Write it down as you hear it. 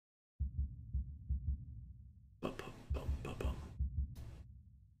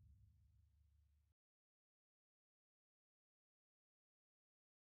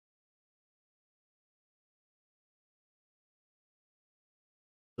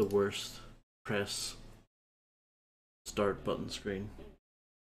the worst press start button screen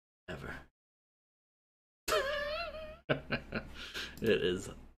ever. It is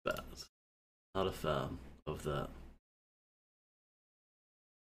bad. Not a fan of that.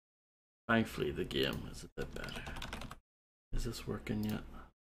 Thankfully, the game is a bit better. Is this working yet?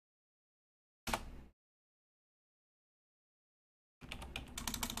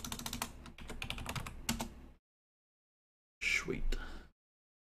 Sweet.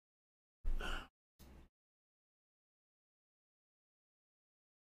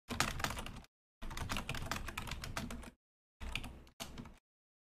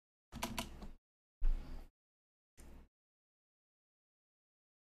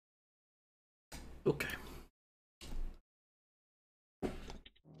 Okay.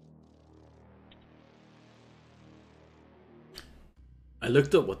 I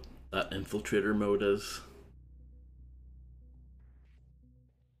looked up what that infiltrator mode is.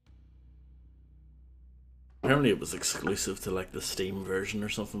 Apparently it was exclusive to like the Steam version or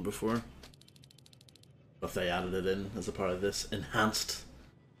something before. But they added it in as a part of this enhanced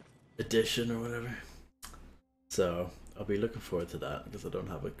edition or whatever. So I'll be looking forward to that because I don't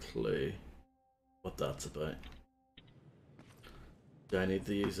have a clue what that's about. Do I need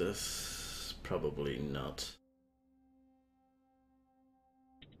to use this? Probably not.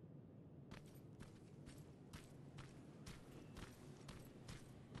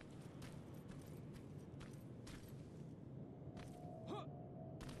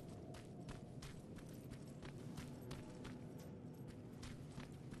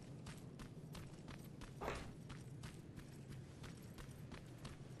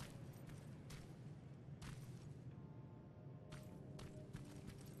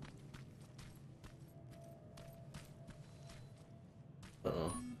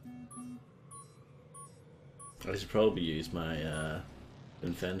 Uh-oh. I should probably use my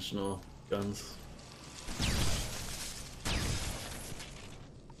conventional guns.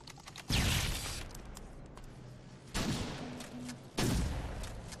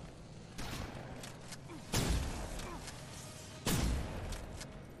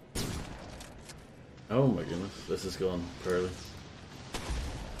 Oh my goodness, this is going poorly.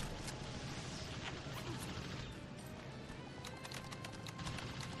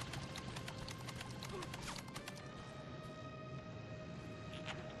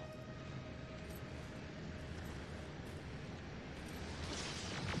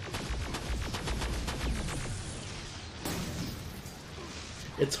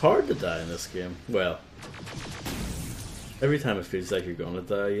 It's hard to die in this game. Well, every time it feels like you're gonna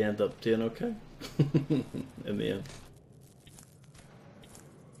die, you end up doing okay. In the end.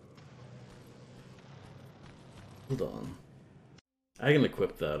 Hold on. I can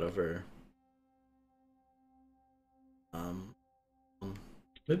equip that over.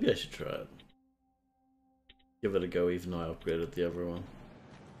 Maybe I should try it. Give it a go even though I upgraded the other one.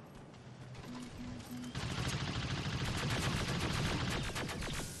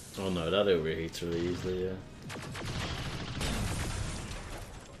 Oh no, that overheats really easily, yeah.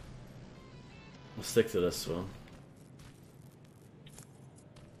 I'll stick to this one.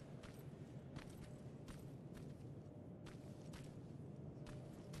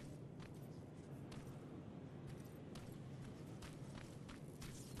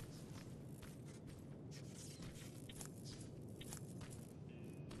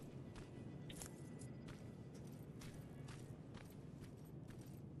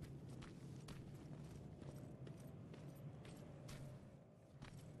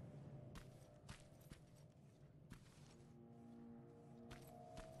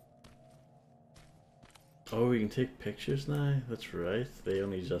 Oh, we can take pictures now? That's right. They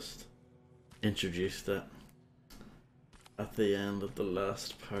only just introduced that at the end of the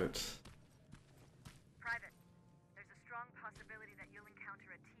last part. Private, there's a strong possibility that you'll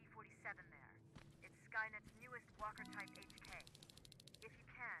encounter a T-47 there. It's Skynet's newest Walker-type HK. If you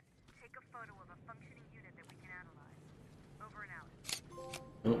can, take a photo of a functioning unit that we can analyze. Over and out.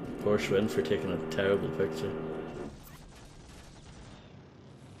 Oh, poor Schwinn for taking a terrible picture.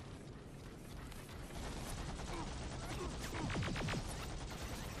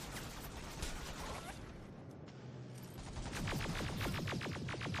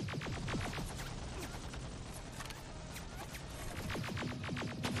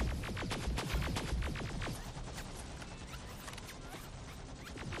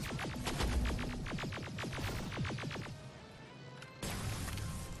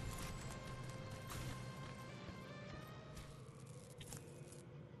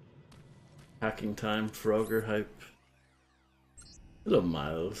 Hacking time, Frogger hype. Hello,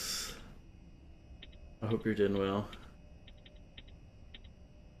 Miles. I hope you're doing well.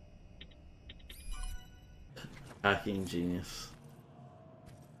 Hacking genius.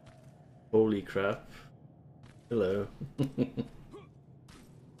 Holy crap. Hello.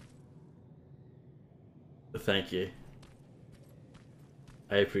 Thank you.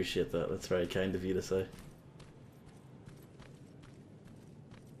 I appreciate that. That's very kind of you to say.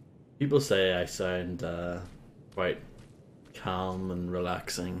 People say I sound quite calm and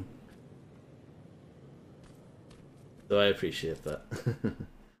relaxing. So I appreciate that.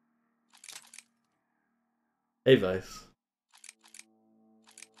 Hey Vice.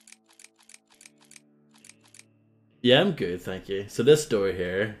 Yeah, I'm good, thank you. So this door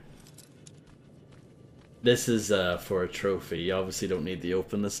here, this is for a trophy. You obviously don't need to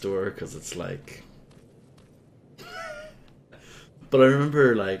open this door because it's like... But I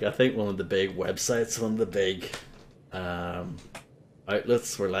remember, like, I think one of the big websites, one of the big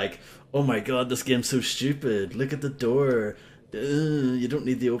outlets were like, oh my god, this game's so stupid. Look at the door. You don't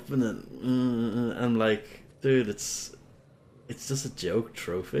need to open it. I'm like, dude, it's just a joke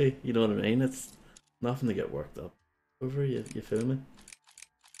trophy. You know what I mean? It's nothing to get worked up over. You feel me?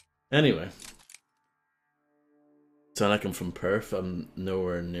 Anyway. So like I'm from Perth. I'm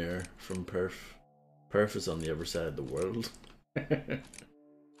nowhere near from Perth. Perth is on the other side of the world.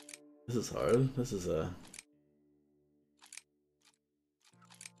 This is hard. This is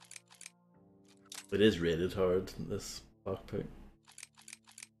It is rated hard, this lockpick.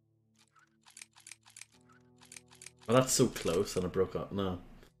 Oh, that's so close and it broke up. No.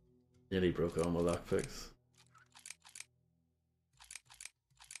 Nearly broke all my lockpicks.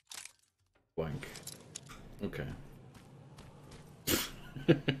 Wank. Okay.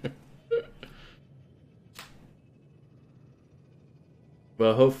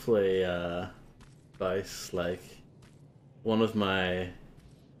 Well, hopefully, Vice, like, one of my,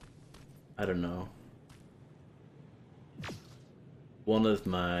 I don't know, one of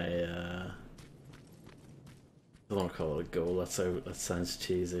my, I don't want to call it a goal, that sounds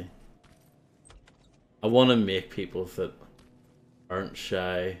cheesy. I want to make people that aren't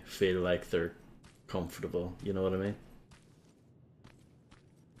shy feel like they're comfortable, you know what I mean?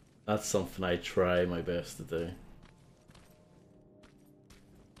 That's something I try my best to do.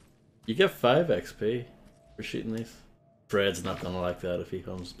 You get 5 XP for shooting these. Fred's not gonna like that if he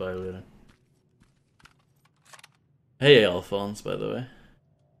comes by later. Hey Alphonse, by the way.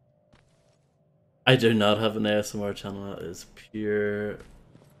 I do not have an ASMR channel. That is pure...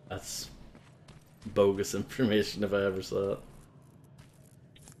 That's bogus information if I ever saw it.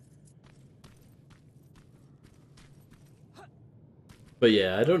 But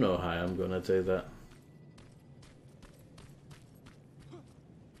yeah, I don't know how I'm gonna do that.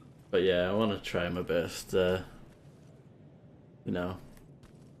 But yeah, I want to try my best, you know,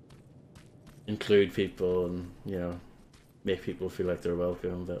 include people and, you know, make people feel like they're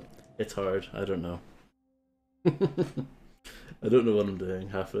welcome, but it's hard, I don't know. I don't know what I'm doing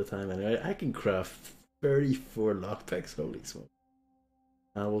half of the time anyway. I can craft 34 lockpicks, holy smoke.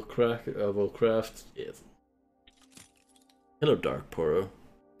 I will craft, yes. Hello Dark Poro.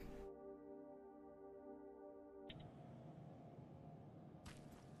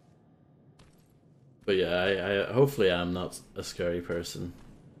 But yeah, I hopefully I'm not a scary person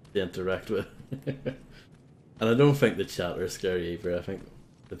to interact with. And I don't think the chat are scary either. I think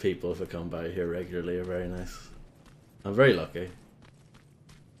the people who come by here regularly are very nice. I'm very lucky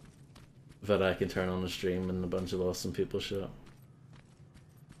that I can turn on a stream and a bunch of awesome people show up.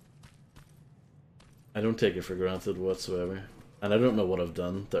 I don't take it for granted whatsoever. And I don't know what I've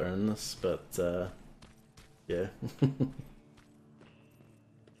done to earn this, but yeah.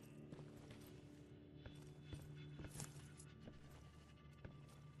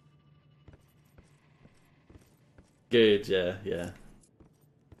 Good, yeah, yeah.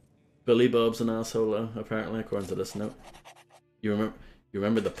 Billy Bob's an asshole, though, apparently, according to this note. You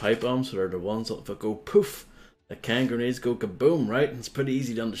remember the pipe bombs that are the ones that go poof? The can grenades go kaboom, right? It's pretty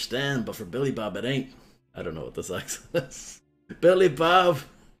easy to understand, but for Billy Bob it ain't. I don't know what this accent is. Billy Bob!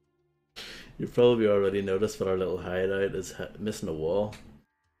 You've probably already noticed that our little hideout is missing a wall.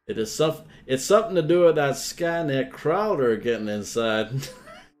 It's something to do with that Skynet Crowder getting inside.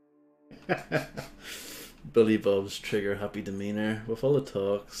 Billy Bob's trigger happy demeanor. With all the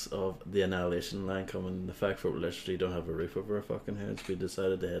talks of the Annihilation line coming, the fact that we literally don't have a roof over our fucking heads, we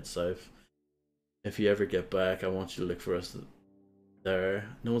decided to head south. If you ever get back, I want you to look for us there.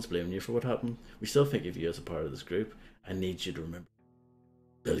 No one's blaming you for what happened. We still think of you as a part of this group. I need you to remember,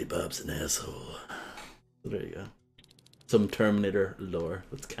 Billy Bob's an asshole. So there you go. Some Terminator lore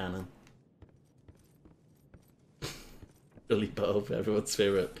that's canon. Billy Bob, everyone's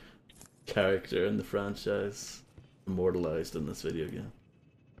favorite character in the franchise, immortalized in this video game.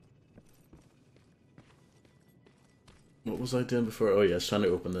 What was I doing before? Oh yeah, I was trying to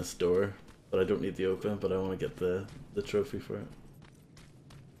open this door, but I don't need the open, but I want to get the trophy for it.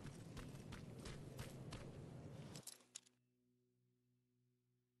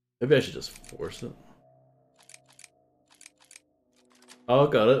 Maybe I should just force it. Oh,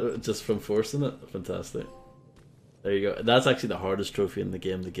 got it, just from forcing it. Fantastic. There you go. That's actually the hardest trophy in the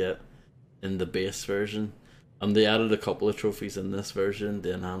game to get in the base version. They added a couple of trophies in this version,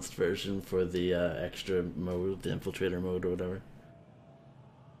 the enhanced version, for the extra mode, the infiltrator mode or whatever.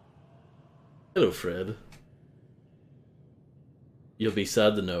 Hello, Fred. You'll be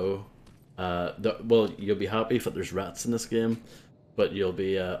sad to know. Well, you'll be happy if there's rats in this game, but you'll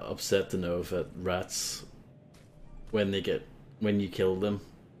be upset to know that rats, when you kill them,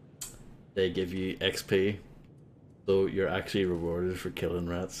 they give you XP, so you're actually rewarded for killing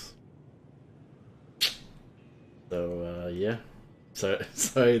rats. So yeah,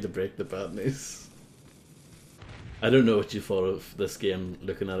 sorry to break the bad news. I don't know what you thought of this game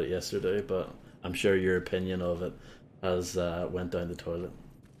looking at it yesterday, but I'm sure your opinion of it has went down the toilet.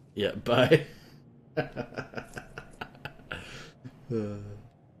 Yeah, bye.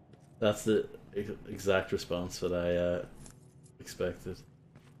 That's the exact response that I expected.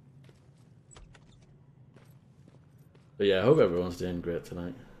 But yeah, I hope everyone's doing great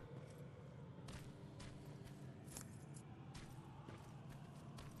tonight.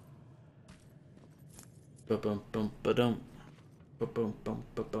 Ba-bum-bum-ba-dum.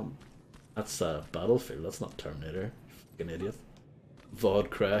 Ba-bum-bum-ba-bum. That's Battlefield, that's not Terminator. You fucking idiot. VOD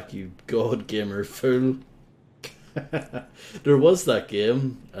crack, you god gamer fool. There was that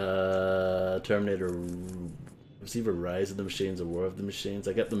game, Terminator. It was either Rise of the Machines or War of the Machines.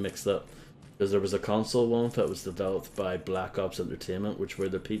 I get them mixed up because there was a console one that was developed by Black Ops Entertainment, which were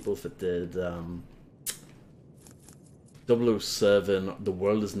the people that did 007, The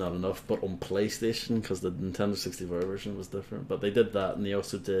World Is Not Enough, but on PlayStation because the Nintendo 64 version was different. But they did that, and they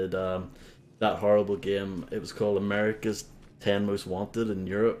also did that horrible game. It was called America's 10 Most Wanted in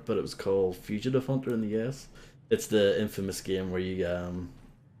Europe, but it was called Fugitive Hunter in the US. It's the infamous game where you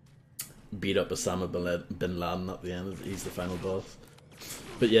beat up Osama bin Laden at the end. He's the final boss.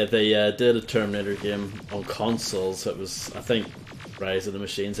 But yeah, they did a Terminator game on consoles. It was, I think, Rise of the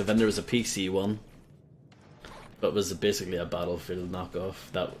Machines, and then there was a PC one, but was basically a Battlefield knockoff.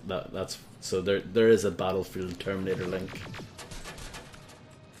 That's so there is a Battlefield Terminator link.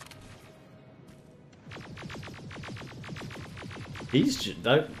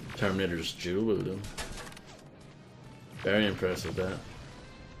 That Terminator's dual wielding. Very impressive, that.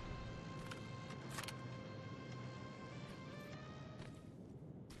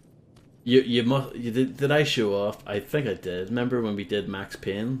 You did I show off? I think I did. Remember when we did Max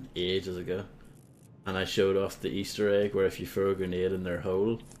Payne ages ago, and I showed off the Easter egg where if you throw a grenade in their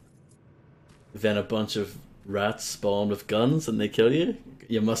hole, then a bunch of rats spawn with guns and they kill you.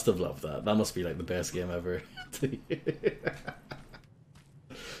 You must have loved that. That must be like the best game ever.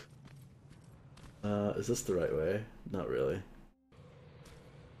 Is this the right way? Not really.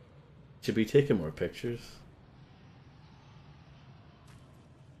 Should we take more pictures?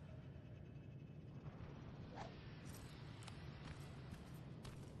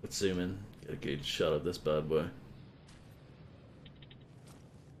 Let's zoom in. Get a good shot of this bad boy.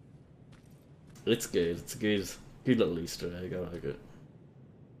 It's good. It's a good little Easter egg. I like it.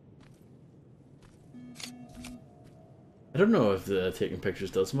 I don't know if the taking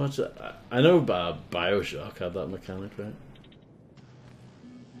pictures does much. I know Bioshock had that mechanic, right?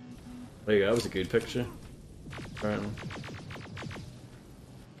 There you go, that was a good picture. Apparently.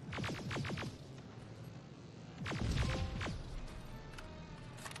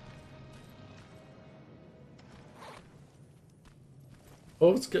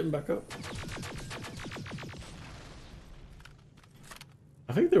 Oh, it's getting back up.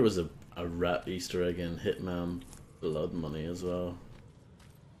 I think there was a rat Easter egg in Hitman Blood Money as well.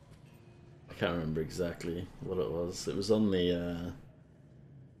 I can't remember exactly what it was. It was on the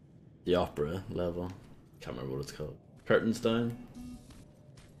opera level. Can't remember what it's called. Curtains Down.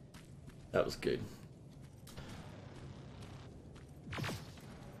 That was good.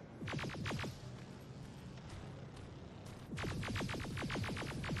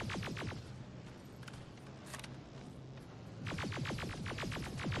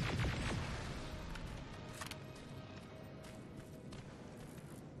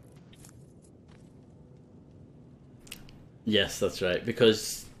 Yes, that's right.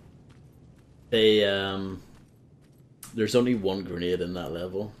 Because they there's only one grenade in that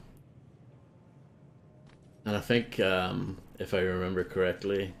level, and I think if I remember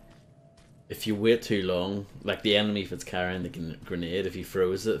correctly, if you wait too long, like the enemy if it's carrying the grenade, if he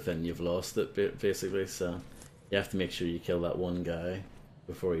throws it, then you've lost it basically. So You have to make sure you kill that one guy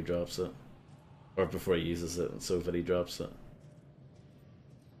before he drops it. Or before he uses it, so that he drops it.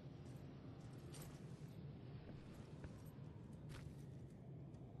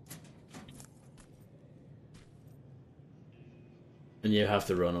 And you have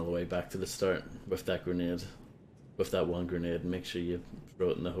to run all the way back to the start with that grenade. With that one grenade, and make sure you throw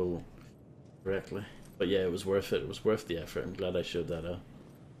it in the hole correctly. But yeah, it was worth it. It was worth the effort. I'm glad I showed that out.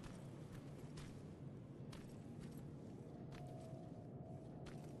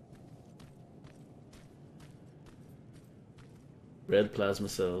 Red plasma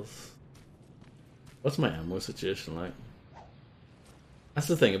cells. What's my ammo situation like? That's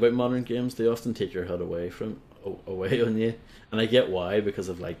the thing about modern games, they often take your HUD away on you. And I get why, because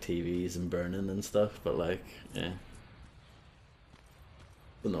of like TVs and burning and stuff, but like, yeah.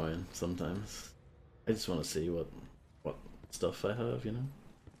 It's annoying sometimes. I just want to see what stuff I have, you know?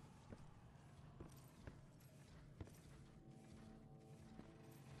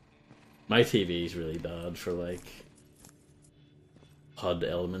 My TV is really bad for like HUD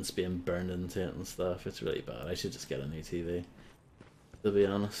elements being burned into it and stuff. It's really bad. I should just get a new TV. To be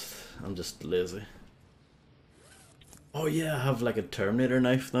honest, I'm just lazy. Oh yeah, I have like a Terminator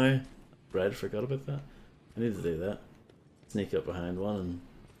knife now. Red, forgot about that. I need to do that. Sneak up behind one and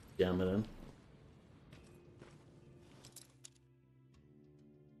jam it in.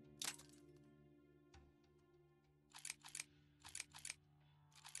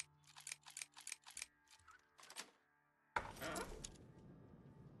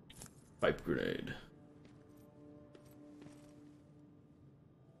 Pipe grenade.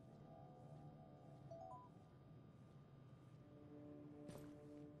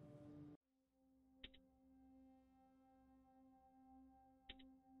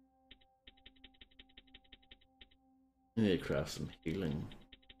 I need to craft some healing.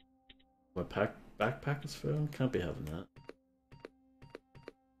 My backpack is full. Can't be having that.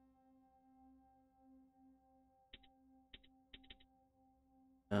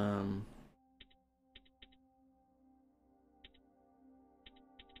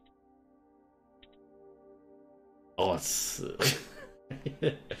 Oh, it's.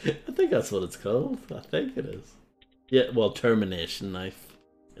 I think that's what it's called. I think it is. Yeah, well, termination knife.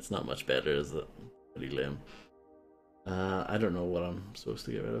 It's not much better, is it? Pretty lame. I don't know what I'm supposed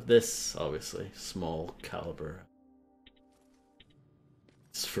to get rid of. This, obviously, small caliber.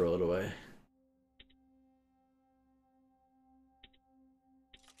 Just throw it away.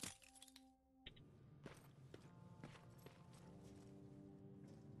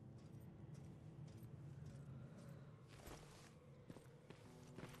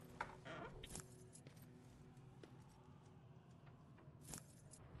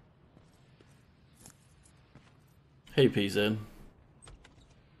 Hey, PZ.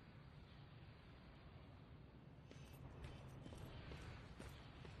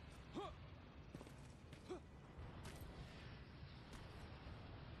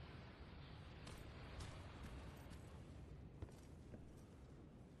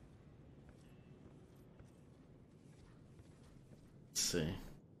 Let's see.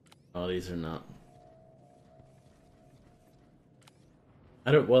 Oh, these are not.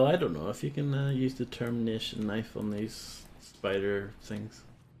 I don't know if you can use the termination knife on these spider things.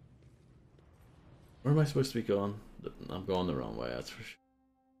 Where am I supposed to be going? I'm going the wrong way, that's for sure.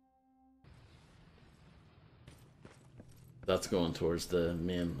 That's going towards the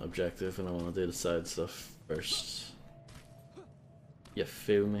main objective, and I want to do the side stuff first. You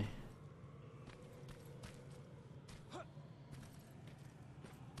feel me?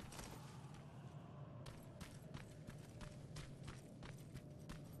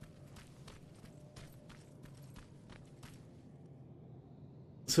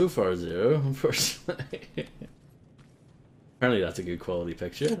 So far, 0, unfortunately. Apparently that's a good quality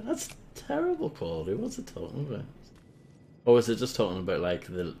picture. That's terrible quality. What's it talking about? Oh, is it just talking about like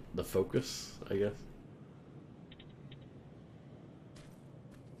the focus, I guess?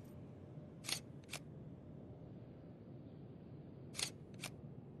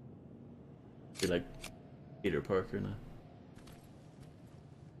 Be like Peter Parker now.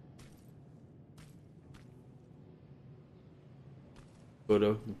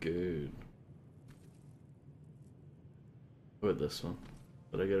 Photo, good. What about this one?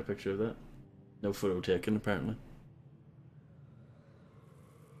 Did I get a picture of that? No photo taken, apparently.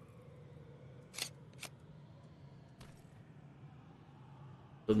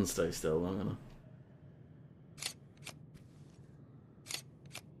 Doesn't stay still long enough.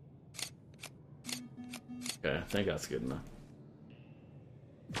 Okay, I think that's good enough.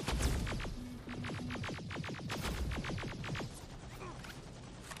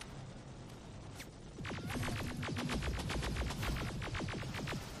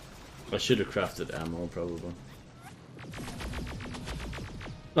 I should have crafted ammo, probably.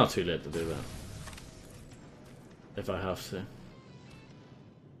 Not too late to do that. If I have to.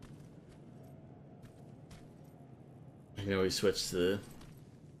 I can always switch to...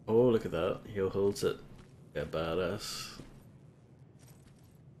 Oh, look at that. He holds it. Yeah, badass.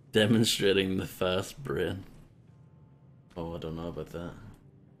 Demonstrating the fast brain. Oh, I don't know about that.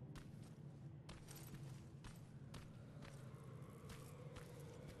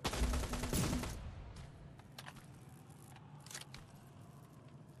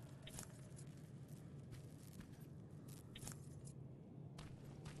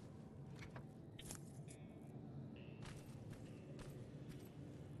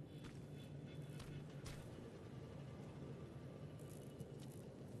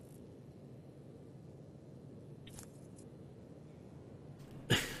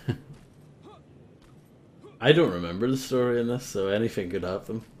 I don't remember the story in this, so anything could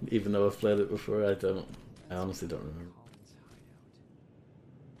happen. Even though I've played it before, I don't. I honestly don't remember.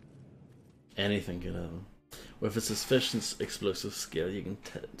 Anything could happen. With a sufficient explosive skill, you can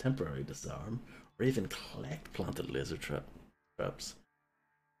temporarily disarm or even collect planted laser traps.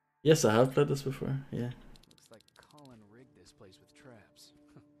 Yes, I have played this before. Yeah. Looks like Colin rigged this place with traps.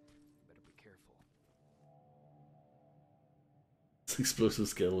 Better be careful. It's explosive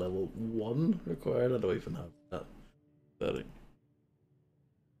skill level 1 required. I don't even have that setting.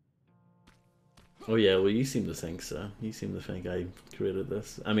 Oh yeah, well you seem to think so. You seem to think I created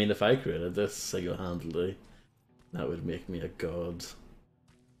this. I mean, if I created this single-handedly, that would make me a god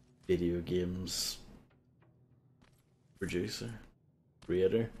video games producer,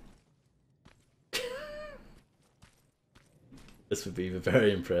 creator. This would be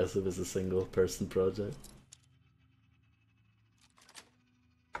very impressive as a single person project.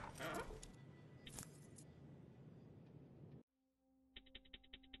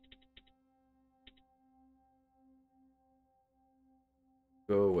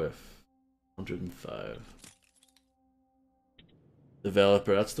 Go with 105.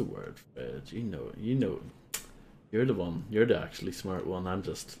 Developer, that's the word, Fred. You know, you're the one. You're the actually smart one. I'm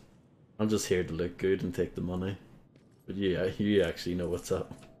just here to look good and take the money. But yeah, you actually know what's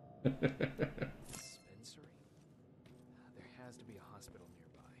up. Dispensary? There has to be a hospital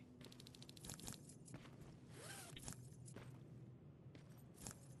nearby.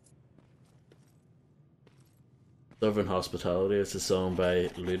 Sovereign Hospitality. It's a song by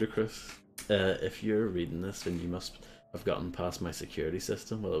Ludacris. If you're reading this, then you must have gotten past my security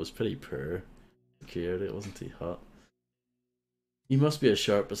system. Well, it was pretty poor security. It wasn't too hot. You must be as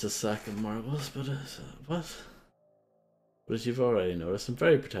sharp as a sack of marbles, but what? But as you've already noticed, I'm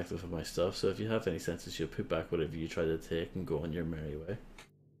very protective of my stuff, so if you have any censorship, put back whatever you try to take and go on your merry way.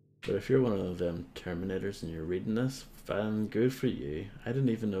 But if you're one of them Terminators and you're reading this, fan, good for you. I didn't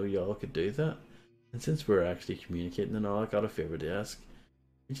even know y'all could do that. And since we're actually communicating and all, I got a favour to ask.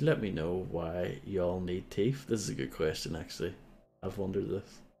 Could you let me know why y'all need teeth? This is a good question, actually. I've wondered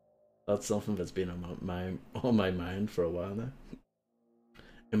this. That's something that's been on my mind for a while now.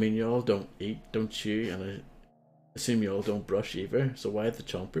 I mean, y'all don't eat, don't chew, and I assume y'all don't brush either, so why the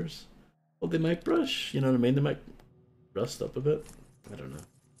chompers? Well, they might brush, you know what I mean? They might rust up a bit. I don't know.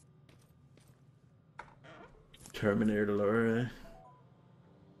 Terminator lore, eh?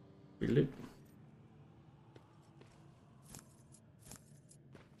 Really?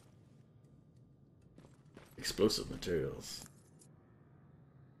 Explosive materials.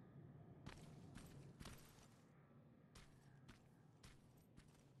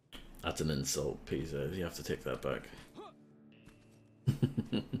 That's an insult, Pizza. You have to take that back.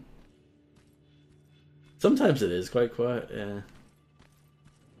 Sometimes it is quite quiet, yeah.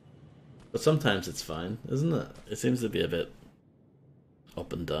 But sometimes it's fine, isn't it? It seems to be a bit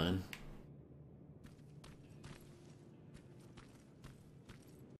up and down.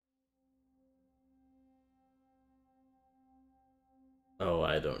 Oh,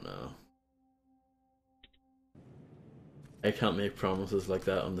 I don't know. I can't make promises like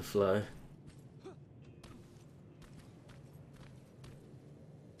that on the fly.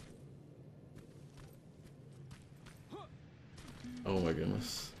 Oh my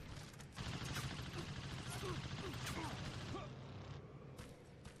goodness.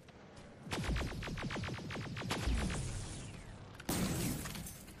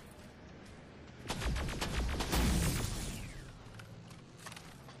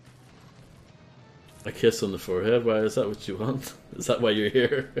 A kiss on the forehead? Why is that what you want? Is that why you're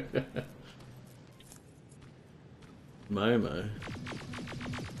here? My.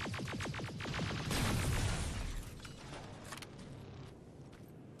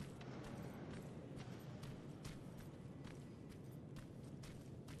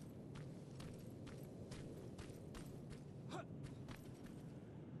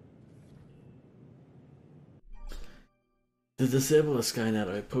 To disable a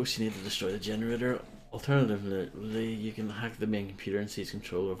Skynet outpost, you need to destroy the generator. Alternatively, you can hack the main computer and seize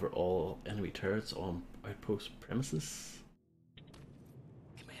control over all enemy turrets on outpost premises.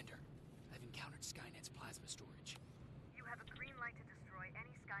 Commander, I've encountered Skynet's plasma storage. You have a green light to destroy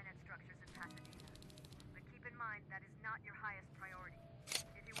any Skynet structures in Pasadena. But keep in mind that is not your highest priority.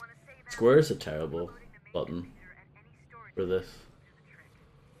 If you want to save Square is a terrible button for this.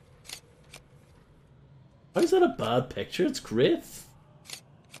 Why is that a bad picture? It's great.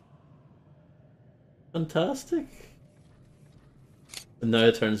 Fantastic. And now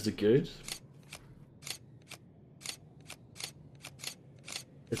it turns to good.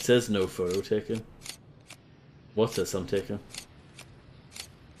 It says no photo taken. What's this I'm taking?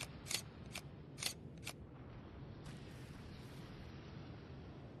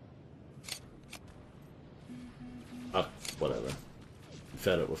 Ah, whatever.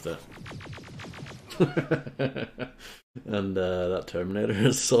 Fed up with that. And that Terminator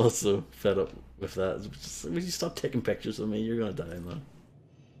is also fed up with that. Just, would you stop taking pictures of me? You're gonna die, man.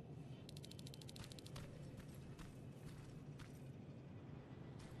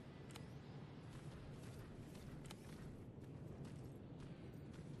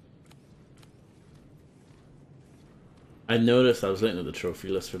 I noticed I was looking at the trophy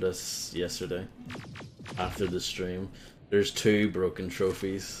list for this yesterday after the stream. There's 2 broken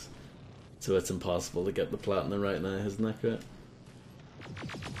trophies. So it's impossible to get the platinum right now, isn't that correct?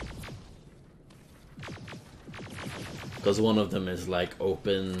 Because one of them is like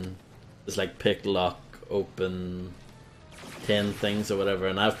open, it's like pick lock, open 10 things or whatever,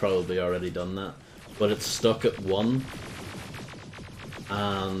 and I've probably already done that. But it's stuck at 1.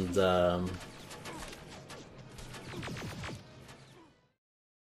 And I'm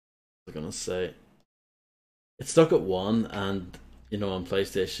gonna say it's stuck at 1, and you know, on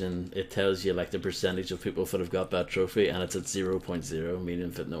PlayStation, it tells you like the percentage of people that have got that trophy, and it's at 0.0,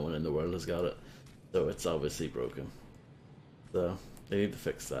 meaning that no one in the world has got it. So it's obviously broken. So they need to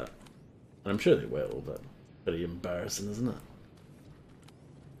fix that. And I'm sure they will, but pretty embarrassing, isn't it?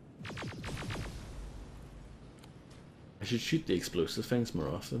 I should shoot the explosive things more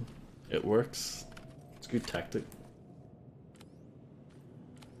often. It works. It's a good tactic.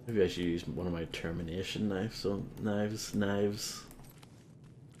 Maybe I should use one of my termination knives. So knives.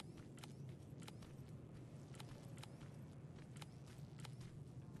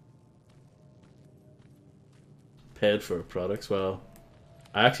 Paid for products. Well,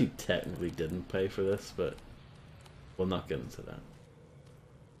 I actually technically didn't pay for this, but we'll not get into that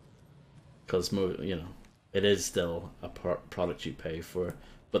because you know it is still a product you pay for.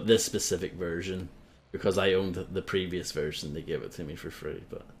 But this specific version, because I owned the previous version, they gave it to me for free.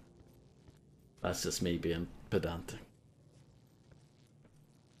 But that's just me being pedantic.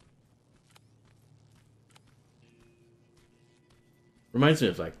 Reminds me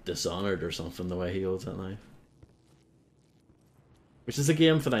of like Dishonored or something, the way he holds that knife. Which is a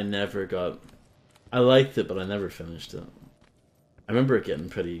game that I never got. I liked it, but I never finished it. I remember it getting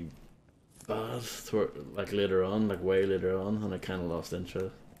pretty bad like later on, like way later on, and I kind of lost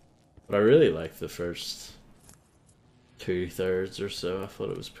interest. But I really liked the first 2/3 or so. I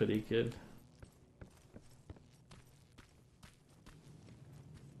thought it was pretty good.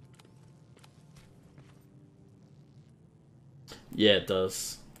 Yeah, it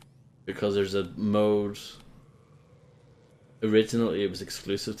does. Because there's a mode. Originally, it was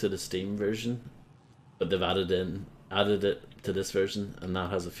exclusive to the Steam version, but they've added it to this version, and that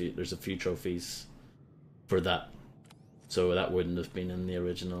has there's a few trophies for that, so that wouldn't have been in the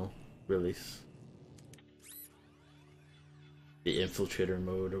original release. The Infiltrator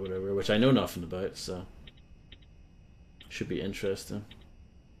mode or whatever, which I know nothing about, so should be interesting.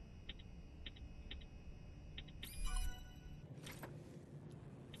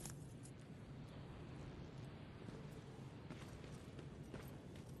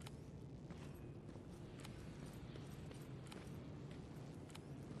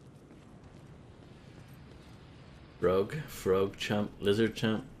 Frog champ, lizard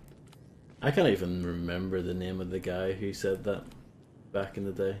champ. I can't even remember the name of the guy who said that back in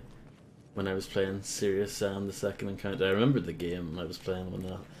the day when I was playing Serious Sam: The Second Encounter. I remember the game I was playing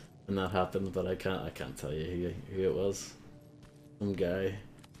when that happened, but I can't tell you who it was. Some guy.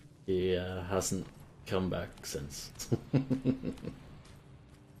 He hasn't come back since.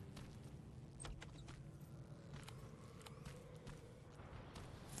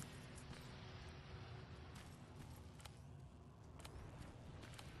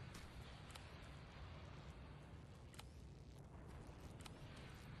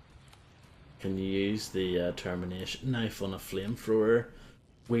 Can you use the termination knife on a flamethrower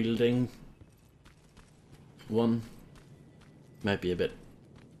wielding one? Might be a bit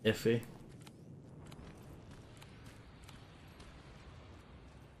iffy.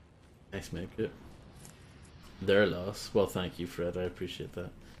 Nice make it. Their loss. Well, thank you, Fred. I appreciate that.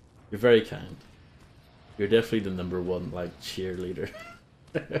 You're very kind. You're definitely the number one, like, cheerleader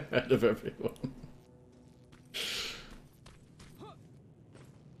out of everyone.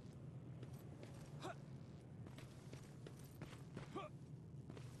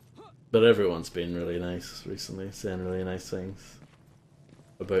 But everyone's been really nice recently, saying really nice things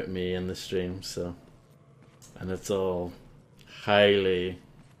about me in the stream, so... And it's all highly...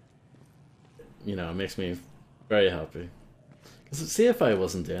 You know, it makes me very happy. Because see, if I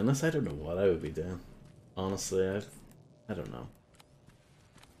wasn't doing this, I don't know what I would be doing. Honestly, I don't know.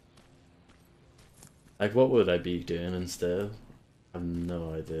 Like, what would I be doing instead? I have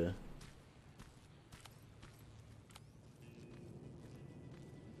no idea.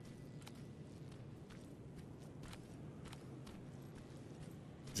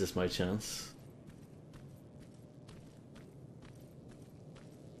 Is this my chance?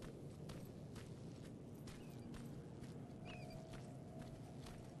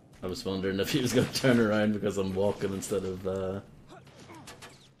 I was wondering if he was going to turn around because I'm walking instead of,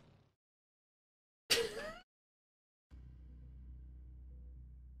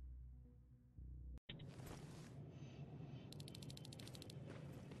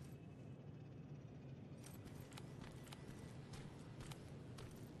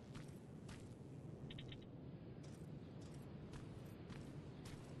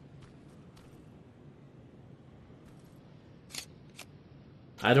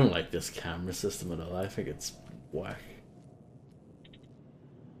 I don't like this camera system at all. I think it's whack.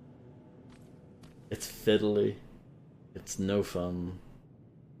 It's fiddly. It's no fun.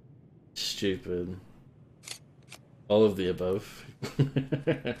 Stupid. All of the above.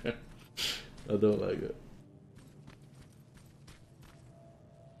 I don't like it.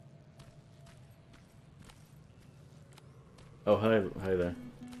 Oh, hi there.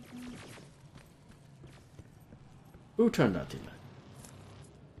 Who turned that thing on?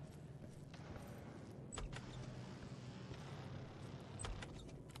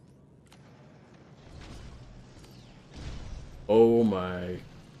 Oh my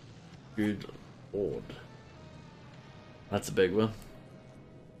good lord. That's a big one.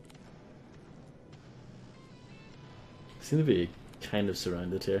 I seem to be kind of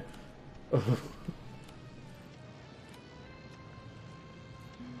surrounded here. Oh.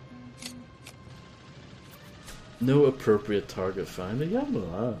 No appropriate target found. You haven't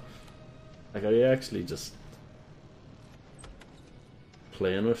laughed. Like, are you actually just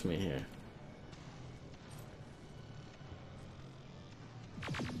playing with me here?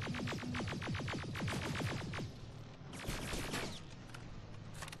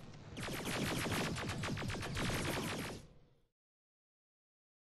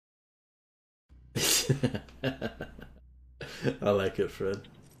 I like it, Fred.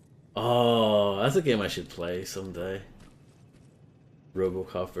 Oh, that's a game I should play someday.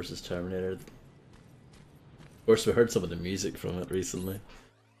 RoboCop versus Terminator. Of course, we heard some of the music from it recently.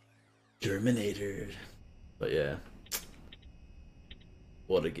 Terminator. But yeah.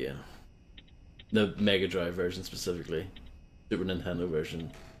 What a game. The Mega Drive version specifically. Super Nintendo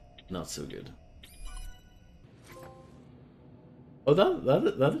version, not so good. Oh,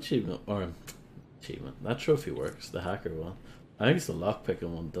 that achievement, or achievement, that trophy works, the hacker one. I think it's the lockpicking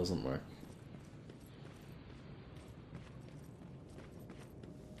one doesn't work.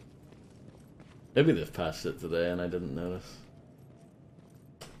 Maybe they've patched it today and I didn't notice.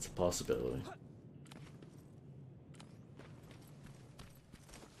 It's a possibility.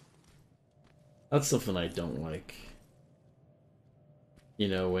 That's something I don't like. You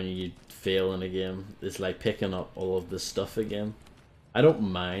know, when you fail in a game, it's like picking up all of this stuff again. I don't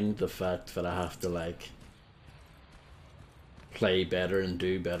mind the fact that I have to, like, play better and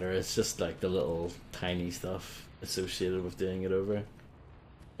do better. It's just like the little tiny stuff associated with doing it over.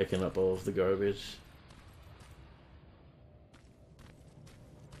 Picking up all of the garbage.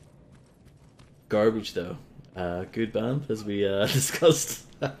 Garbage though. Good band, as we discussed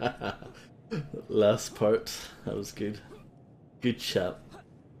last part. That was good. Good chat.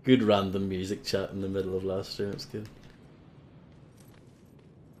 Good random music chat in the middle of last stream. It was good.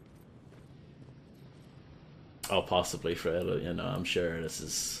 Oh, possibly, Fred. You know, I'm sure this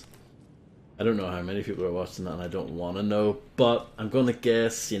is... I don't know how many people are watching that and I don't want to know, but I'm going to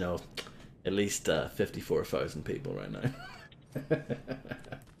guess, you know, at least 54,000 people right now.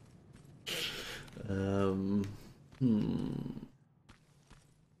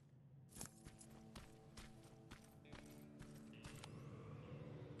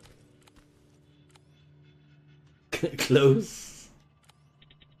 Close.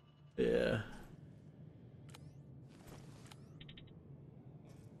 Yeah.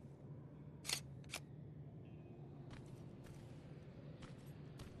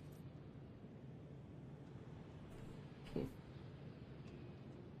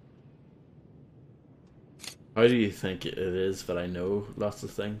 How do you think it is that I know lots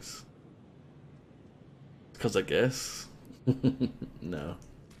of things? Because I guess. No.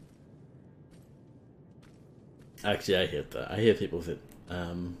 Actually, I hate that. I hate people that.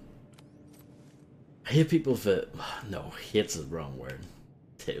 I hate people that. No, hate's the wrong word.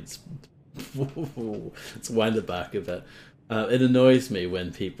 It's. Let's wind it back a bit. It annoys me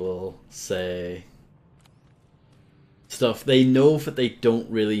when people say stuff they know that they don't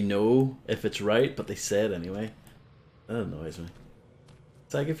really know if it's right, but they say it anyway. That annoys me.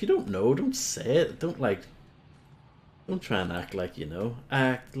 It's like if you don't know, don't say it. Don't try and act like you know.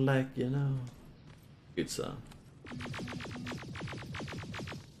 Act like you know. Good song.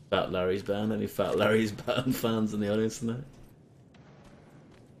 Fat Larry's Band. Any Fat Larry's Band fans in the audience tonight?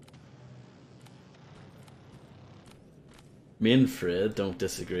 Me and Fred don't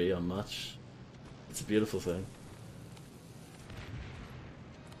disagree on much. It's a beautiful thing.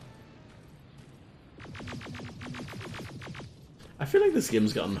 I feel like this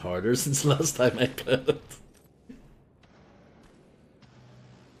game's gotten harder since last time I played it.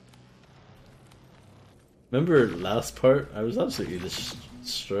 Remember last part? I was absolutely just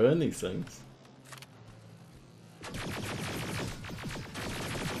destroying these things.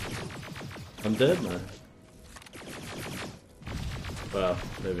 I'm dead now. Well,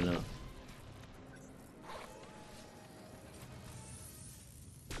 maybe not.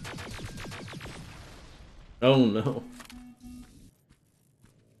 Oh no.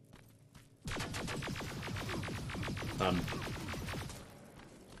 Um.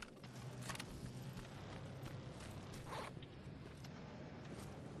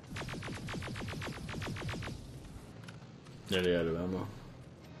 Nearly out of ammo.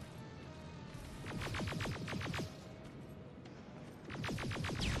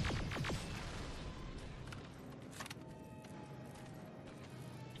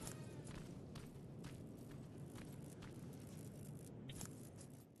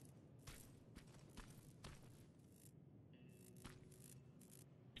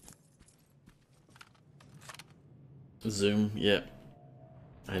 Zoom, yeah.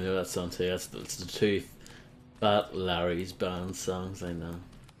 I know that song too. That's the two Fat Larry's Band songs I know.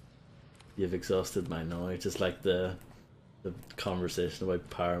 You've exhausted my knowledge. Just like the conversation about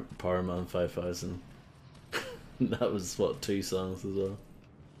Power Man 5000. That was what, 2 songs as well.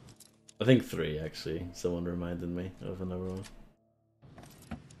 I think 3 actually. Someone reminded me of another one.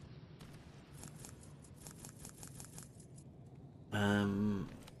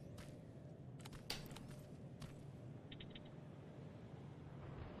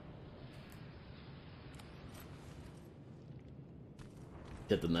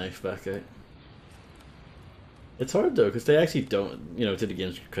 Get the knife back out. It's hard though, because they actually don't, to the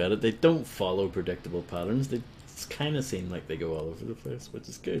game's credit, they don't follow predictable patterns. They kind of seem like they go all over the place, which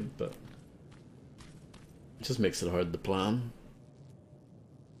is good, but it just makes it hard to plan.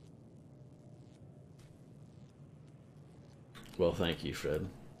 Well, thank you, Fred.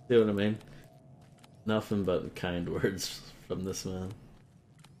 See what I mean? Nothing but kind words from this man.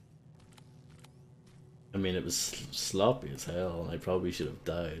 I mean, it was sloppy as hell, and I probably should have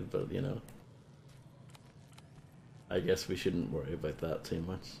died, but I guess we shouldn't worry about that too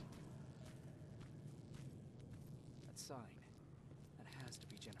much. That sign. That has to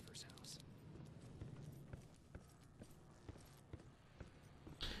be Jennifer's house.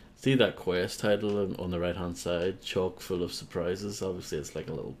 See that quest title on the right hand side? Chock full of surprises. Obviously, it's like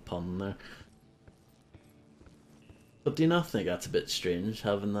a little pun there. But do you not think that's a bit strange,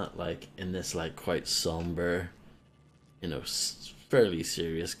 having that like in this like quite somber, fairly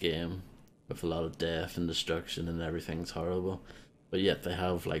serious game with a lot of death and destruction and everything's horrible, but yet they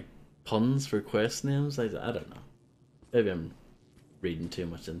have like puns for quest names? I don't know. Maybe I'm reading too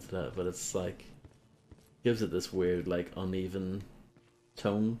much into that, but it's like gives it this weird like uneven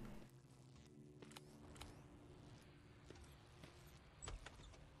tone.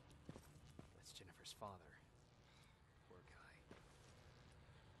 That's Jennifer's father. Poor guy.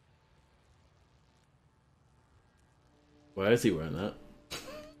 Why is he wearing that?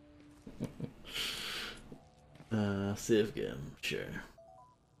 Save game, sure.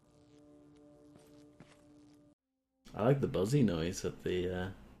 I like the buzzy noise at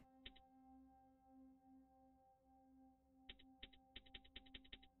the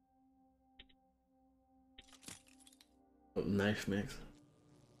knife makes.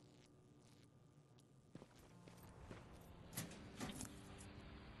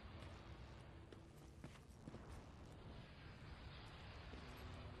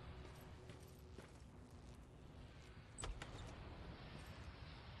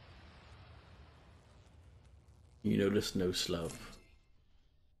 You notice no slub.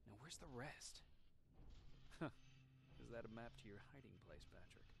 Now where's the rest? Huh. Is that a map to your hiding place,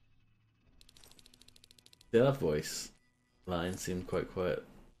 Patrick? Yeah, that voice line seemed quite quiet,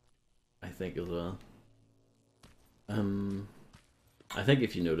 I think, as well. I think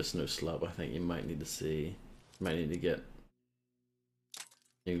if you notice no slub, I think you might need to get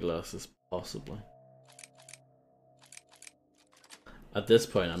new glasses, possibly. At this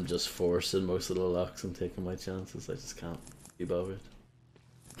point, I'm just forcing most of the locks and taking my chances. I just can't be bothered.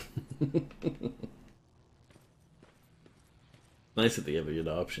 Nice that they give you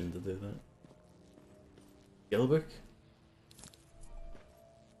the option to do that. Gilbert?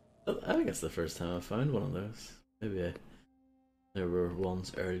 I think it's the first time I found one of those. Maybe there were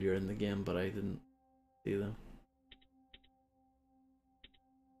ones earlier in the game, but I didn't see them.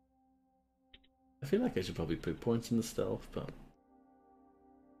 I feel like I should probably put points in the stealth, but...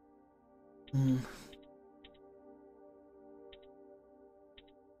 I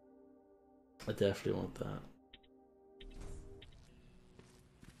definitely want that.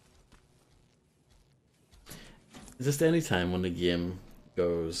 Just any time when the game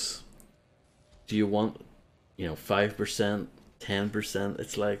goes, do you want, 5%, 10%?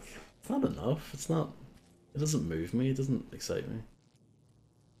 It's like, it's not enough. It's not, it doesn't move me. It doesn't excite me.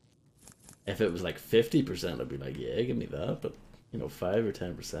 If it was like 50%, I'd be like, yeah, give me that. But, 5 or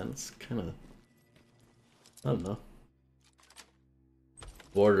 10%, it's kind of, I don't know.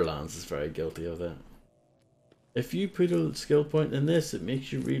 Borderlands is very guilty of that. If you put a skill point in this, it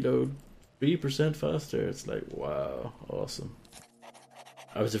makes you reload 3% faster. It's like, wow, awesome.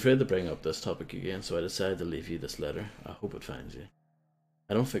 I was afraid to bring up this topic again, so I decided to leave you this letter. I hope it finds you.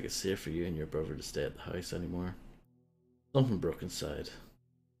 I don't think it's safe for you and your brother to stay at the house anymore. Something broke inside.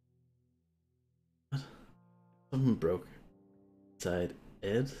 What? Something broke inside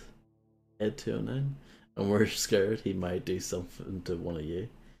Ed? Ed 209? And we're scared he might do something to one of you.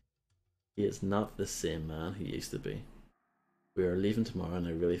 He is not the same man he used to be. We are leaving tomorrow and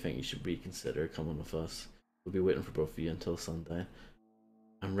I really think you should reconsider coming with us. We'll be waiting for both of you until sundown.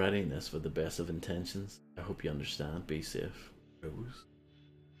 I'm writing this with the best of intentions. I hope you understand. Be safe. Rose.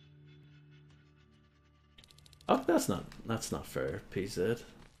 Oh, that's not fair, PZ.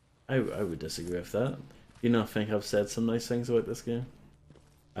 I would disagree with that. Do you not think I've said some nice things about this game?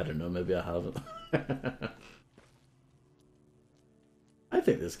 I don't know, maybe I haven't. I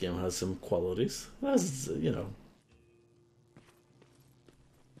think this game has some qualities. That's,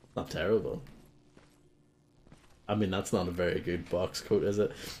 not terrible. I mean, that's not a very good box quote, is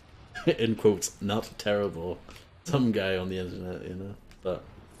it? In quotes, not terrible. Some guy on the internet, but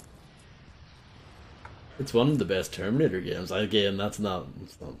it's one of the best Terminator games. Again, it's not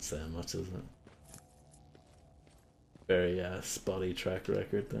saying much, is it? Very spotty track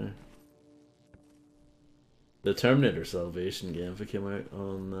record there. The Terminator Salvation game that came out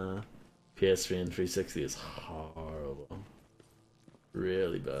on PS3 and 360 is horrible.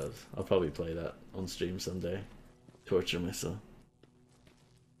 Really bad. I'll probably play that on stream someday. Torture myself.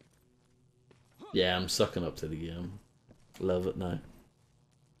 Yeah, I'm sucking up to the game. Love it now.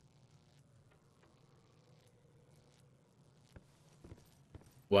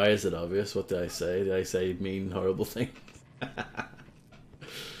 Why is it obvious? What did I say? Did I say mean, horrible things?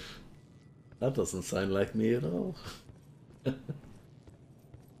 That doesn't sound like me at all.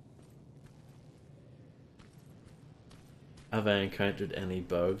 Have I encountered any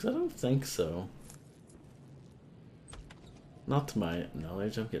bugs? I don't think so. Not to my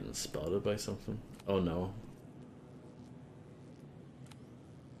knowledge. I'm getting spotted by something. Oh no.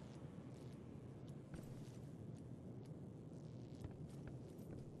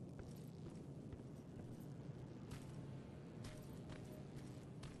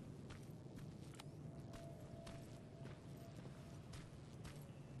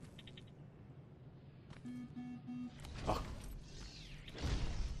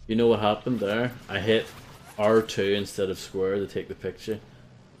 You know what happened there? I hit R2 instead of square to take the picture.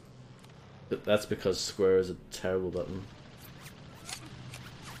 That's because square is a terrible button.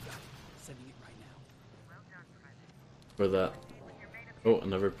 Sending it right now. For that. Oh,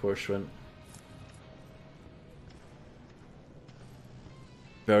 another Porsche went.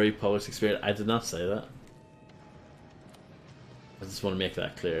 Very polished experience. I did not say that. I just want to make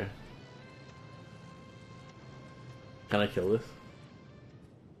that clear. Can I kill this?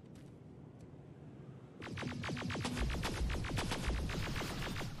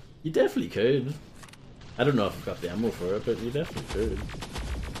 You definitely could. I don't know if I've got the ammo for it, but you definitely could.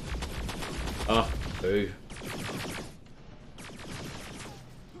 Oh, boo.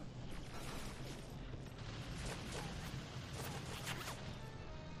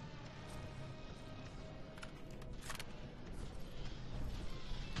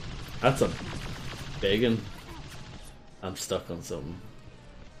 That's a big one. I'm stuck on something.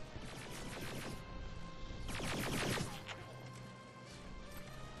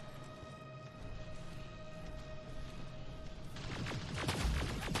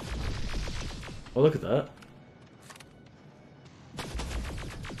 Oh, look at that.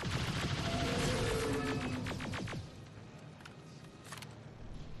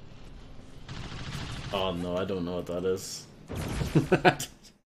 Oh no, I don't know what that is.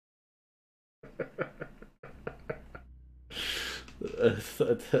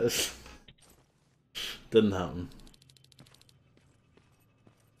 Didn't happen.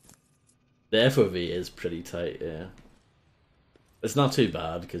 The FOV is pretty tight, yeah. It's not too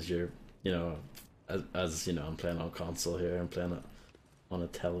bad because you're, you know, as you know, I'm playing on console here. I'm playing it on a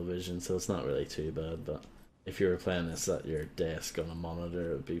television, so it's not really too bad. But if you were playing this at your desk on a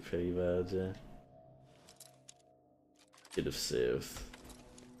monitor, it would be pretty bad, yeah. Could have saved.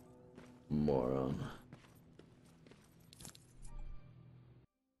 Moron.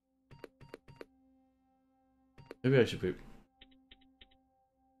 Maybe I should put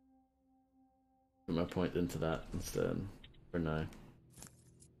my point into that instead for now.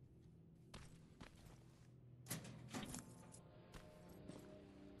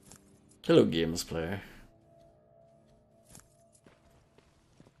 Hello, games player.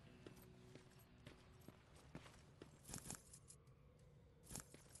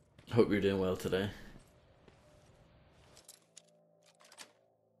 Hope you're doing well today.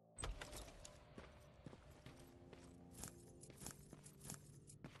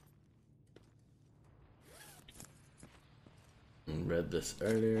 Read this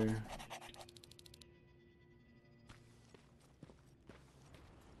earlier.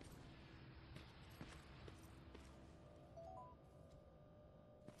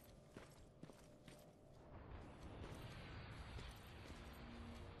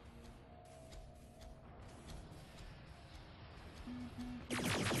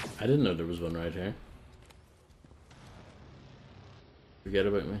 I didn't know there was one right here. Forget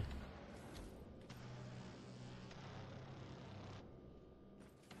about me.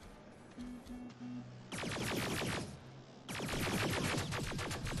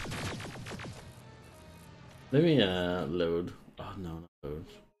 Let me load. Oh no, not load.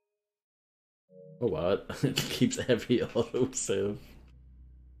 Oh what? It keeps every auto save.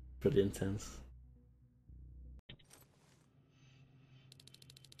 Pretty intense.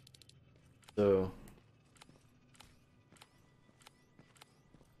 So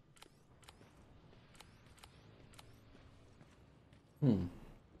I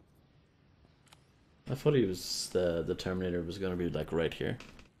thought he was the Terminator was gonna be like right here.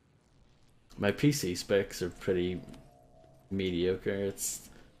 My PC specs are pretty mediocre. It's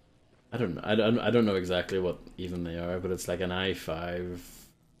I don't know exactly what even they are, but it's like an i5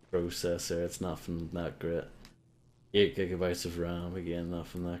 processor. It's nothing that great. 8 gigabytes of RAM, again,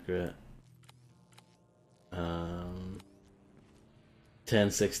 nothing that great.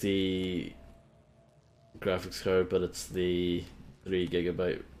 1060 graphics card, but it's the 3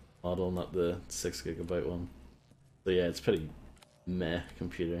 gigabyte model, not the 6 gigabyte one. So yeah, it's pretty meh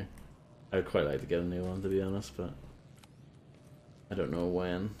computer. I'd quite like to get a new one, to be honest, but I don't know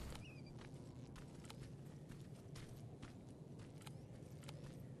when.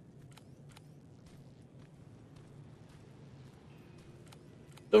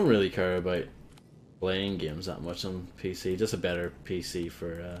 Don't really care about playing games that much on PC. Just a better PC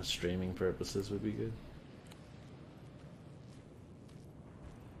for streaming purposes would be good.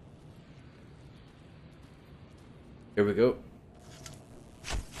 Here we go.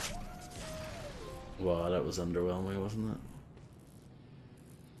 Wow, that was underwhelming, wasn't it?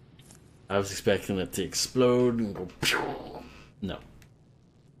 I was expecting it to explode and go pew! No.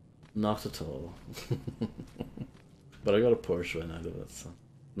 Not at all. But I got a Porsche win out of it, so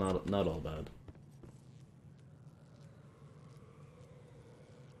not all bad.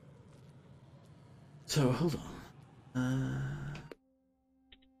 So hold on.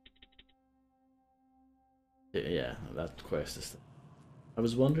 Yeah, that quest is. I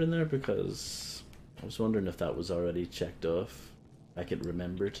was wondering there because I was wondering if that was already checked off, like it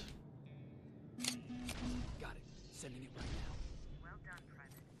remembered. Got it. Sending it right now. Well done,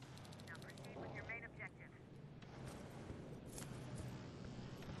 Private. Now proceed with your main objective.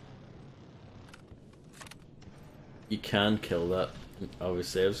 You can kill that.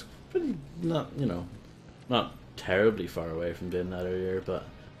 Obviously, I was pretty not terribly far away from doing that earlier, but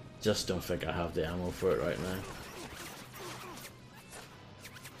just don't think I have the ammo for it right now.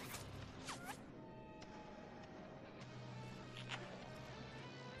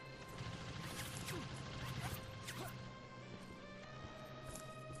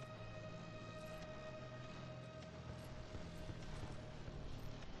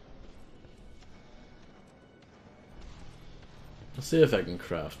 Let's see if I can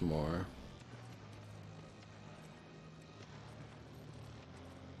craft more.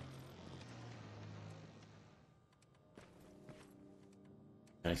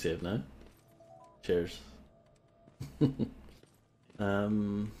 Can I save now? Cheers.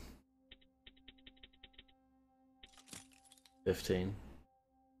 15.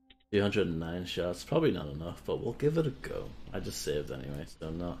 209 shots. Probably not enough, but we'll give it a go. I just saved anyway, so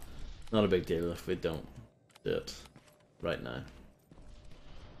not a big deal if we don't do it right now.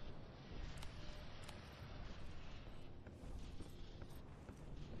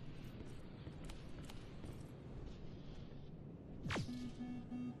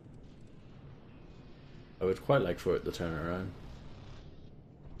 I would quite like for it to turn around.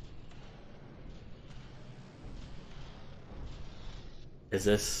 Is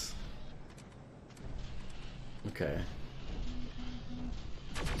this... Okay.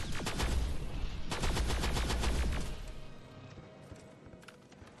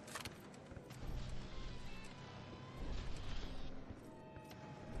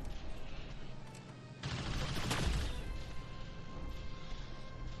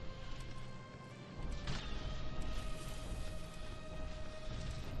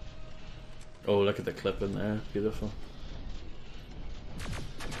 Oh, look at the clip in there. Beautiful.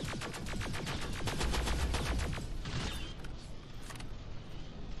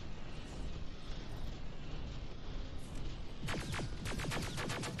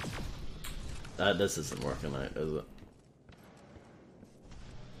 This isn't working out, is it?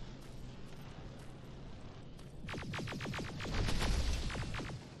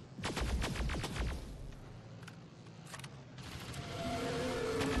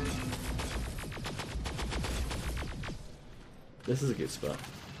 This is a good spot.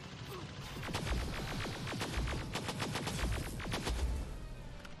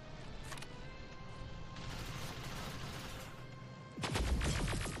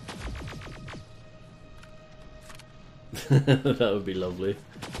 That would be lovely.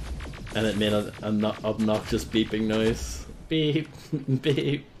 And it made an obnoxious beeping noise. Beep,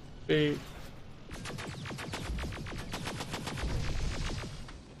 beep, beep.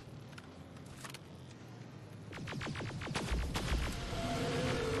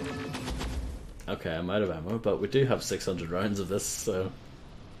 Okay, I'm out of ammo, but we do have 600 rounds of this, so...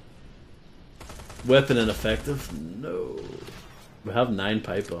 Weapon ineffective? No. We have 9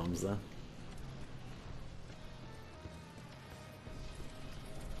 pipe bombs, then.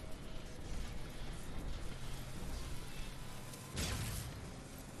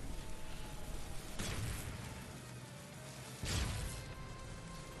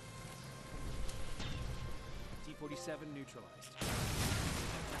 T-47 neutralized.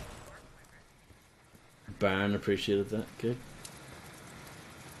 Baron appreciated that. Good.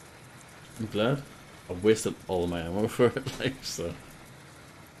 I'm glad. I've wasted all of my ammo for it, like, so...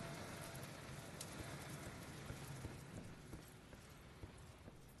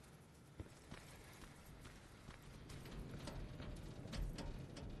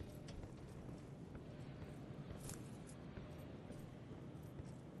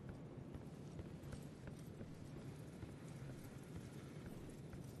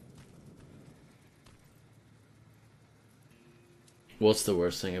 What's the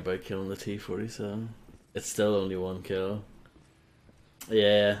worst thing about killing the T-47? It's still only 1 kill.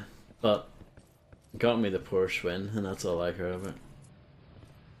 Yeah, but got me the Porsche win, and that's all I care about.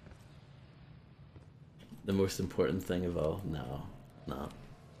 The most important thing of all? No,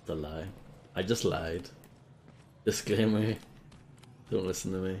 the lie. I just lied. Disclaimer, don't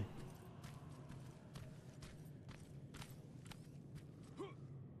listen to me.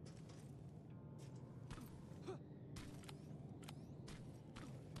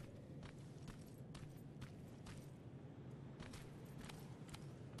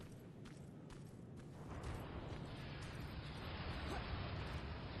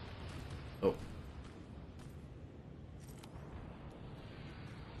 Oh.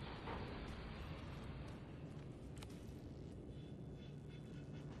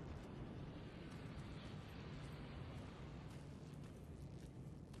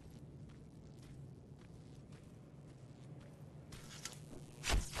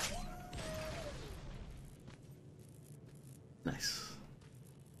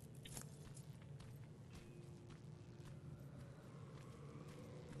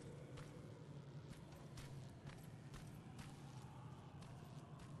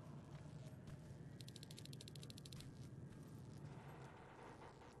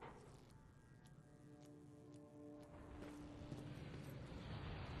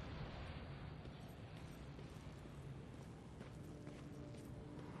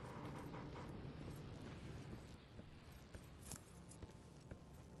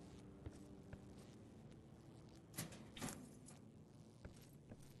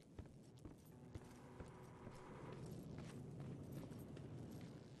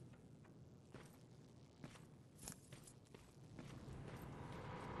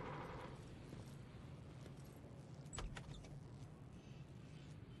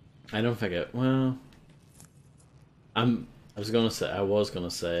 I don't think it. Well, I'm. I was gonna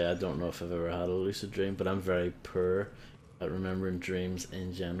say, I don't know if I've ever had a lucid dream, but I'm very poor at remembering dreams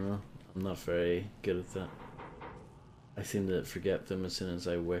in general. I'm not very good at that. I seem to forget them as soon as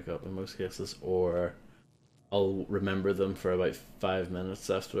I wake up in most cases, or I'll remember them for about 5 minutes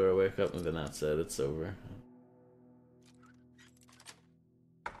after I wake up, and then that's it. It's over.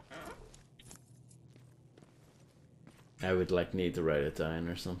 I would like need to write it down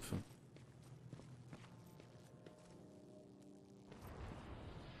or something.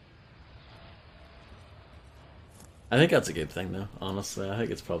 I think that's a good thing though, honestly. I think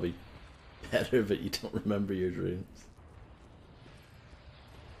it's probably better that you don't remember your dreams.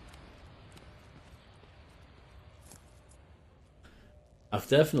 I've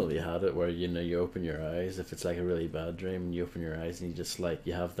definitely had it where, you know, you open your eyes, if it's like a really bad dream, and you open your eyes and you just like,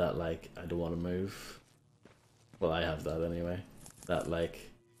 you have that like, I don't want to move. Well, I have that anyway. That like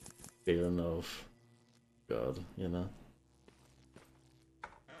feeling of God, you know?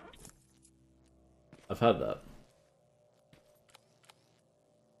 I've had that.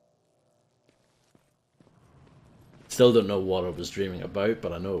 Still don't know what I was dreaming about,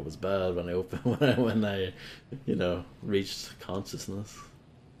 but I know it was bad when I opened when I, you know, reached consciousness.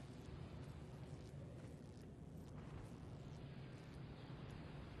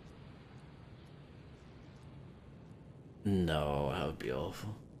 No, that would be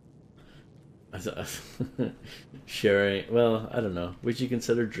awful. Sharing, well, I don't know. Would you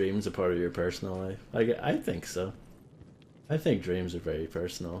consider dreams a part of your personal life? I think so. I think dreams are very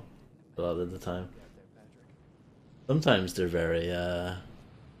personal a lot of the time. Sometimes they're very,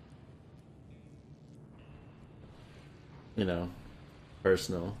 you know,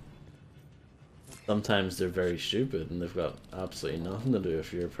 personal. Sometimes they're very stupid and they've got absolutely nothing to do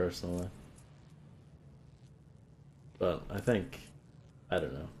with your personal life. But I think, I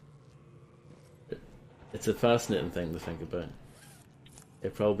don't know. It's a fascinating thing to think about.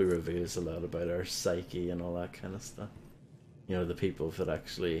 It probably reveals a lot about our psyche and all that kind of stuff. You know, the people that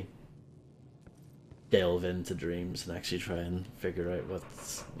actually delve into dreams and actually try and figure out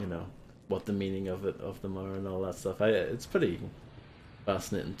what's, you know, what the meaning of them are and all that stuff. It's pretty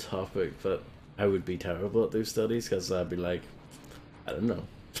fascinating topic, but I would be terrible at those studies because I'd be like, I don't know.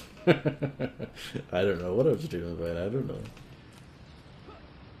 I don't know what I was dreaming about. I don't know.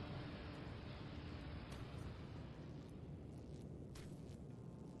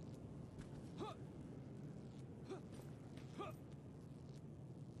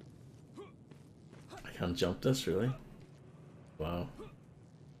 I can't jump this, really. Wow.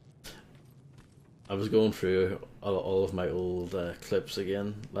 I was going through all of my old clips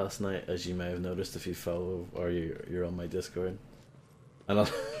again last night, as you may have noticed if you follow or you're on my Discord. And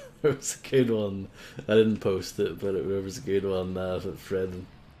there was a good one. I didn't post it, but there was a good one that Fred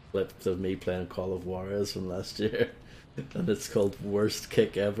clipped of me playing Call of Juarez from last year, and it's called "Worst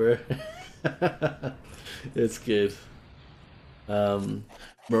Kick Ever." It's good. Um,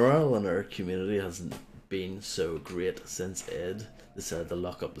 Morale in our community hasn't been so great since Ed decided to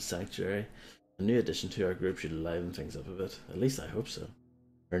lock up the sanctuary. A new addition to our group should liven things up a bit. At least I hope so.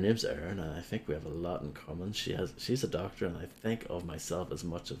 Her name's Erin, and I think we have a lot in common. She's a doctor, and I think of myself as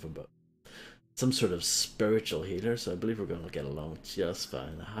much of some sort of spiritual healer. So I believe we're going to get along just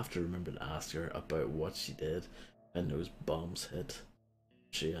fine. I have to remember to ask her about what she did when those bombs hit.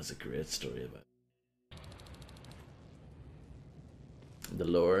 She has a great story about it. The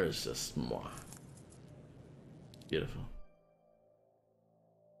lore is just mwah. Beautiful.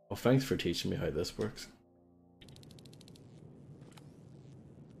 Well, thanks for teaching me how this works.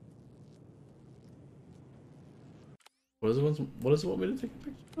 What does it want me to take a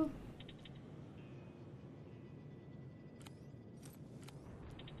picture of?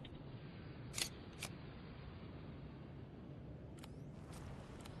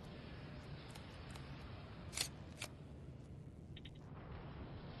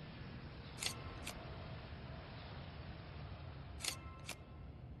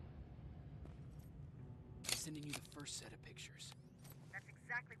 I'm sending you the first set of pictures. That's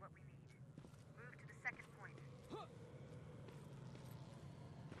exactly what we need. Move to the second point.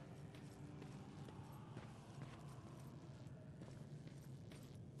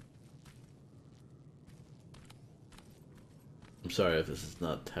 I'm sorry if this is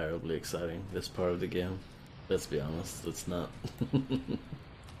not terribly exciting, this part of the game. Let's be honest, it's not.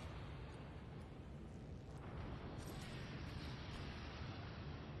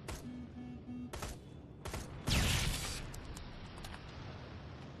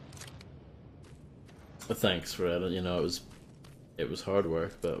 But thanks for it. You know, it was hard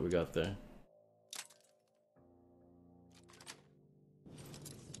work, but we got there.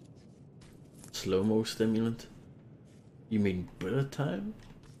 Slow-mo stimulant? You mean bullet time?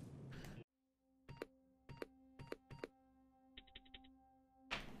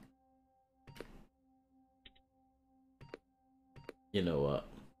 You know what?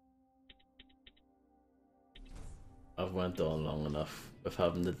 I've went on long enough of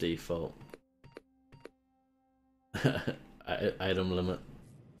having the default item limit.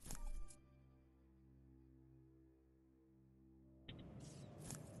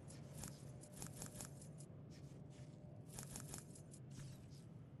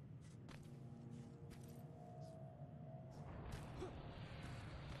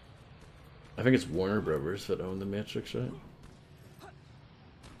 I think it's Warner Brothers that own the Matrix, right?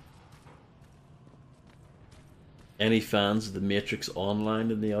 Any fans of the Matrix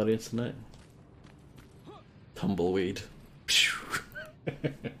Online in the audience tonight? Tumbleweed.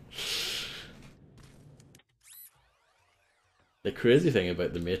 The crazy thing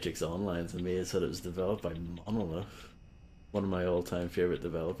about the Matrix Online to me is that it was developed by Monolith, one of my all-time favorite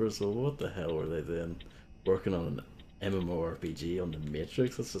developers. So what the hell were they doing, working on an MMORPG on the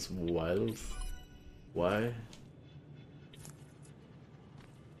Matrix? That's just wild. Why?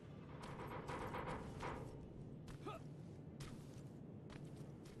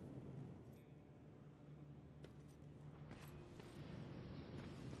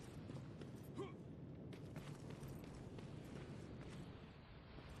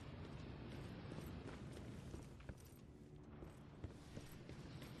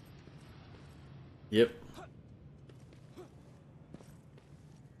 Yep.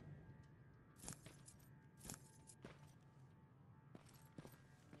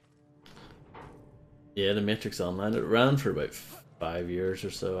 Yeah, the Matrix Online, it ran for about 5 years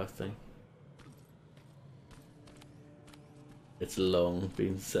or so, I think. It's long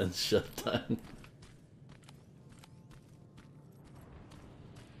been since shut down.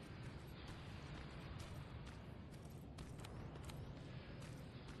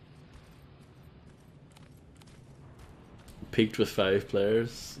 Peaked with 5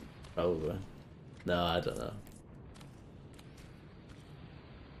 players? Probably. No, I don't know.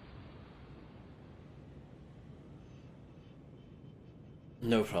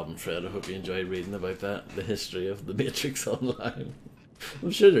 No problem, Fred. I hope you enjoyed reading about that. The history of the Matrix Online.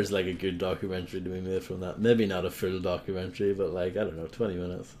 I'm sure there's like a good documentary to be made from that. Maybe not a full documentary, but like, I don't know, 20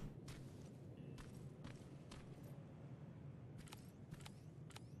 minutes.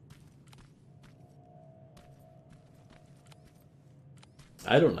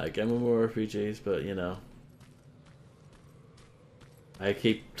 I don't like MMORPGs, but you know, I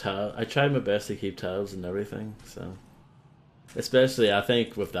try my best to keep tabs and everything, so. Especially, I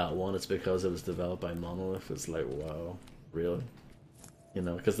think with that one, it's because it was developed by Monolith. It's like, wow, really? You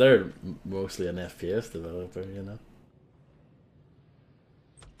know, because they're mostly an FPS developer, you know?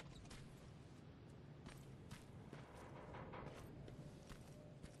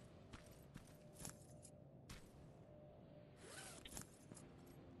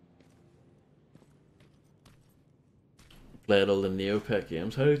 Played all the Neopet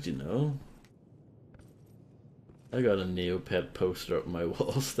games. How did you know? I got a Neopet poster up my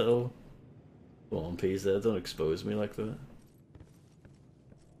wall still. Come on, PZ, don't expose me like that.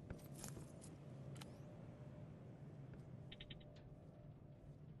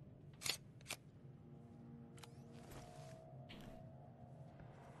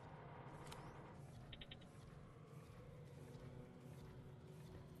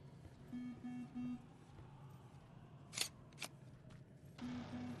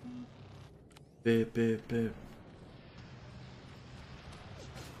 Beep, beep, beep.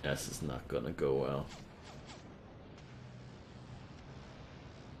 This is not gonna go well.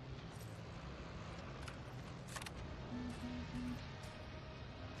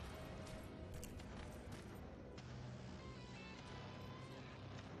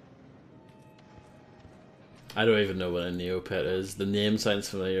 I don't even know what a Neopet is. The name sounds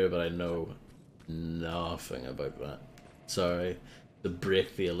familiar, but I know nothing about that. Sorry to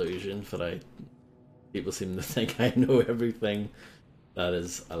break the illusion, but people seem to think I know everything. That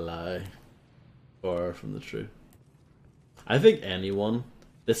is a lie. Far from the truth. I think anyone.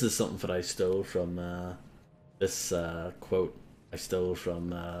 This is something that I stole from this quote. I stole from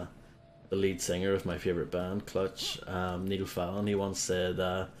the lead singer of my favorite band, Clutch, Neil Fallon. He once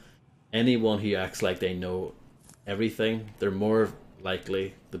said, "Anyone who acts like they know everything, they're more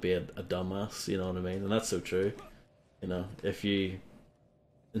likely to be a dumbass." You know what I mean? And that's so true. You know, if you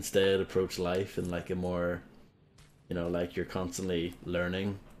instead approach life in like a more, you know, like you're constantly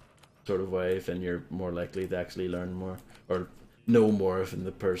learning sort of way, then you're more likely to actually learn more or know more than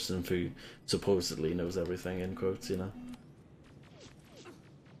the person who supposedly knows everything, in quotes, you know.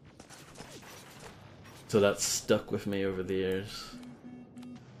 So that's stuck with me over the years.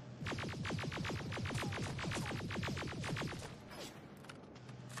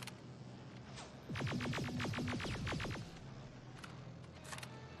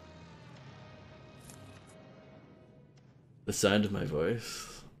 The sound of my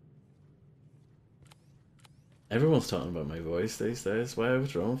voice. Everyone's talking about my voice these days. Why?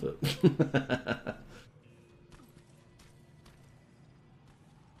 What's wrong with it?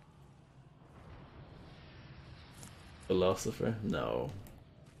 Philosopher? No.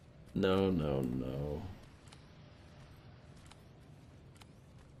 No, no, no.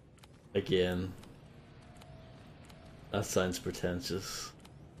 Again. That sounds pretentious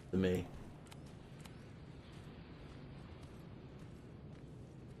to me.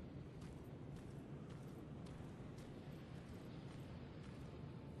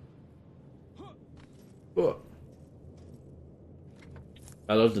 Oh.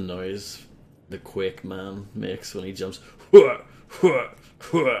 I love the noise the Quake Man makes when he jumps.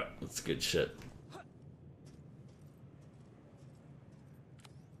 That's good shit.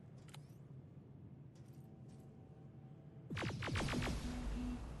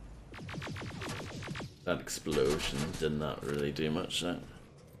 That explosion did not really do much now.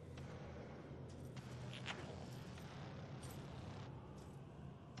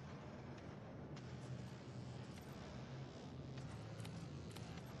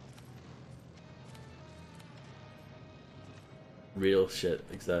 Real shit,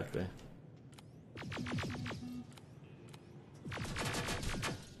 exactly.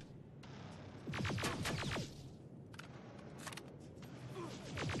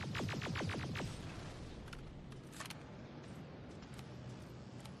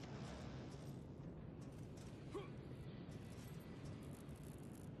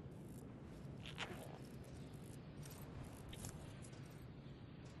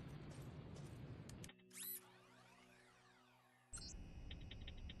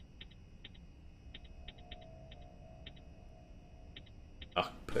 Ah,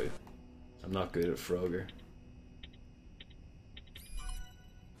 poo. I'm not good at Frogger.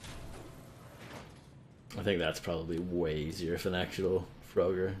 I think that's probably way easier if an actual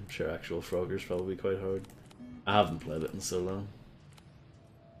Frogger. I'm sure actual Frogger's probably quite hard. I haven't played it in so long.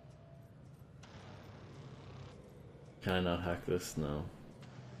 Can I not hack this? No.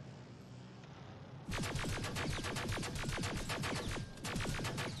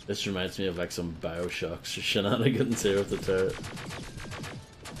 This reminds me of like some Bioshock shenanigans here with the turret.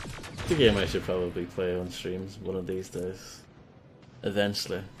 It's a game I should probably play on streams one of these days.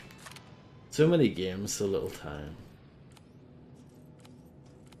 Eventually. So many games, so little time.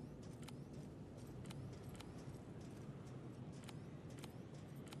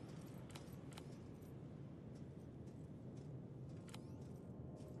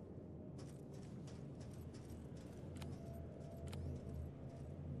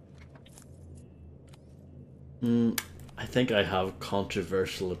 I think I have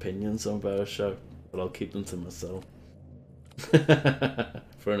controversial opinions on Bioshock, but I'll keep them to myself.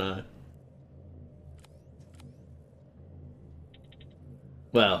 For now.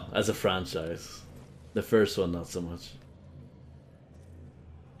 Well, as a franchise. The first one, not so much.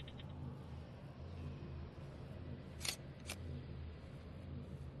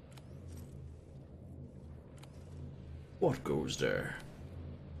 What goes there?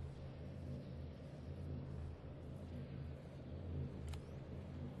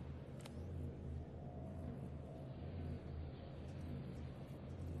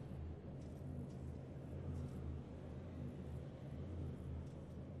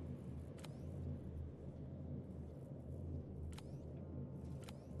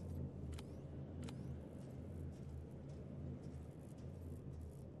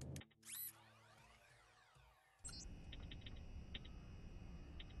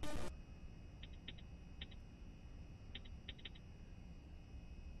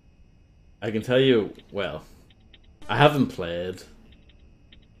 I can tell you, well, I haven't played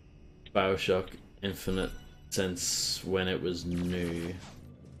Bioshock Infinite since when it was new,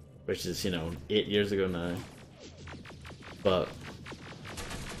 which is, 8 years ago now. But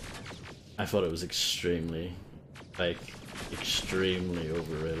I thought it was extremely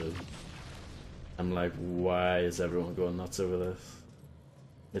overrated. I'm like, why is everyone going nuts over this?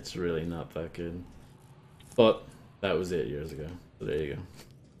 It's really not that good. But that was 8 years ago, so there you go.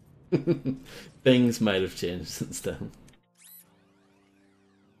 Things might have changed since then.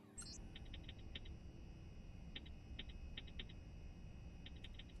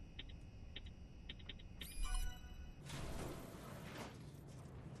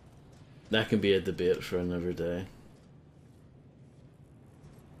 That can be a debate for another day.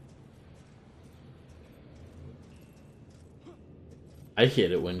 I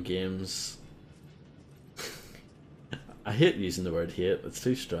hate it when games. I hate using the word hate. It's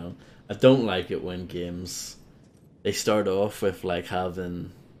too strong. I don't like it when games they start off with like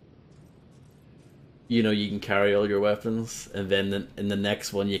having, you know, you can carry all your weapons, and then in the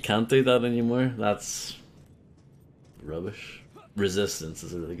next one you can't do that anymore. That's rubbish. Resistance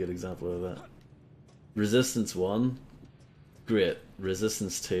is a really good example of that. Resistance 1, great.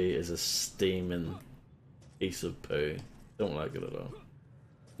 Resistance 2 is a steaming piece of poo. Don't like it at all.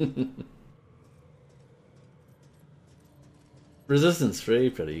 Resistance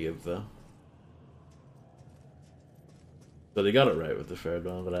 3, pretty good though. But they got it right with the third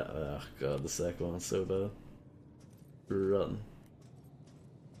one, but oh god, the second one's so bad. Rotten.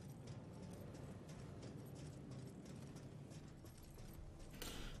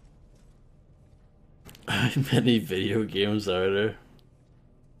 How many video games are there?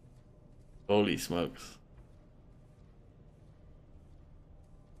 Holy smokes.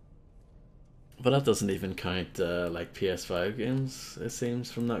 But that doesn't even count like PS5 games, it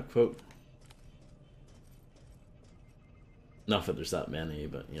seems, from that quote. Not that there's that many,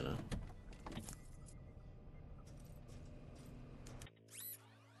 but you know.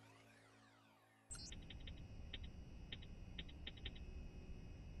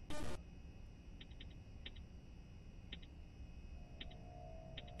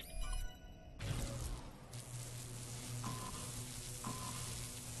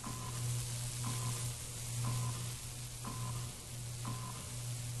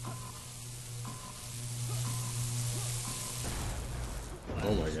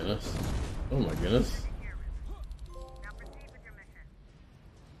 Oh my goodness. Oh my goodness. Now proceed with your mission.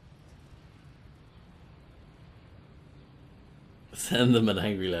 Send them an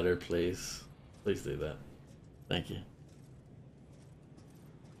angry letter, please. Please do that. Thank you.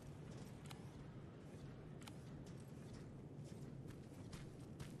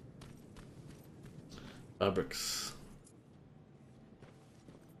 Fabrics.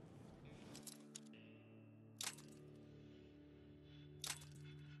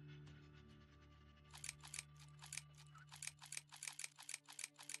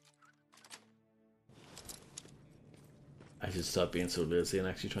 I should stop being so lazy and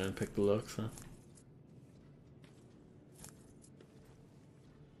actually try and pick the locks, huh?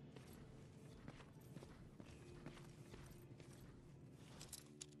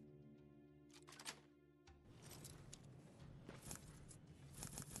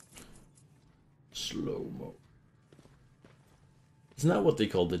 Slow-mo. Isn't that what they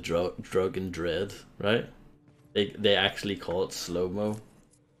call the drug and dread, right? They actually call it slow-mo.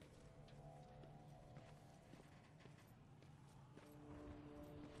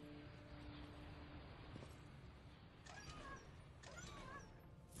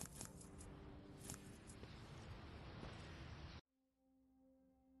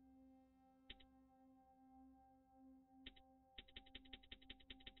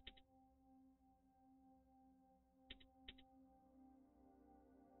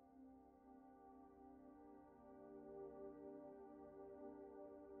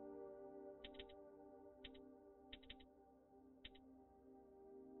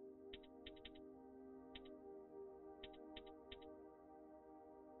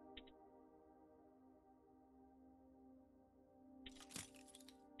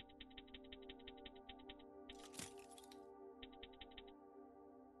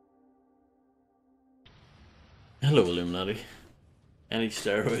 Hello, Illuminati. Any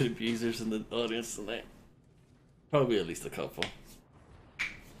steroid abusers in the audience tonight? Probably at least a couple.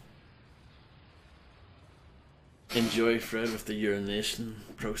 Enjoy, Fred, with the urination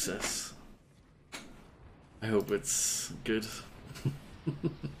process. I hope it's good.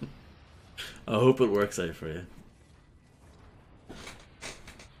 I hope it works out for you.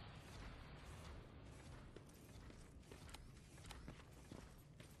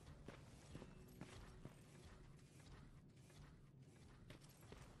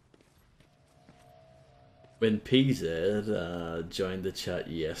 When PZ joined the chat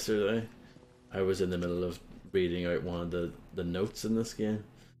yesterday, I was in the middle of reading out one of the notes in this game.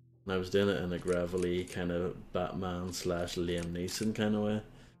 And I was doing it in a gravelly kind of Batman slash Liam Neeson kind of way.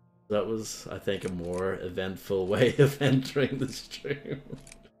 That was, I think, a more eventful way of entering the stream.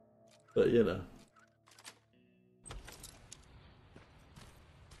 But you know.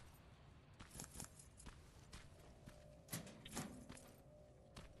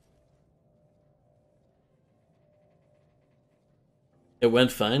 It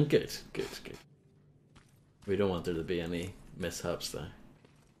went fine? Good, good, good. We don't want there to be any mishaps there.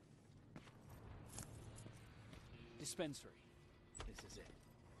 Dispensary. This is it.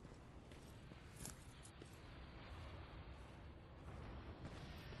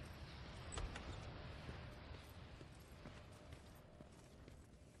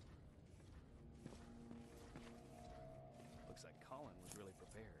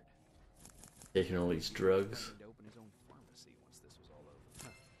 prepared. Taking all these drugs. To open his own pharmacy once this was all over. Huh.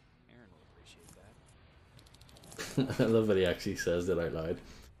 Aaron will appreciate that. I love that he actually says that out loud.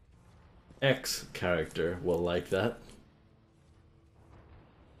 X character will like that.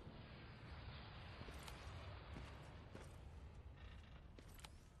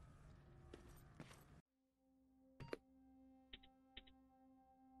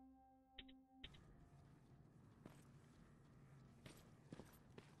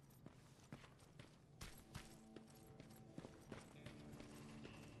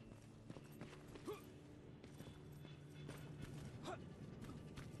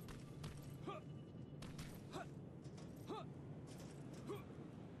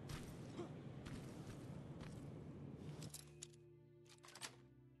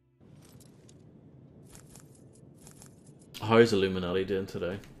 How's Illuminati doing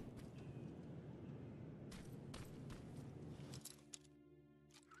today?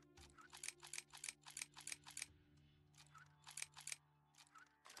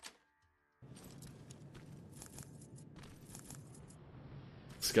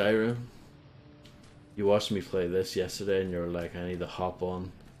 Skyrim? You watched me play this yesterday and you were like, I need to hop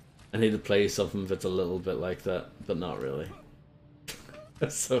on. I need to play something that's a little bit like that, but not really.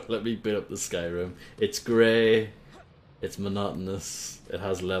 So let me boot up the Skyrim. It's grey. It's monotonous. It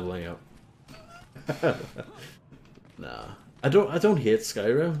has leveling up. Nah. I don't hate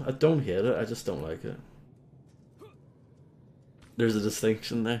Skyrim. I don't hate it. I just don't like it. There's a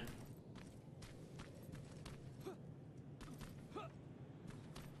distinction there.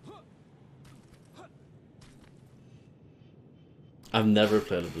 I've never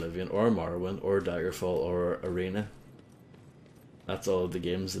played Oblivion or Morrowind or Daggerfall or Arena. That's all of the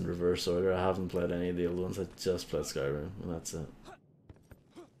games in reverse order. I haven't played any of the old ones. I just played Skyrim, and that's it.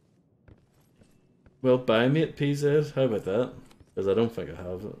 Well, buy me at PZ. How about that? Because I don't think I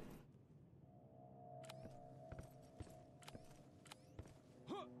have it.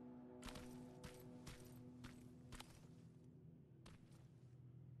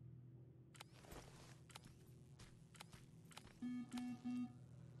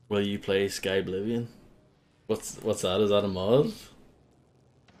 Will you play Sky Oblivion? What's that? Is that a mod?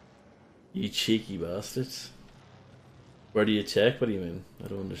 You cheeky bastards. Where do you check? What do you mean? I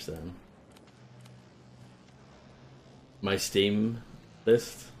don't understand. My Steam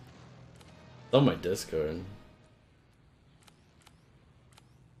list? It's on my Discord.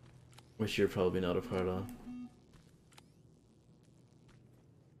 Which you're probably not a part of.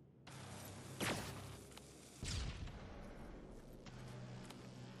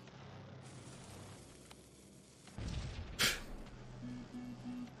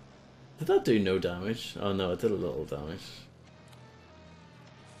 Did that do no damage? Oh no, it did a little damage.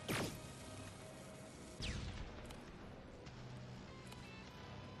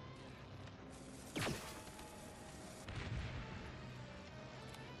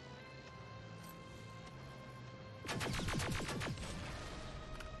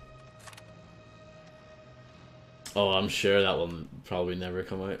 Oh, I'm sure that will probably never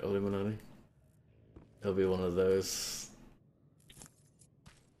come out, Illuminati. It'll be one of those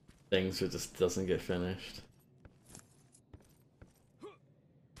things that just doesn't get finished.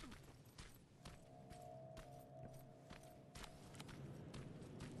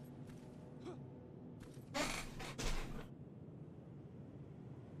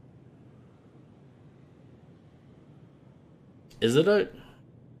 Is it out?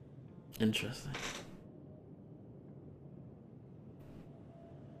 Interesting.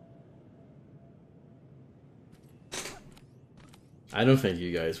 I don't think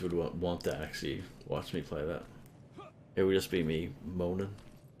you guys would want to actually watch me play that. It would just be me moaning.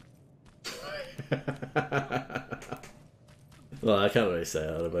 Well, I can't really say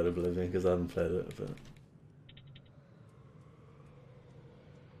that about Oblivion because I haven't played it, but...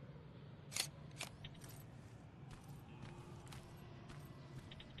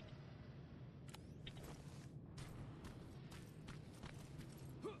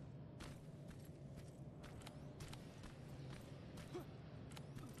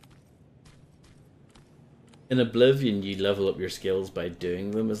 In Oblivion, you level up your skills by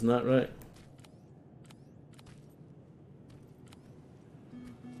doing them, isn't that right?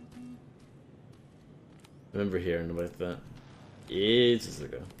 I remember hearing about that ages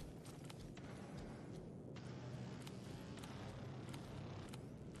ago.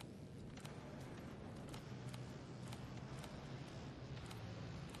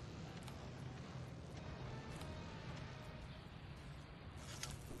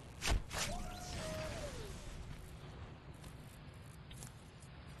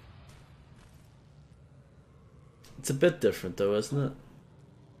 It's a bit different though, isn't it?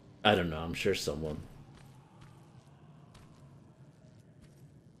 I don't know, I'm sure someone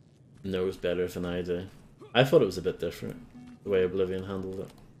knows better than I do. I thought it was a bit different, the way Oblivion handled it.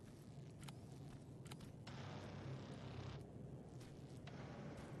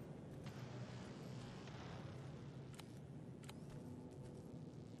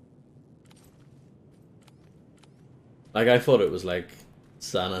 Like, I thought it was like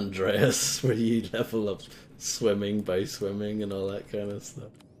San Andreas, where you level up swimming by swimming and all that kind of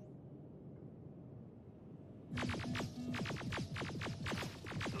stuff.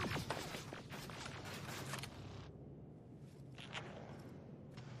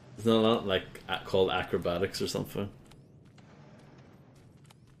 Isn't it not like called acrobatics or something?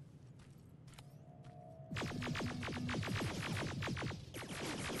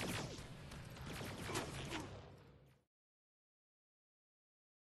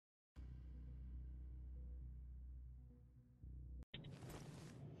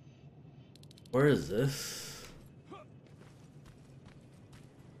 Where is this?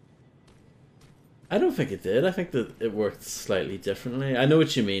 I don't think it did. I think that it worked slightly differently. I know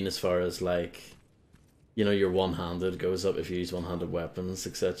what you mean as far as like, you know, your one-handed goes up if you use one-handed weapons,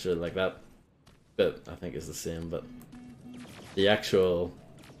 etc. Like that bit I think is the same, but the actual,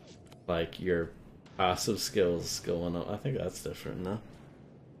 like, your passive skills going up, I think that's different now.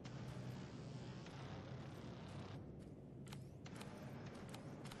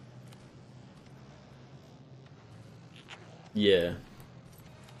 Yeah.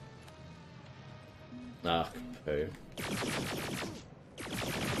 Ah, poo.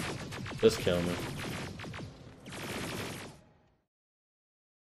 Just kill me.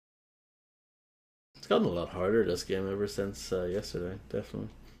 It's gotten a lot harder, this game, ever since yesterday, definitely.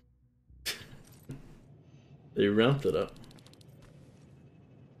 They ramped it up.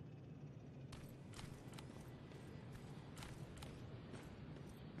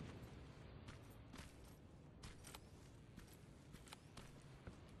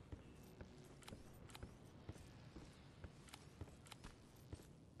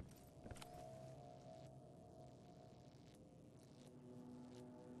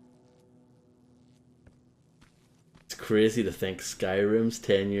 It's crazy to think Skyrim's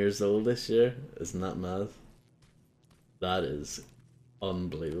 10 years old this year. Isn't that mad? That is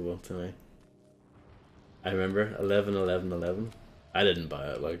unbelievable to me. I remember 11, 11, 11. I didn't buy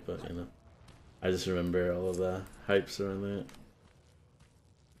it, like, but you know, I just remember all of the hypes around it.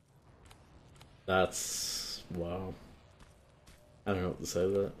 That's wow. I don't know what to say to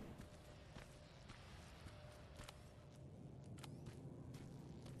that.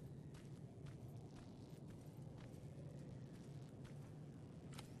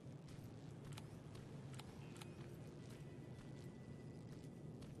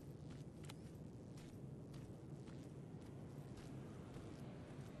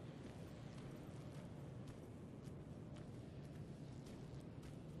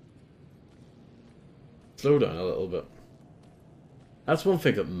 Slow down a little bit. That's one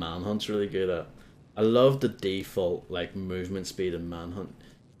thing that Manhunt's really good at. I love the default like movement speed in Manhunt.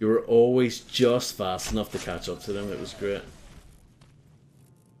 You were always just fast enough to catch up to them. It was great.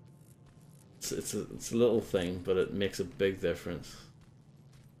 It's a little thing, but it makes a big difference.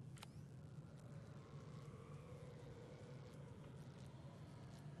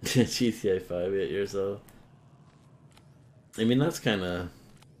 GTA 5, 8 years old. I mean, that's kind of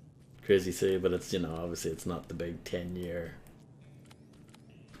crazy too, but it's, you know, obviously it's not the big 10-year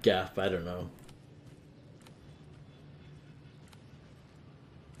gap. I don't know.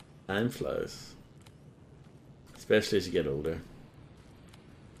 Time flies, especially as you get older.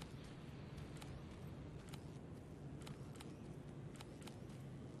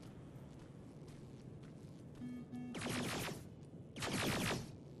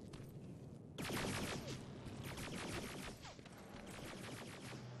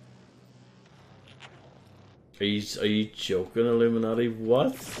 Are you joking, Illuminati?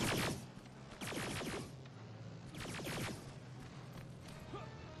 What?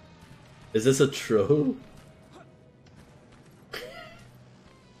 Is this a troll?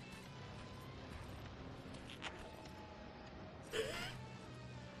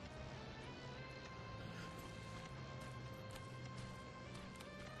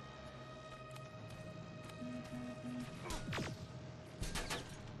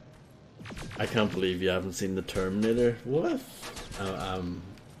 I can't believe you haven't seen the Terminator. What? I'm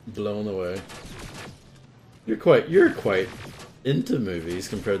blown away. You're quite into movies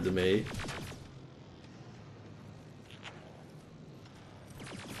compared to me.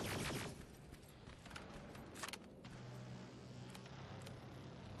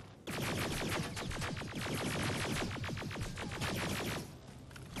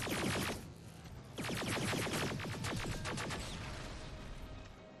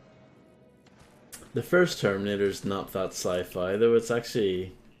 The first Terminator's not that sci-fi though. It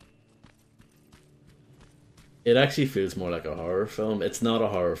actually feels more like a horror film. It's not a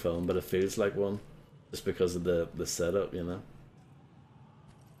horror film, but it feels like one, just because of the setup, you know.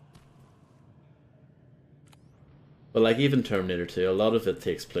 But like even Terminator 2, a lot of it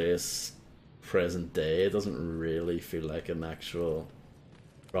takes place present day. It doesn't really feel like an actual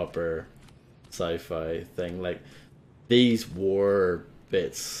proper sci-fi thing. Like these war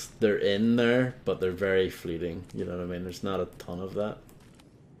bits, they're in there, but they're very fleeting. You know what I mean? There's not a ton of that.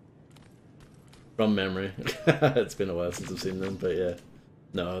 From memory. It's been a while since I've seen them, but yeah.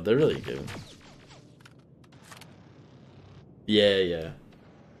 No, they're really good. Yeah, yeah.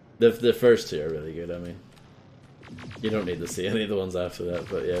 The first two are really good, I mean. You don't need to see any of the ones after that,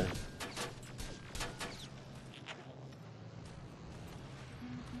 but yeah.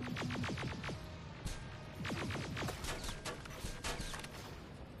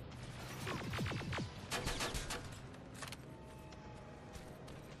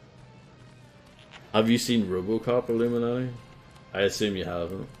 Have you seen RoboCop Illuminati? I assume you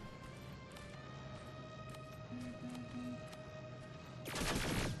haven't.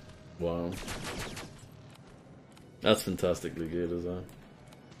 Wow. That's fantastically good as well.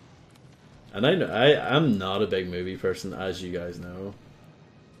 And I know I'm not a big movie person, as you guys know.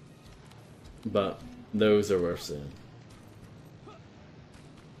 But those are worth seeing.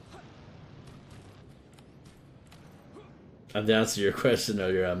 And to answer your question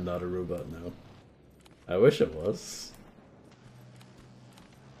earlier, I'm not a robot now. I wish it was.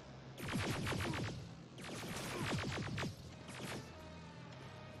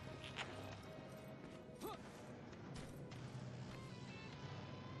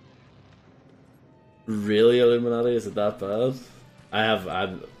 Really, Illuminati? Is it that bad?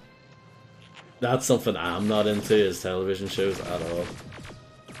 I'm. That's something I'm not into, is television shows at all.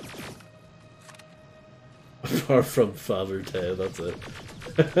 Apart from Father Ted, that's it.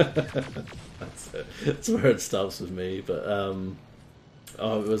 That's it. That's where it stops with me. But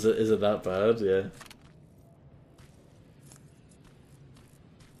oh, was it? Is it that bad? Yeah.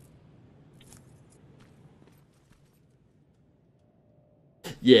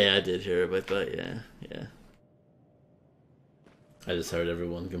 Yeah, I did hear about that. Yeah, yeah. I just heard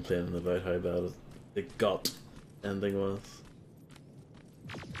everyone complaining about how bad the got ending was.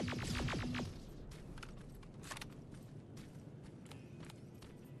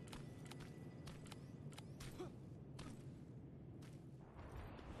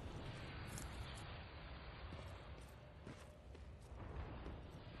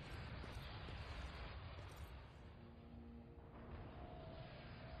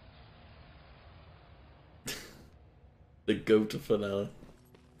 The GOAT finale.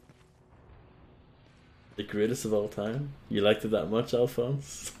 The greatest of all time? You liked it that much,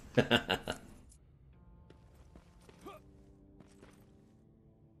 Alphonse?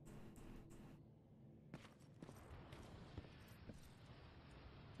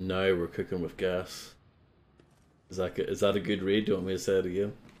 Now we're cooking with gas. Is that a good read? Do you want me to say it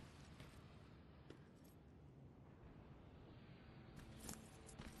again?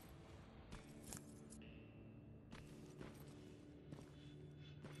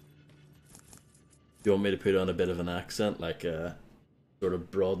 Do you want me to put on a bit of an accent, like sort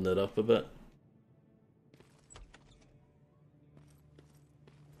of broaden it up a bit?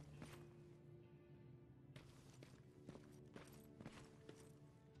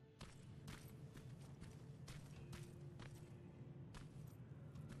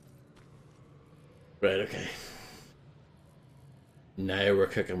 Right, okay. Now we're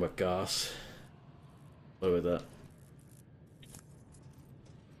cooking with gas. What about that?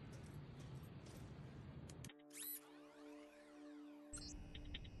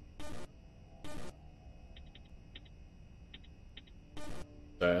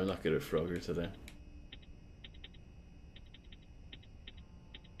 Sorry, I'm not good at Frogger today.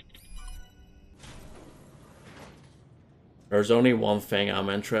 There's only one thing I'm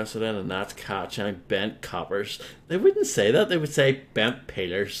interested in, and that's catching bent coppers. They wouldn't say that. They would say bent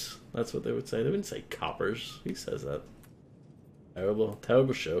peelers. That's what they would say. They wouldn't say coppers. Who says that? Terrible,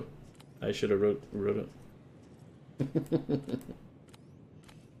 terrible show. I should have wrote it.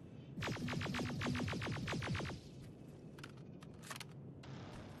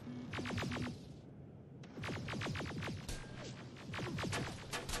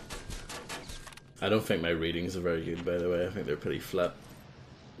 I don't think my readings are very good, by the way. I think they're pretty flat.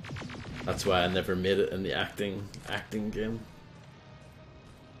 That's why I never made it in the acting game.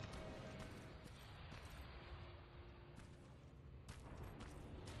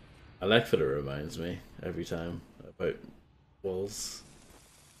 I like that it reminds me every time about walls.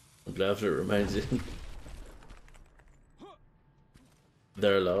 I'm glad it reminds you.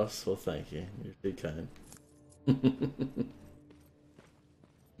 Their loss. Well, thank you. You're too kind.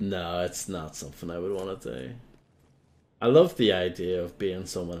 No, it's not something I would want to do. I love the idea of being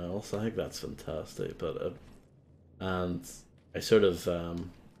someone else. I think that's fantastic, but and I sort of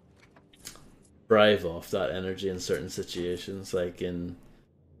thrive off that energy in certain situations, like in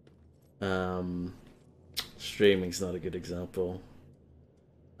streaming's not a good example.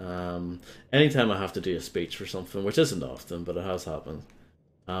 Anytime I have to do a speech for something, which isn't often, but it has happened,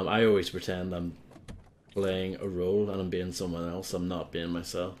 I always pretend I'm playing a role and I'm being someone else. I'm not being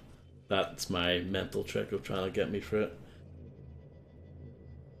myself. That's my mental trick of trying to get me through it.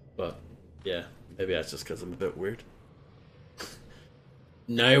 But yeah, maybe that's just because I'm a bit weird.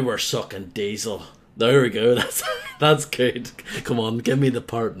 Now we're sucking diesel. There we go. That's good. Come on, give me the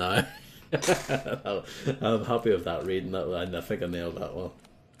part now. I'm happy with that reading that line. I think I nailed that one.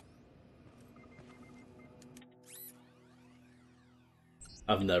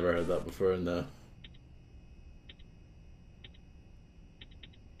 I've never heard that before, no.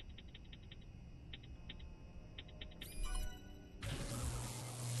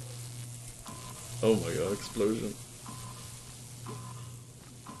 Oh my god, explosion.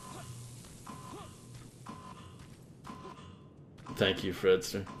 Thank you,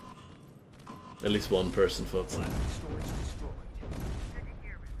 Fredster. At least one person thought so. Good to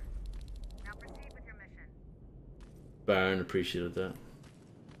hear, River. Now proceed with your mission. Baron appreciated that.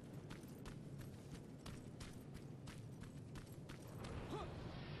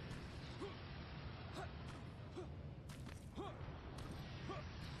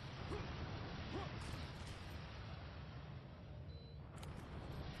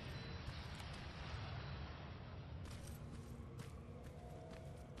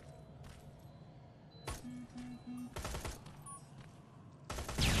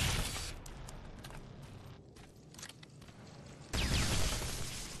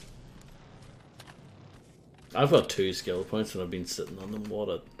 I've got 2 skill points and I've been sitting on them. What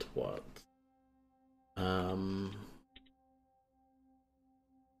a twat.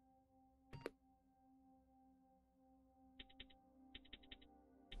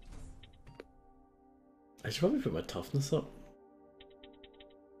 I should probably put my toughness up.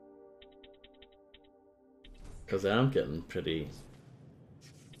 Because I am getting pretty,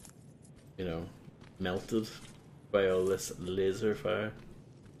 you know, melted by all this laser fire.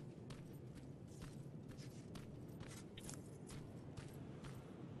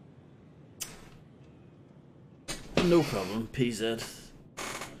 No problem, PZ.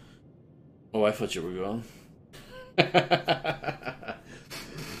 Oh, I thought you were gone.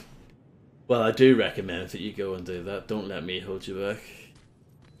 Well, I do recommend that you go and do that. Don't let me hold you back.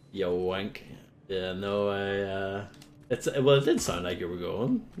 Yo, wank. Yeah, no, well, it did sound like you were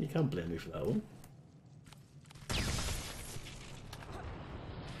going. You can't blame me for that one.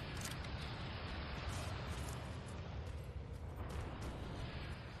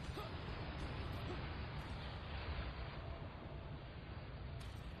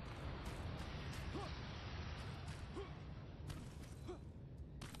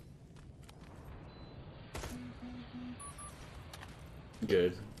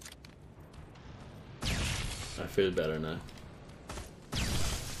 Good. I feel better now.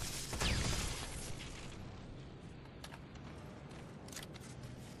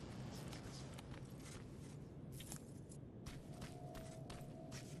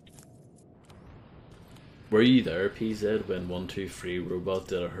 Were you there, PZ, when 123 Robot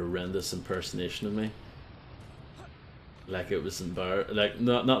did a horrendous impersonation of me? Like it was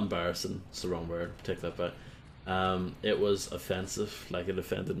not embarrassing, it's the wrong word, take that back. It was offensive, like it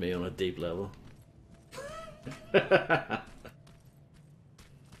offended me on a deep level. I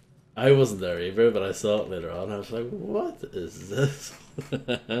wasn't there either, but I saw it later on. I was like, "What is this?"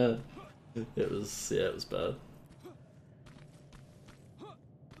 It was bad.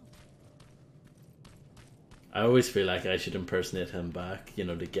 I always feel like I should impersonate him back, you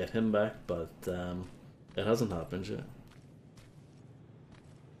know, to get him back, but it hasn't happened yet.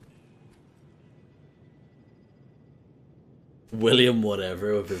 William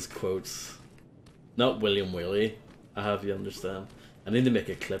whatever with his quotes. Not William Whaley, I have you understand. I need to make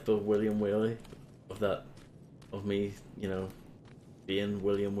a clip of William Whaley, of me, you know, being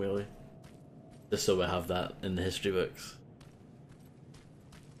William Whaley. Just so we have that in the history books.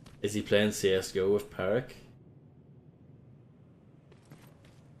 Is he playing CSGO with Parrick?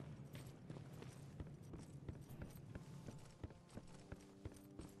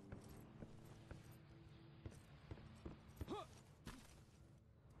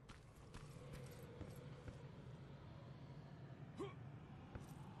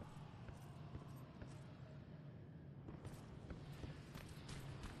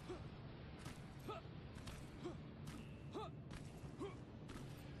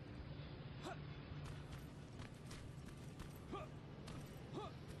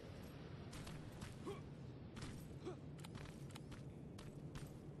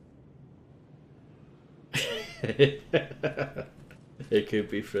 It could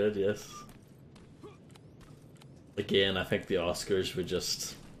be Fred, yes. Again, I think the Oscars would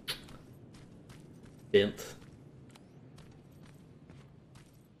just faint.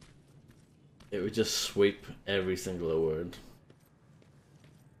 It would just sweep every single award.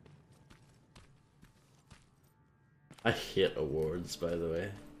 I hate awards, by the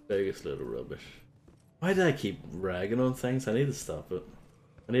way. Biggest load of rubbish. Why do I keep ragging on things? I need to stop it.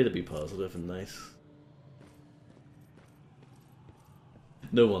 I need to be positive and nice.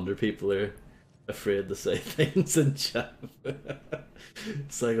 No wonder people are afraid to say things in chat.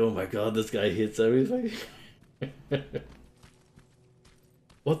 It's like, oh my god, this guy hates everything.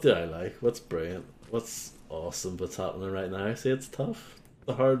 What do I like? What's brilliant? What's awesome? What's happening right now? See, it's tough. It's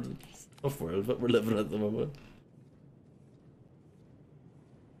a hard, tough world that we're living in at the moment.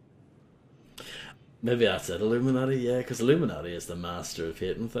 Maybe that's it, Illuminati, yeah, because Illuminati is the master of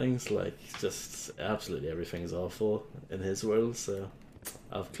hating things. Like, just absolutely everything's awful in his world, so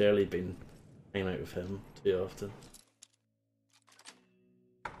I've clearly been hanging out with him too often.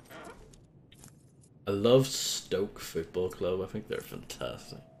 I love Stoke Football Club, I think they're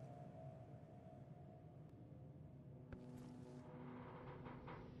fantastic.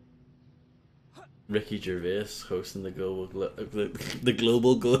 Ricky Gervais hosting the the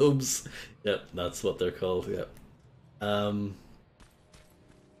Global Globes. Yep, that's what they're called. Yep. I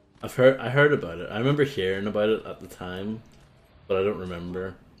heard about it. I remember hearing about it at the time, but I don't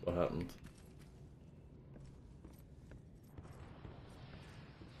remember what happened.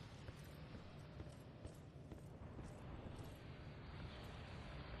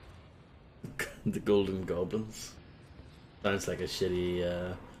 The Golden Goblins. Sounds like a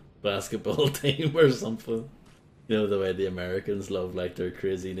shitty basketball team or something. You know the way the Americans love like their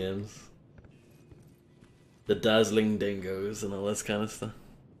crazy names. The Dazzling Dingoes and all this kind of stuff.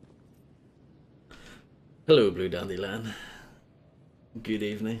 Hello, Blue Dandelion. Good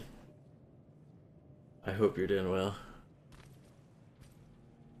evening. I hope you're doing well.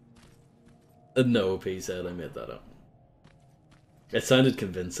 No, P said I made that up. It sounded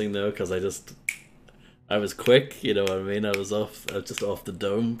convincing though, because I was quick, you know what I mean? I was just off the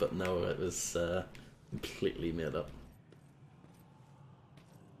dome, but no, it was completely made up.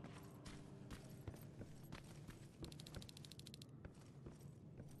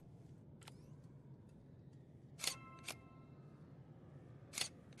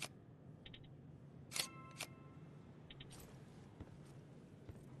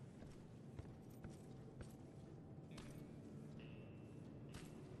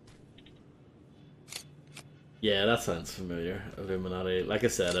 Yeah, that sounds familiar. Illuminati. Like I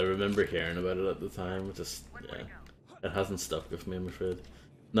said, I remember hearing about it at the time. Just yeah, it hasn't stuck with me, I'm afraid.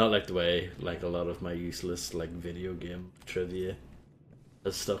 Not like the way like a lot of my useless like video game trivia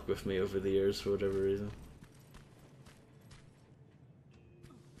has stuck with me over the years for whatever reason.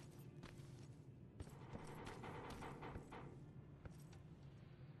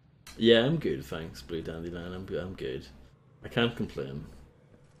 Yeah, I'm good, thanks, Blue Dandelion. I'm good. I can't complain.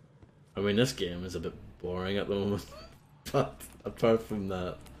 I mean, this game is a bit boring at the moment, but apart from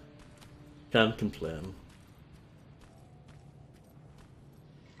that, can't complain.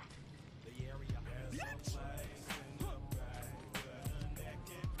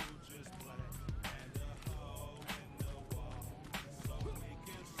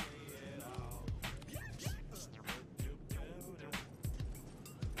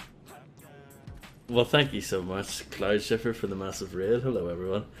 Well, thank you so much, Cloud Shifter, for the massive raid. Hello,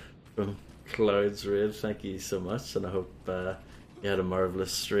 everyone from Cloud's raid. Thank you so much, and I hope you had a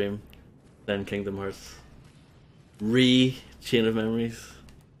marvelous stream. Then Kingdom Hearts Chain of Memories.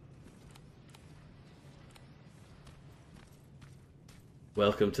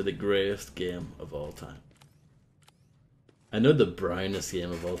 Welcome to the greatest game of all time. I know the brownest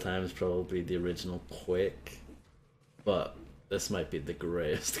game of all time is probably the original Quake, but this might be the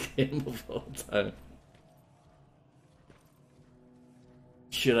greatest game of all time.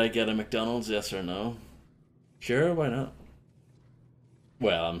 Should I get a McDonald's, yes or no? Sure, why not?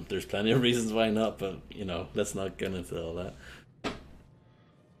 Well, there's plenty of reasons why not, but, you know, let's not get into all that.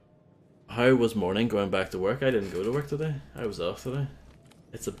 How was morning going back to work? I didn't go to work today. I was off today.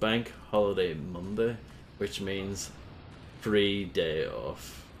 It's a bank holiday Monday, which means free day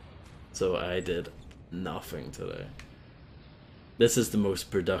off. So I did nothing today. This is the most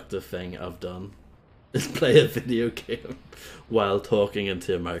productive thing I've done. Is play a video game while talking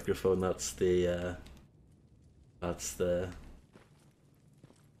into a microphone. That's the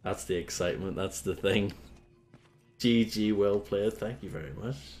excitement. That's the thing. GG, well played. Thank you very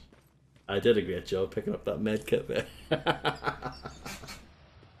much. I did a great job picking up that med kit there.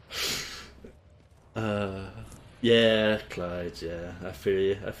 Yeah, Clyde, yeah. I feel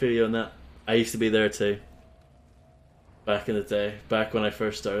you. I feel you on that. I used to be there too. Back in the day. Back when I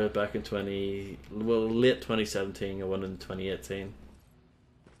first started, back in late 2017, I went in 2018.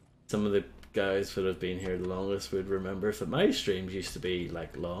 Some of the guys that have been here the longest would remember that my streams used to be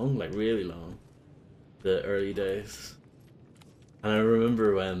like long, like really long. The early days. And I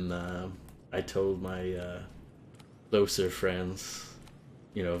remember when I told my closer friends,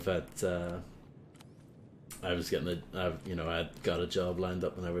 that I was getting I'd got a job lined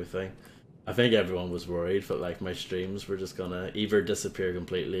up and everything. I think everyone was worried that like my streams were just gonna either disappear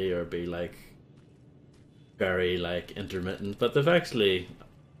completely or be like very like intermittent. But they've actually,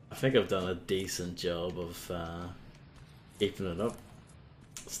 I think I've done a decent job of keeping it up.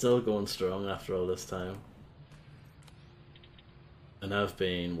 Still going strong after all this time. And I've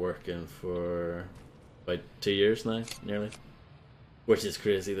been working for about 2 years now, nearly. Which is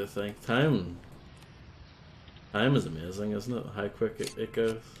crazy to think. Time is amazing, isn't it? How quick it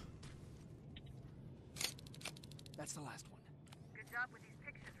goes. That's the last one. Good job with these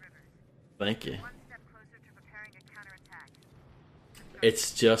pictures, Rivers. Thank you. One step closer to preparing a counterattack.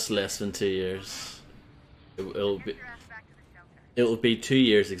 It's just less than 2 years. It'll Get be your ass back to the shelter. it'll be 2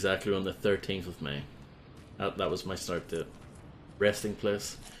 years exactly on the 13th of May. That was my start date. Resting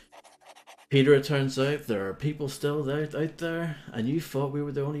place. Peter, it turns out there are people still out there, and you thought we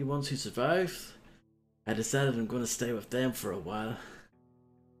were the only ones who survived? I decided I'm going to stay with them for a while.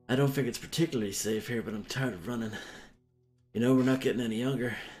 I don't think it's particularly safe here, but I'm tired of running. You know, we're not getting any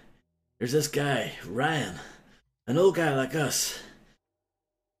younger. There's this guy, Ryan, an old guy like us,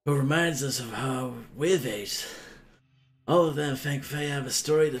 who reminds us of how we've aged. All of them think they have a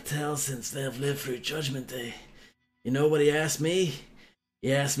story to tell since they've lived through Judgment Day. You know what he asked me?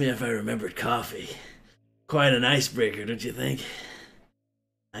 He asked me if I remembered coffee. Quite an icebreaker, don't you think?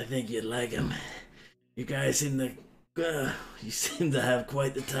 I think you'd like him. You guys seem to have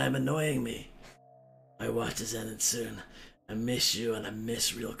quite the time annoying me. My watch is ending soon. I miss you and I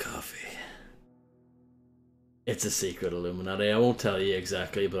miss real coffee. It's a secret, Illuminati. I won't tell you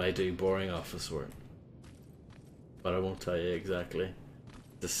exactly, but I do boring office work. But I won't tell you exactly.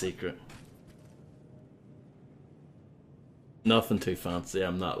 It's a secret. Nothing too fancy.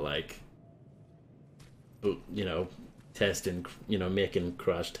 I'm not like, testing, making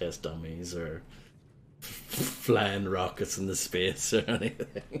crash test dummies or flying rockets into space or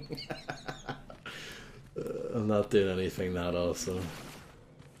anything. I'm not doing anything that awesome.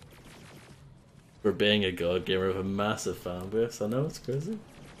 For being a god gamer with a massive fan base, I know it's crazy.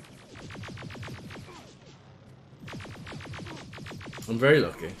 I'm very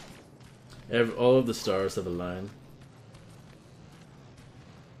lucky. All of the stars have aligned.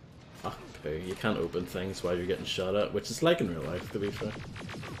 Fuck, you can't open things while you're getting shot at, which is like in real life, to be fair.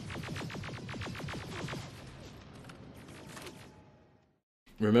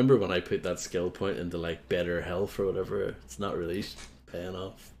 Remember when I put that skill point into like better health or whatever? It's not really paying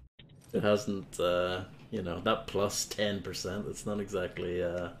off. It hasn't, that plus 10%, it's not exactly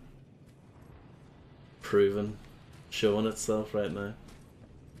proven, showing itself right now.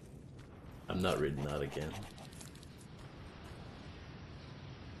 I'm not reading that again.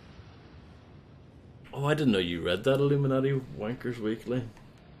 Oh, I didn't know you read that, Illuminati Wankers Weekly.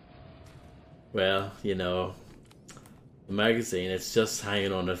 Well, the magazine, it's just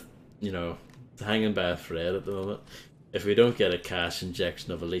hanging on it's hanging by a thread at the moment. If we don't get a cash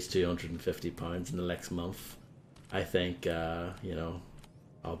injection of at least £250 in the next month, I think,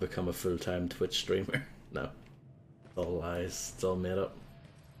 I'll become a full-time Twitch streamer. No. It's all lies. It's all made up.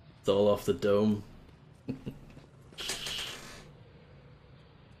 It's all off the dome.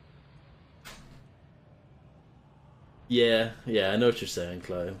 Yeah, I know what you're saying,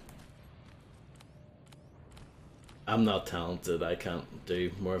 Clive. I'm not talented. I can't do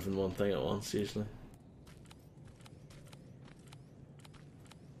more than one thing at once, usually.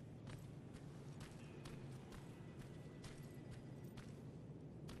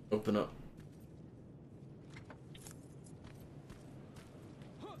 Open up.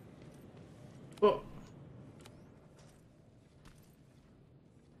 Oh.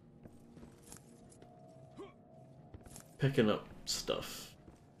 Picking up stuff.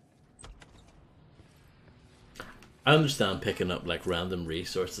 I understand picking up like random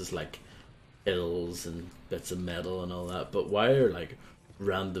resources like hills and bits of metal and all that, but why are like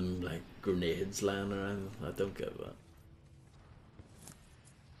random like grenades lying around? I don't get that.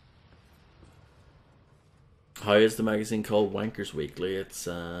 How is the magazine called? Wankers Weekly. It's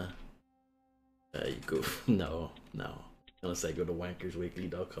you go no. I'm gonna say go to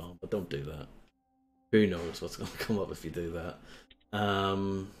wankersweekly.com, but don't do that. Who knows what's gonna come up if you do that.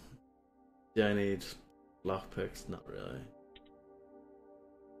 Yeah, I need Lockpicks, not really.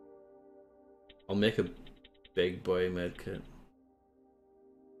 I'll make a big boy medkit.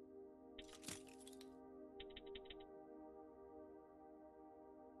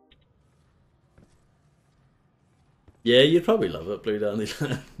 Yeah, you'd probably love it, Blue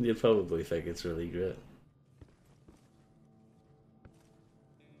Dandelion. You'd probably think it's really great.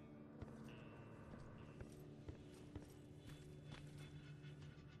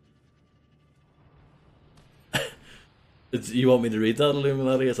 You want me to read that,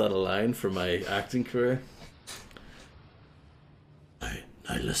 Illuminati? Is that a line for my acting career?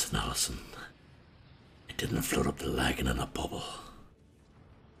 Now listen, Alison. I didn't float up the lagoon in a bubble.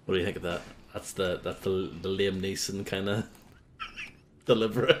 What do you think of that? That's the Liam Neeson kind of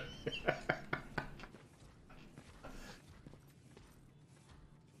delivery.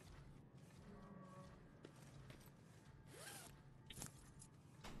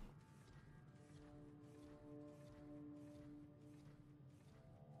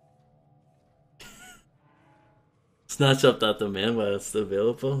 Snatch up that domain while it's still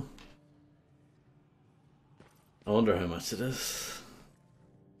available. I wonder how much it is.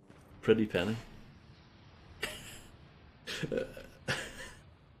 Pretty penny.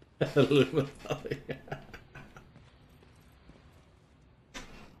 Illuminati.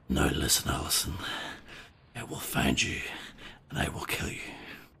 Now listen, Alison. I will find you and I will kill you.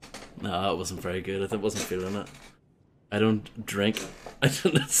 No, that wasn't very good. I wasn't feeling it. I don't drink. I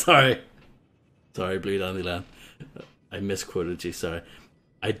don't. Sorry, Blue Dandelion. I misquoted you. Sorry.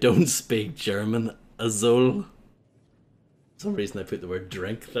 I don't speak German, Azul. For some reason I put the word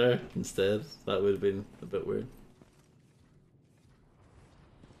drink there instead. That would have been a bit weird.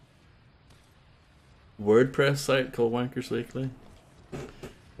 WordPress site called Wankers Weekly.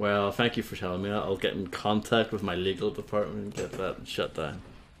 Well, thank you for telling me that. I'll get in contact with my legal department and get that shut down.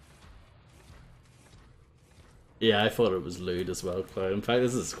 Yeah, I thought it was lewd as well, Cloud. In fact,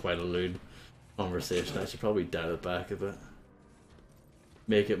 this is quite a lewd conversation. I should probably dial it back a bit.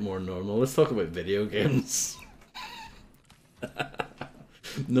 Make it more normal. Let's talk about video games.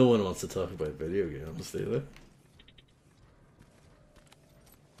 No one wants to talk about video games, do they?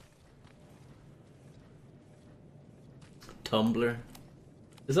 Tumblr.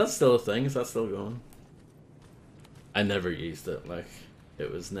 Is that still a thing? Is that still going? I never used it. Like,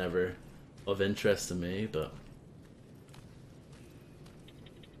 it was never of interest to me, but...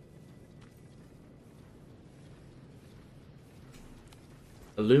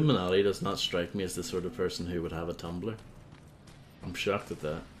 Illuminati does not strike me as the sort of person who would have a Tumblr. I'm shocked at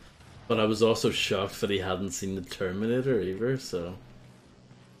that. But I was also shocked that he hadn't seen the Terminator either, so...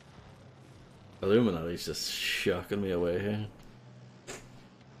 Illuminati's just shocking me away here.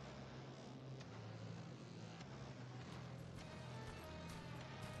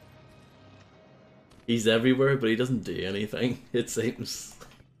 He's everywhere, but he doesn't do anything, it seems.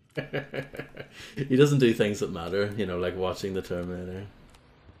 He doesn't do things that matter, you know, like watching the Terminator.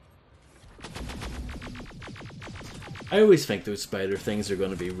 I always think those spider things are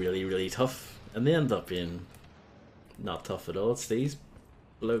going to be really, really tough, and they end up being not tough at all. It's these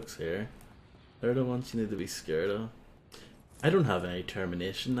blokes here. They're the ones you need to be scared of. I don't have any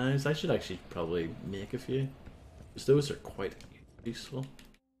termination knives. I should actually probably make a few, because those are quite useful.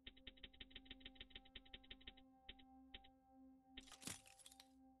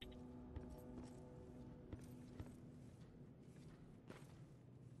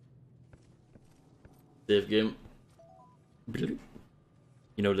 Save game. You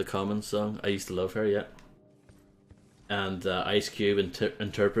know the Common song? I used to love her, yeah. And Ice Cube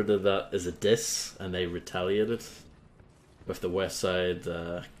interpreted that as a diss, and they retaliated with the West Side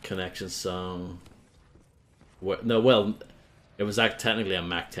Connection song. No, well, it was technically a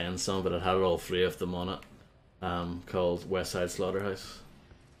Mac 10 song, but it had all three of them on it, called West Side Slaughterhouse.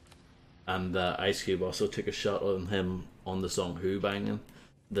 And Ice Cube also took a shot on him on the song Who Bangin',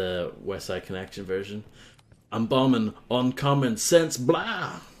 the West Side Connection version. I'm bombing on common sense,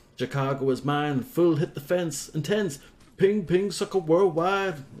 blah! Chicago is mine, full hit the fence, intense, ping ping sucker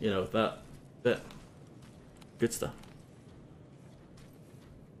worldwide. You know, that bit. Good stuff.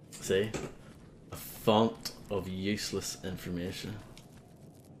 See? A font of useless information.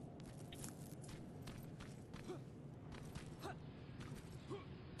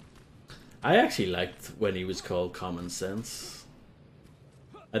 I actually liked when he was called Common Sense.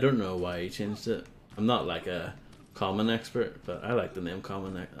 I don't know why he changed it. I'm not like a common expert, but I like the name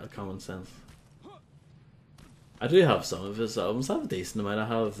Common Sense. I do have some of his albums. I have a decent amount. I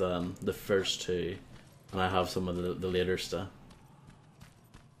have the first two, and I have some of the later stuff,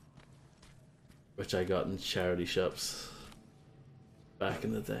 which I got in charity shops back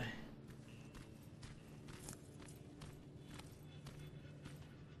in the day.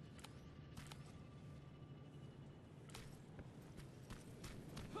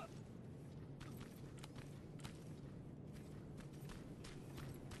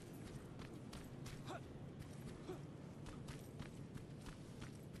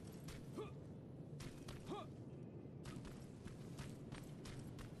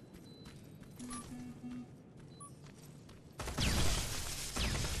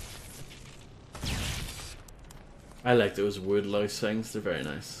 I like those wood louse things, they're very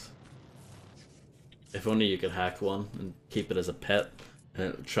nice. If only you could hack one and keep it as a pet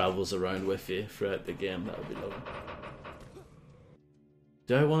and it travels around with you throughout the game, that would be lovely.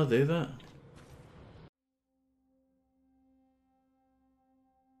 Do I want to do that?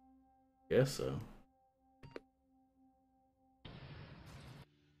 Guess so.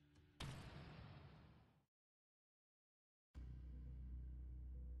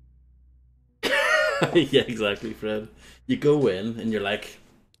 Yeah, exactly, Fred. You go in and you're like,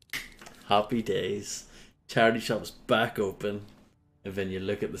 happy days. Charity shop's back open. And then you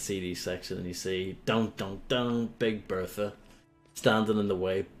look at the CD section and you see, dun dun dun, Big Bertha standing in the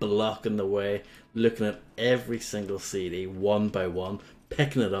way, blocking the way, looking at every single CD one by one,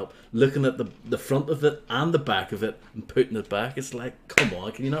 picking it up, looking at the front of it and the back of it, and putting it back. It's like, come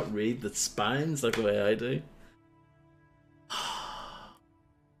on, can you not read the spines like the way I do?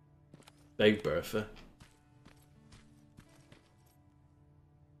 Big Bertha.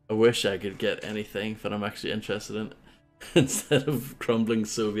 I wish I could get anything that I'm actually interested in instead of crumbling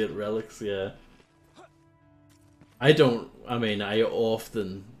Soviet relics, yeah. I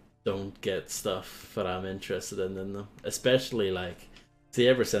often don't get stuff that I'm interested in them. Especially, like, see,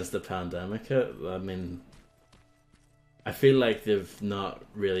 ever since the pandemic hit, I feel like they've not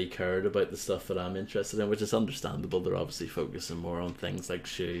really cared about the stuff that I'm interested in, which is understandable. They're obviously focusing more on things like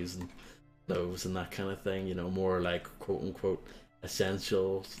shoes and clothes and that kind of thing, you know, more like quote unquote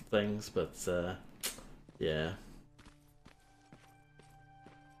essential things, but yeah.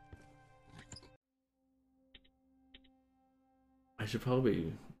 I should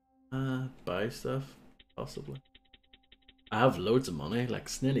probably buy stuff, possibly. I have loads of money, like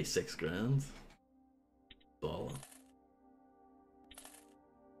it's nearly 6 grand. Ballin'.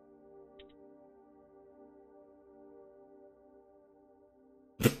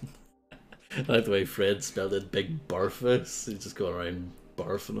 I like the way Fred spelled it, Big Barfus. He's just going around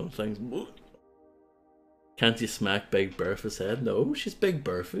barfing on things. Can't you smack Big Bertha's head? No, she's Big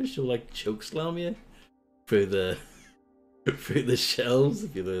Bertha. She'll like choke slam you through the through the shelves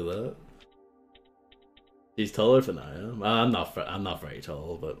if you do that. She's taller than I am. I'm not. I'm not very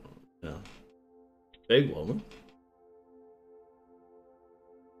tall, but you know, big woman.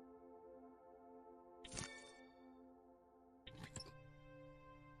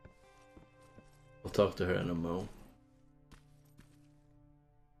 I'll talk to her in a mo.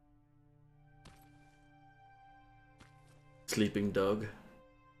 Sleeping dog.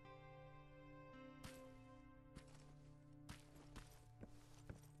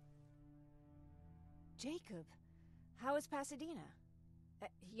 Jacob, how is Pasadena?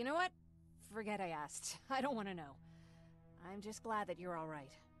 You know what? Forget I asked. I don't want to know. I'm just glad that you're all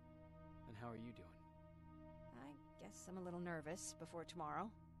right. And how are you doing? I guess I'm a little nervous before tomorrow.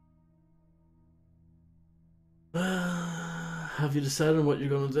 Have you decided on what you're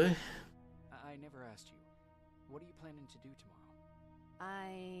gonna do? I never asked you. What are you planning to do tomorrow?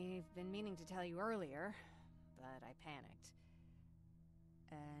 I've been meaning to tell you earlier, but I panicked.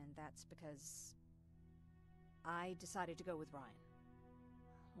 And that's because I decided to go with Ryan.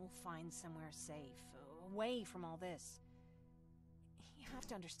 We'll find somewhere safe, away from all this. You have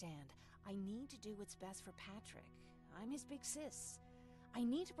to understand, I need to do what's best for Patrick. I'm his big sis. I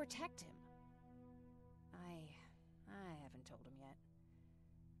need to protect him. I haven't told him yet.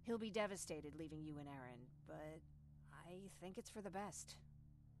 He'll be devastated leaving you and Aaron, but I think it's for the best.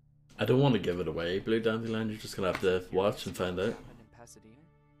 I don't want to give it away, Blue Dandelion. You're just gonna have to watch and find out. Happened in Pasadena?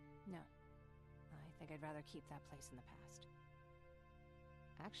 No. I think I'd rather keep that place in the past.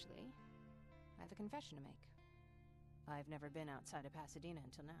 Actually, I have a confession to make. I've never been outside of Pasadena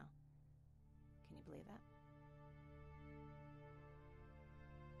until now. Can you believe that?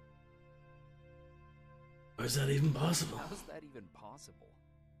 How is that even possible? How is that even possible?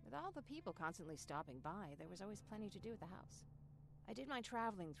 With all the people constantly stopping by, there was always plenty to do at the house. I did my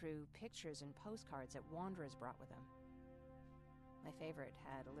traveling through pictures and postcards that wanderers brought with them. My favorite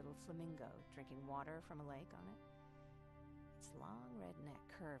had a little flamingo drinking water from a lake on it. Its long red neck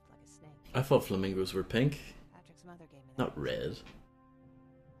curved like a snake. I thought flamingos were pink, Patrick's mother gave me that. not red.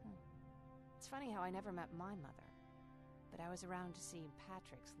 It's funny how I never met my mother, but I was around to see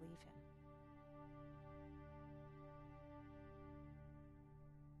Patrick's leave him.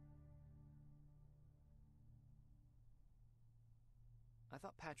 I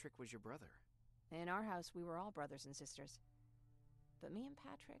thought Patrick was your brother. In our house, we were all brothers and sisters. But me and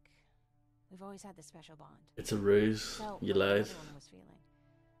Patrick, we've always had this special bond. It's a ruse. Felt You what the lied. other one was feeling.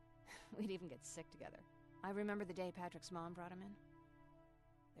 We'd even get sick together. I remember the day Patrick's mom brought him in.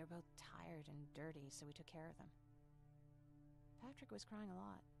 They were both tired and dirty, so we took care of them. Patrick was crying a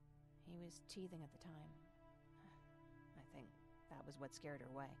lot. He was teething at the time. that was what scared her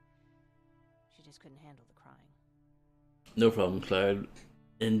away. She just couldn't handle the crying. No problem, Cloud.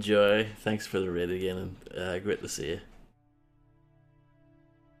 Enjoy. Thanks for the raid again, and great to see you.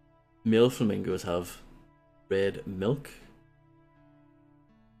 Male flamingos have red milk.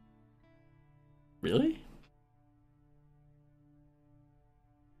 Really?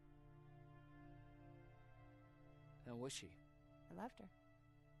 How was she? I loved her.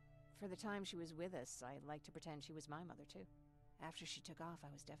 For the time she was with us, I liked to pretend she was my mother, too. After she took off,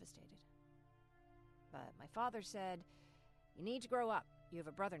 I was devastated. But my father said, "You need to grow up. You have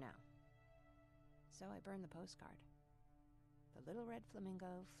a brother now." So I burned the postcard. The little red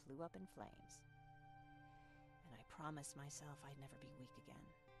flamingo flew up in flames. And I promised myself I'd never be weak again.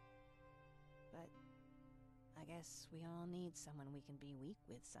 But I guess we all need someone we can be weak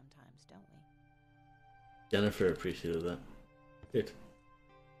with sometimes, don't we? Jennifer appreciated that. Good.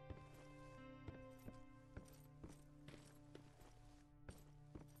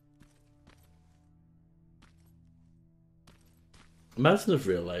 Imagine if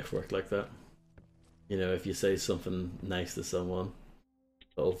real life worked like that. You know, if you say something nice to someone,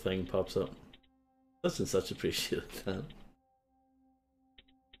 the whole thing pops up. Such and such appreciated that.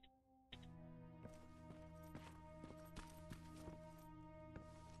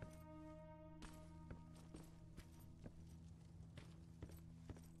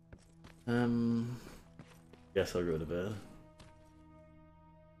 Guess I'll go to bed.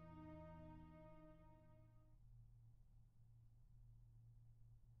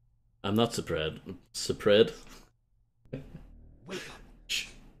 I'm not surprised. Surprised? Wake up. Shh.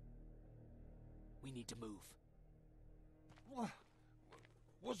 We need to move.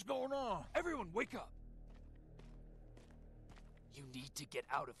 What's going on? Everyone, wake up! You need to get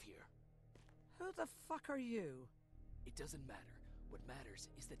out of here. Who the fuck are you? It doesn't matter. What matters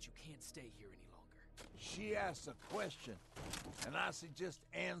is that you can't stay here any longer. She asked a question, and I suggest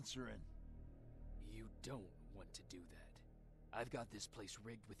answering. You don't want to do that. I've got this place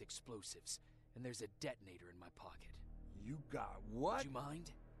rigged with explosives, and there's a detonator in my pocket. You got what? Would you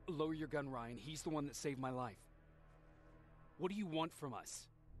mind? Lower your gun, Ryan. He's the one that saved my life. What do you want from us?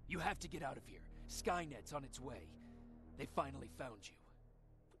 You have to get out of here. Skynet's on its way. They finally found you.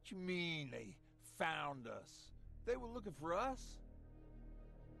 What you mean they found us? They were looking for us?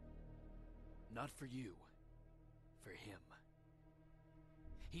 Not for you. For him.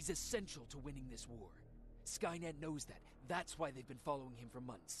 He's essential to winning this war. Skynet knows that. That's why they've been following him for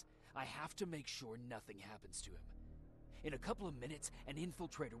months. I have to make sure nothing happens to him. In a couple of minutes, an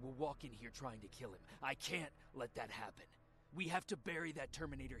infiltrator will walk in here trying to kill him. I can't let that happen. We have to bury that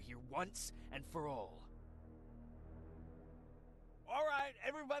Terminator here once and for all. All right,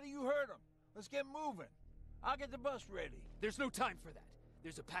 everybody, you heard him. Let's get moving. I'll get the bus ready. There's no time for that.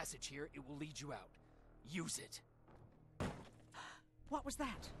 There's a passage here. It will lead you out. Use it. What was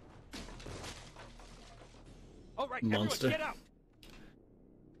that? All right, Monster. everyone, get out!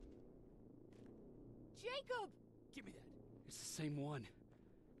 Jacob! Give me that. It's the same one.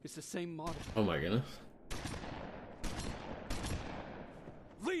 It's the same model. Oh my goodness.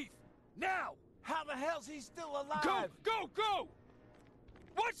 Leave! Now! How the hell's he still alive? Go! Go! Go!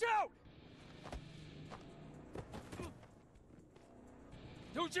 Watch out!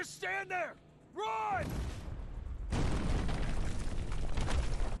 Don't just stand there! Run!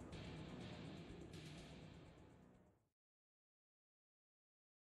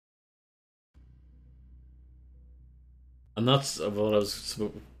 I'm not. What I was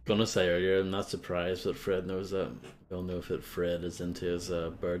gonna say earlier, I'm not surprised that Fred knows that. We'll know if Fred is into his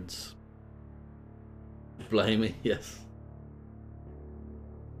birds. Blimey, yes.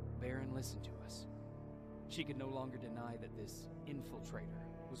 Baron listened to us. She could no longer deny that this infiltrator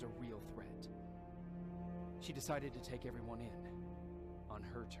was a real threat. She decided to take everyone in, on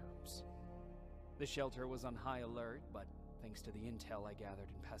her terms. The shelter was on high alert, but thanks to the intel I gathered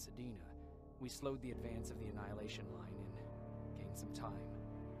in Pasadena, we slowed the advance of the Annihilation Line and gained some time.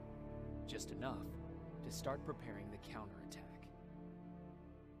 Just enough to start preparing the counterattack.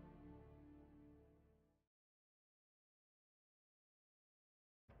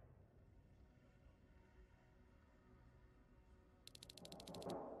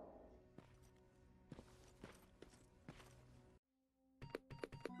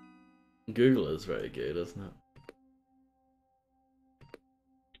 Google is very good, isn't it?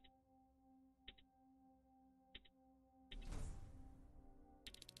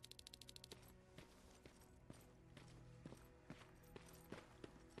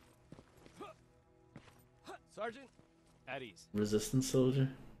 Sergeant, at ease. Resistance soldier.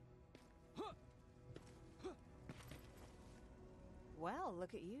 Well,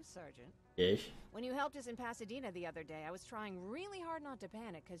 look at you, Sergeant. Yes. When you helped us in Pasadena the other day, I was trying really hard not to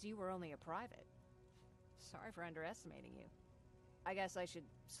panic because you were only a private. Sorry for underestimating you. I guess I should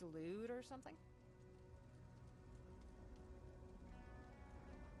salute or something?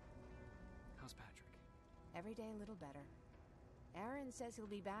 How's Patrick? Every day a little better. Aaron says he'll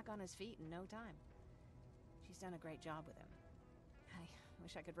be back on his feet in no time. She's done a great job with him. I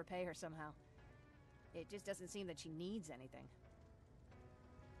wish I could repay her somehow. It just doesn't seem that she needs anything.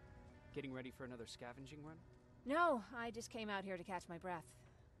 Getting ready for another scavenging run? No, I just came out here to catch my breath.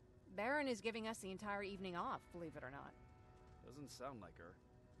 Baron is giving us the entire evening off, believe it or not. Doesn't sound like her.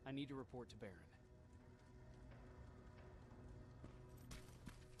 I need to report to Baron.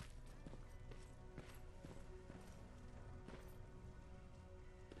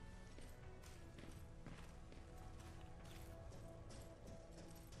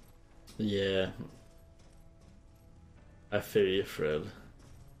 Yeah. I feel you, Fred.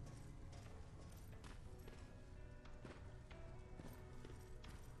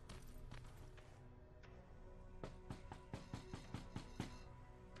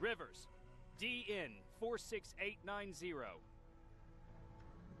 Rivers, DN 46890.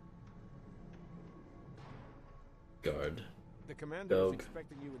 Guard. The commander Dog. is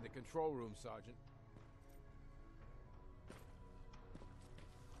expecting you in the control room, Sergeant.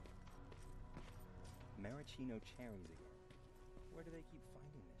 Maraschino cherries again. Where do they keep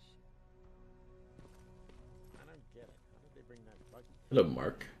finding this shit? I don't get it. How did they bring that buggy? Hello,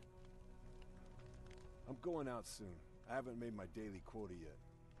 Mark. I'm going out soon. I haven't made my daily quota yet.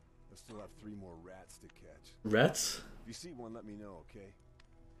 I still have 3 more rats to catch. Rats? If you see one, let me know, okay?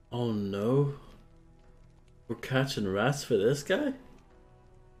 Oh no. We're catching rats for this guy?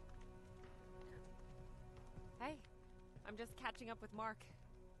 Hey, I'm just catching up with Mark.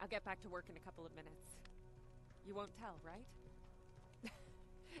 I'll get back to work in a couple of minutes. You won't tell, right?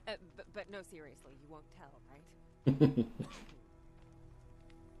 But no, seriously, you won't tell, right? Do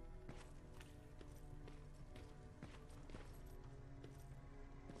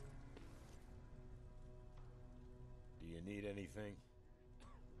you need anything?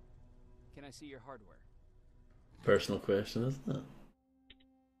 Can I see your hardware? Personal question, isn't it?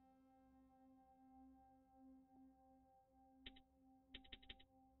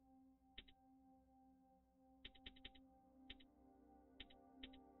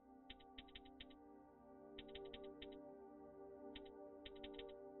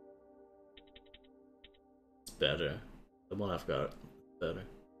 It's better. The one I've got, better.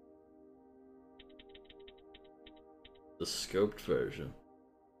 The scoped version.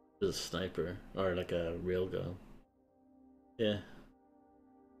 Is a sniper or like a real gun. Yeah.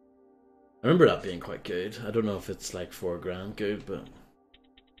 I remember that being quite good. I don't know if it's like $4 good, but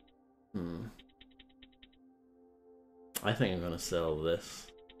I think I'm gonna sell this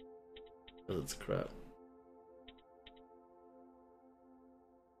because it's crap.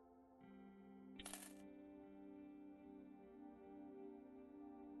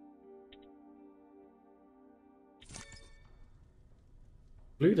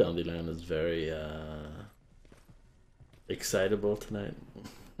 Blue Dandelion is very excitable tonight.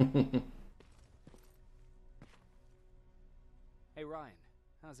 Hey Ryan,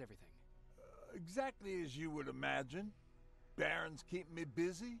 how's everything? Exactly as you would imagine. Baron's keeping me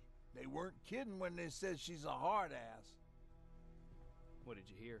busy. They weren't kidding when they said she's a hard ass. What did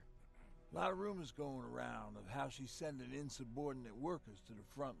you hear? A lot of rumors going around of how she's sending insubordinate workers to the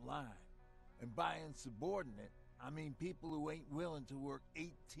front line. And by insubordinate, I mean people who ain't willing to work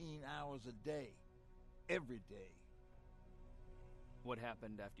 18 hours a day. Every day. What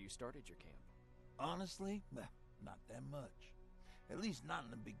happened after you started your camp? Honestly, not that much. At least not in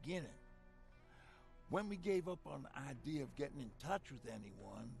the beginning. When we gave up on the idea of getting in touch with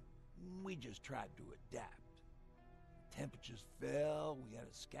anyone, we just tried to adapt. Temperatures fell, we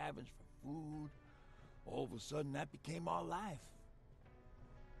had to scavenge for food. All of a sudden, that became our life.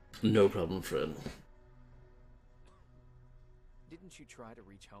 No problem, Fred. Didn't you try to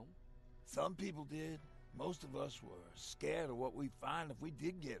reach home? Some people did. Most of us were scared of what we'd find if we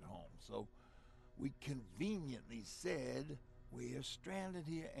did get home, so we conveniently said we're stranded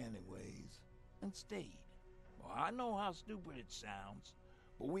here anyways, and stayed. Well, I know how stupid it sounds,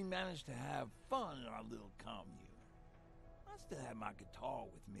 but we managed to have fun in our little commune. I still have my guitar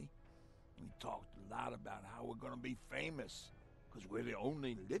with me. We talked a lot about how we're gonna be famous, because we're the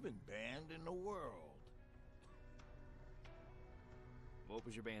only living band in the world. What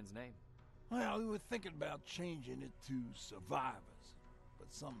was your band's name? Well, we were thinking about changing it to Survivors,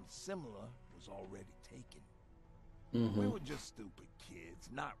 but something similar was already taken. We were just stupid kids,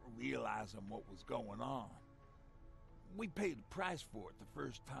 not realizing what was going on. We paid the price for it the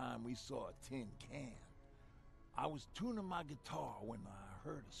first time we saw a tin can. I was tuning my guitar when I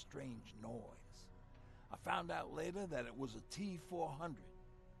heard a strange noise. I found out later that it was a T-400.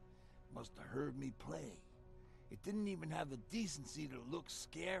 Must have heard me play. It didn't even have the decency to look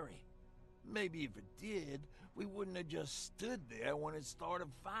scary. Maybe if it did, we wouldn't have just stood there when it started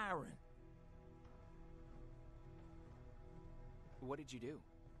firing. What did you do?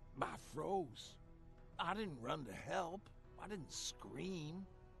 I froze. I didn't run to help. I didn't scream.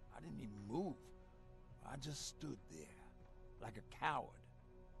 I didn't even move. I just stood there, like a coward.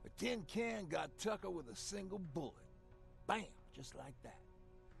 A tin can got Tucker with a single bullet. Bam! Just like that.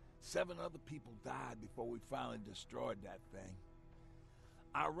 7 other people died before we finally destroyed that thing.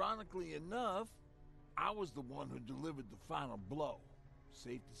 Ironically enough, I was the one who delivered the final blow.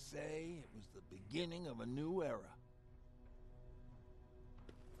 Safe to say, it was the beginning of a new era.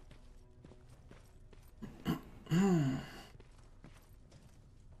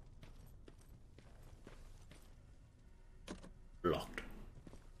 Locked.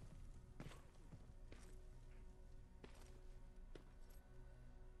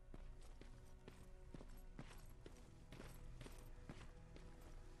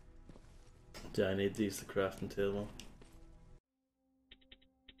 Do I need these to crafting table?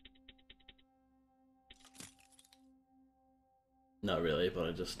 Not really, but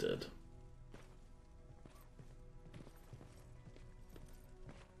I just did.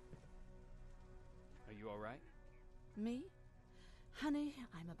 Are you alright? Me? Honey,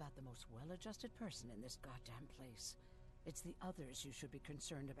 I'm about the most well-adjusted person in this goddamn place. It's the others you should be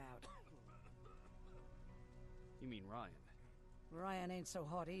concerned about. You mean Ryan? Ryan ain't so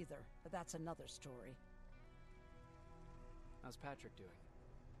hot either, but that's another story. How's Patrick doing?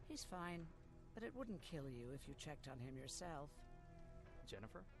 He's fine, but it wouldn't kill you if you checked on him yourself.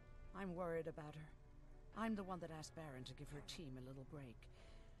 Jennifer? I'm worried about her. I'm the one that asked Baron to give her team a little break.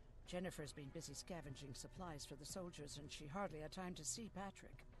 Jennifer's been busy scavenging supplies for the soldiers, and she hardly had time to see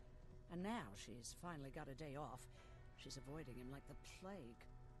Patrick. And now she's finally got a day off. She's avoiding him like the plague.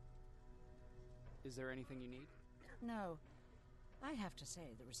 Is there anything you need? No. I have to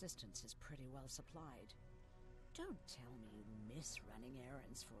say the Resistance is pretty well supplied. Don't tell me you miss running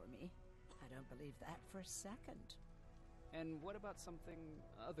errands for me. I don't believe that for a second. And what about something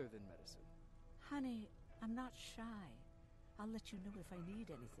other than medicine? Honey, I'm not shy. I'll let you know if I need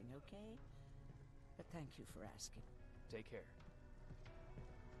anything, okay? But thank you for asking. Take care.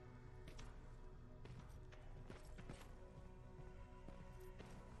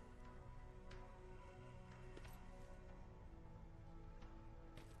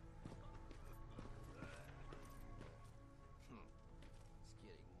 It's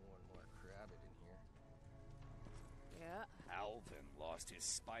getting more and more crowded in here. Yeah. Alvin lost his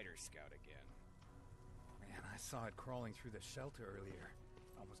spider scout again. Man, I saw it crawling through the shelter earlier.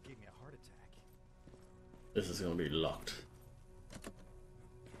 Almost gave me a heart attack. This is gonna be locked.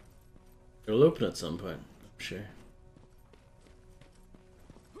 It'll open at some point, I'm sure.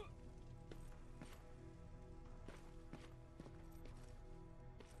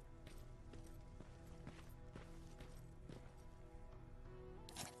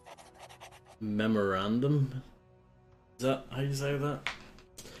 Memorandum? Is that how you say that?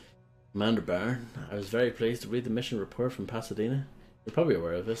 Commander Baron, I was very pleased to read the mission report from Pasadena. You're probably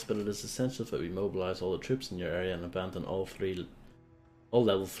aware of this, but it is essential that we mobilize all the troops in your area and abandon all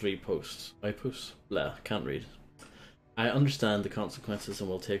level 3 posts. Outposts? Blah, can't read. I understand the consequences and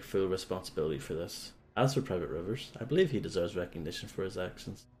will take full responsibility for this. As for Private Rivers, I believe he deserves recognition for his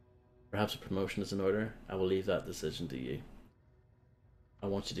actions. Perhaps a promotion is in order. I will leave that decision to you. I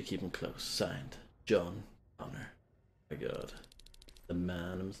want you to keep him close. Signed, John Connor. My God. The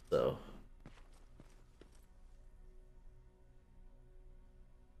man himself.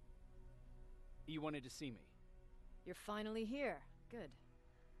 You wanted to see me? You're finally here. Good.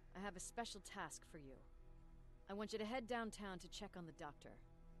 I have a special task for you. I want you to head downtown to check on the doctor.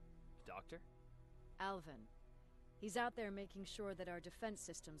 Doctor? Alvin. He's out there making sure that our defense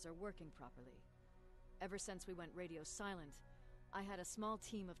systems are working properly. Ever since we went radio silent, I had a small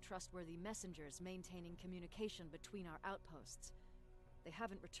team of trustworthy messengers maintaining communication between our outposts. They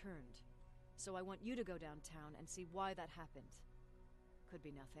haven't returned, so I want you to go downtown and see why that happened. Could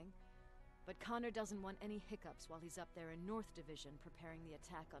be nothing, but Connor doesn't want any hiccups while he's up there in North Division preparing the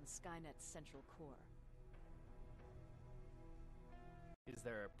attack on Skynet's central core. Is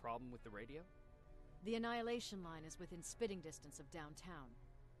there a problem with the radio? The Annihilation Line is within spitting distance of downtown.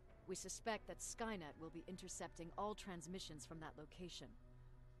 We suspect that Skynet will be intercepting all transmissions from that location.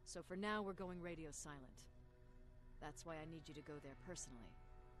 So for now, we're going radio silent. That's why I need you to go there personally.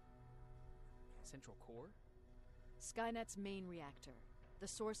 Central Core? Skynet's main reactor, the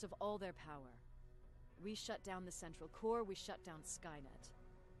source of all their power. We shut down the central core, we shut down Skynet.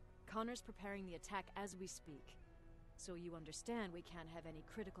 Connor's preparing the attack as we speak, so you understand we can't have any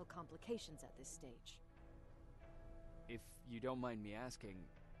critical complications at this stage. If you don't mind me asking,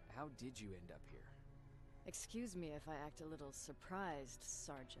 how did you end up here? Excuse me if I act a little surprised,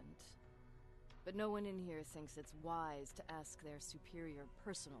 Sergeant. But no one in here thinks it's wise to ask their superior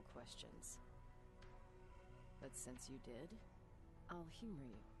personal questions. But since you did, I'll humor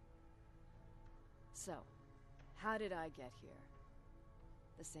you. So, how did I get here?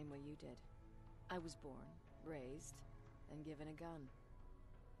 The same way you did. I was born, raised, and given a gun.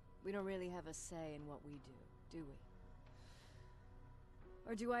 We don't really have a say in what we do we?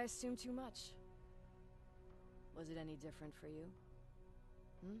 Or do I assume too much? Was it any different for you?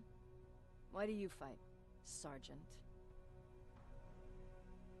 Why do you fight, Sergeant?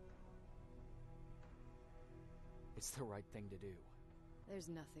 It's the right thing to do. There's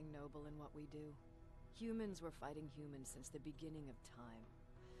nothing noble in what we do. Humans were fighting humans since the beginning of time.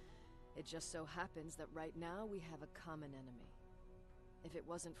 It just so happens that right now we have a common enemy. If it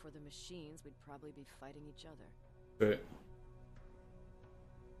wasn't for the machines, we'd probably be fighting each other. Right.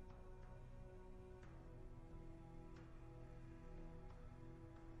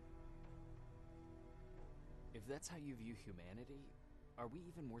 If that's how you view humanity, are we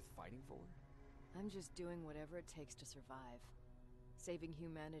even worth fighting for? I'm just doing whatever it takes to survive. Saving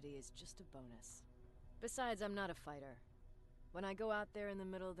humanity is just a bonus. Besides, I'm not a fighter. When I go out there in the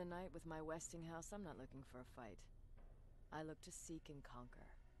middle of the night with my Westinghouse, I'm not looking for a fight. I look to seek and conquer.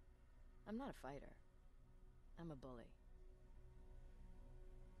 I'm not a fighter. I'm a bully.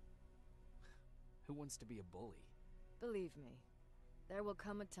 Who wants to be a bully? Believe me, there will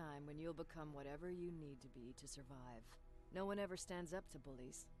come a time when you'll become whatever you need to be to survive. No one ever stands up to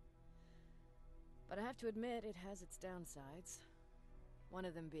bullies. But I have to admit, it has its downsides. One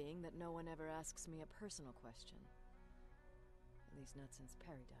of them being that no one ever asks me a personal question. At least not since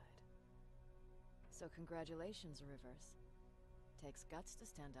Perry died. So congratulations, Rivers. Takes guts to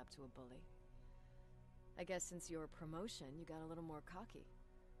stand up to a bully. I guess since your promotion, you got a little more cocky.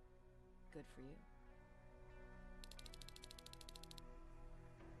 Good for you.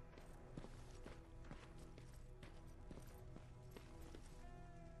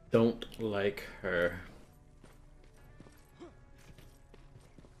 Don't like her.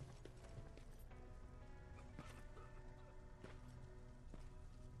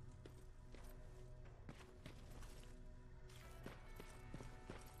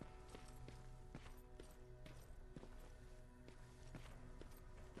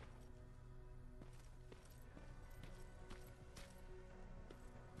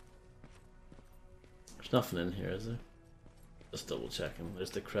 There's nothing in here, is there? Just double checking. There's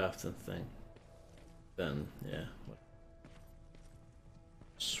the crafting thing. Then, yeah.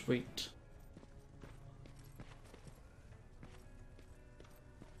 Sweet.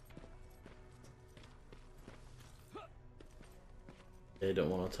 They don't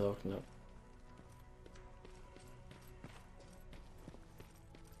want to talk, no.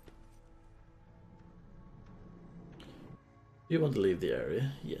 You want to leave the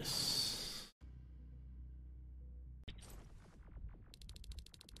area? Yes.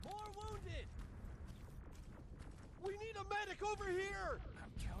 Over here!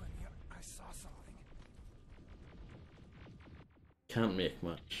 I'm telling you, I saw something. Can't make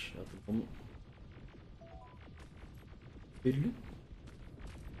much at the moment. Fiddly.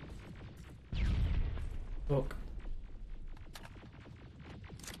 Fuck.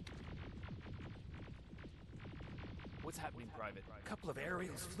 What's happening, Private? A couple of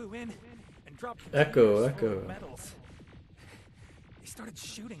aerials flew in and dropped Echo. metals. They started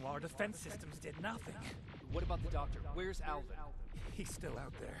shooting while our defense systems did nothing. What about the doctor? Where's Alvin? He's still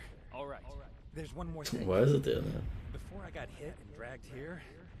out there. All right. There's one more thing. Why is it there now? Before I got hit and dragged here,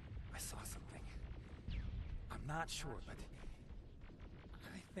 I saw something. I'm not sure, but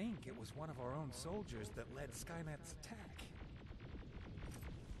I think it was one of our own soldiers that led Skynet's attack.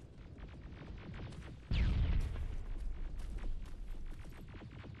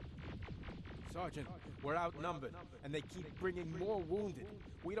 Sergeant, we're outnumbered, and they keep bringing more wounded.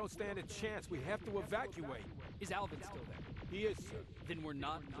 We don't stand a chance. We have to evacuate. Is Alvin still there? He is, sir. Then we're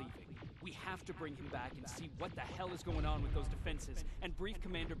not leaving. We have to bring him back and see what the hell is going on with those defenses, and brief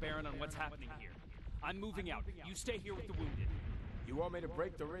Commander Barron on what's happening here. I'm moving out. You stay here with the wounded. You want me to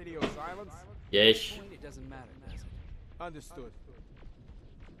break the radio silence? Yes. It doesn't matter, does it? Understood.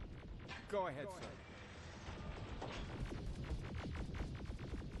 Go ahead, sir.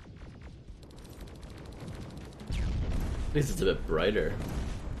 At least it's a bit brighter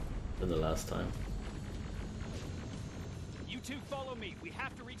than the last time. two, follow me. We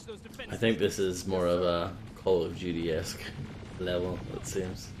have to reach those defenses. I think this is more of a Call of Duty-esque level, it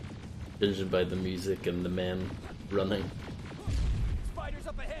seems. Judging by the music and the men running. Spiders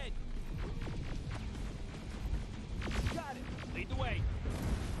up ahead. Got it. Lead the way.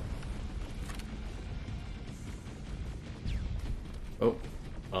 Oh.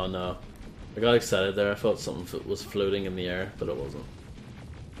 Oh no. I got excited there. I thought something was floating in the air, but it wasn't.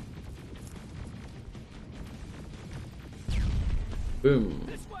 Boom.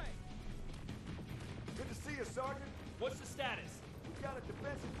 This way. Good to see you, Sergeant. What's the status? We got a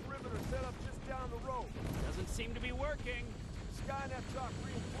defensive perimeter set up just down the road. Doesn't seem to be working. Skynet dropped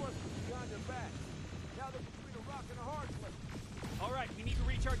reinforcements behind their backs. Now they're between a rock and a hard place. All right, we need to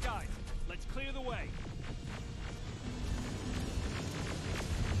reach our guys. Let's clear the way.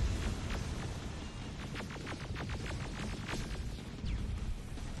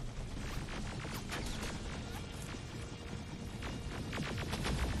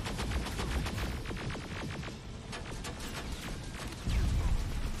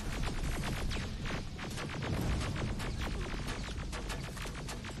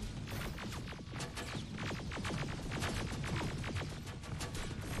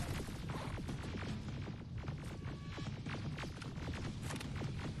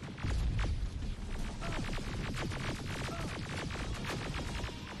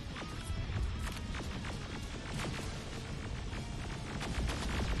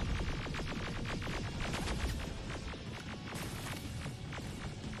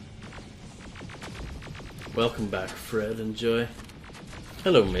 Welcome back, Fred and Joy.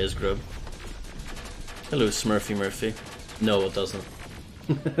 Hello, Maze Grub. Hello, Smurfy Murphy. No, it doesn't.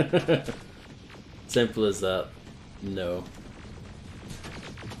 Simple as that. No.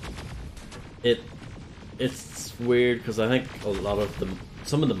 It's weird because I think a lot of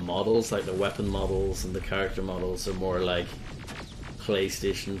some of the models, like the weapon models and the character models, are more like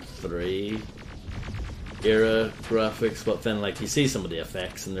PlayStation 3 era graphics, but then like you see some of the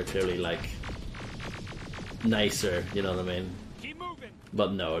effects and they're clearly like nicer, you know what I mean? Keep moving.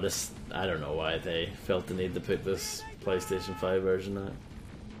 But no, I don't know why they felt the need to put this PlayStation 5 version out.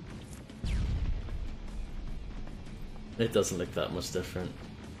 It doesn't look that much different.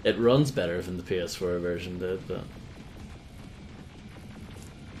 It runs better than the PS4 version did, but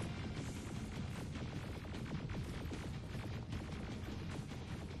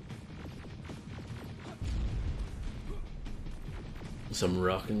some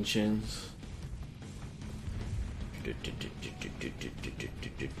rockin' tunes.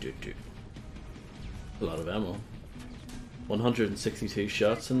 A lot of ammo. 162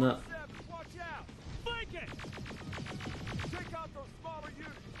 shots in that. Watch out. Flank it. Take out those smaller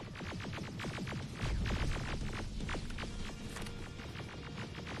units.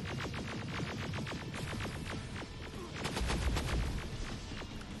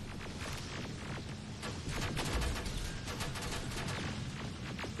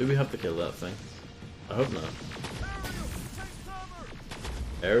 Do we have to kill that thing? I hope not.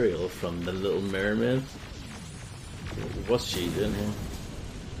 Ariel from The Little Mermaid? What's she doing here?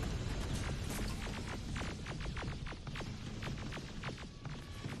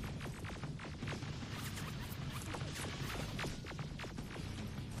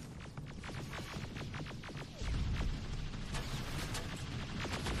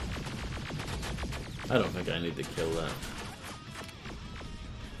 I don't think I need to kill that.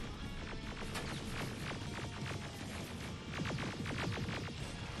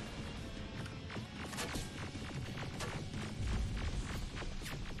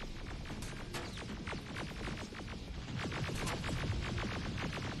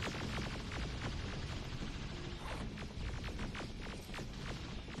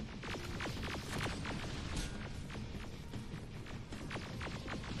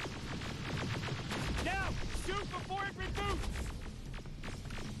 Now, shoot before it reboots.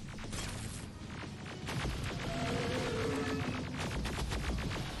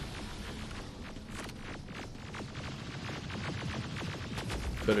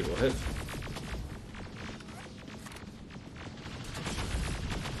 Critical hit.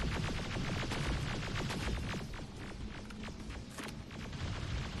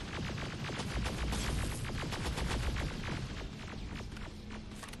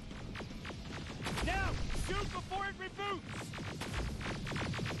 Now, shoot before it reboots.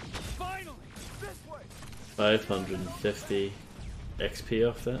 Finally, this way. 550 XP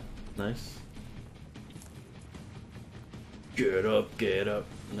off that. Nice. Get up, get up.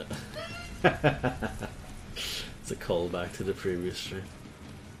 No. It's a callback to the previous stream.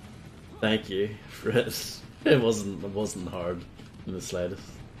 Thank you, Fred. It wasn't hard in the slightest.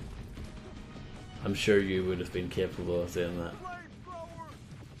 I'm sure you would have been capable of doing that.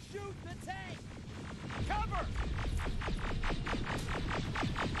 Shoot the tank! Cover!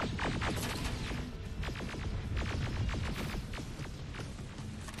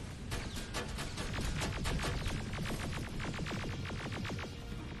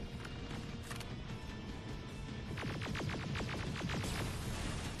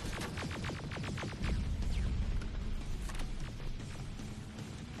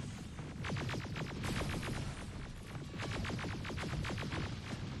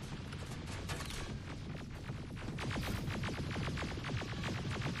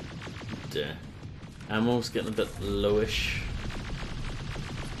 Yeah. Ammo's getting a bit lowish.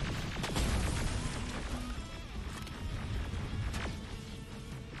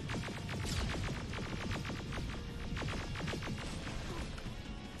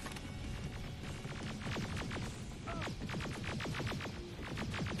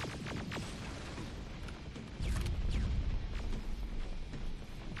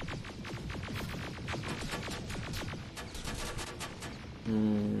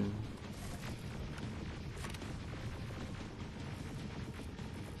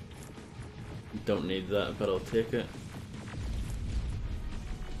 Don't need that, but I'll take it.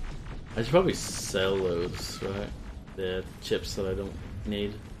 I should probably sell those, right? The chips that I don't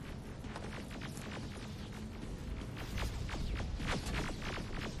need.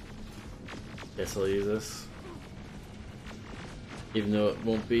 Guess I'll use this. Even though it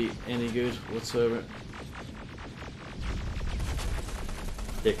won't be any good whatsoever.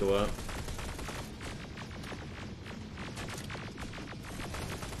 Take a while.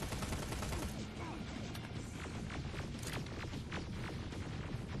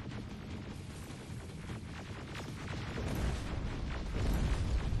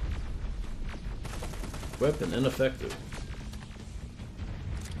 Weapon ineffective.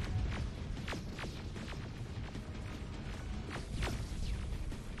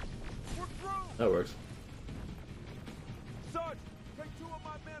 That works. Sarge, take 2 of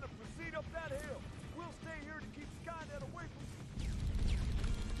my men and proceed up that hill. We'll stay here to keep Skynet away from...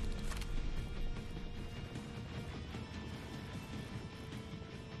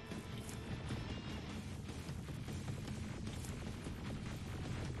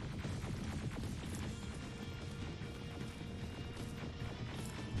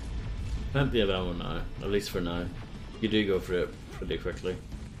 Plenty of ammo now, at least for now. You do go for it pretty quickly.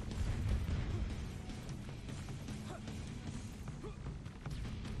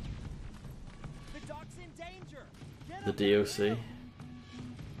 The dock's in danger. The DOC.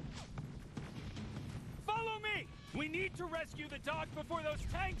 Follow me! We need to rescue the dock before those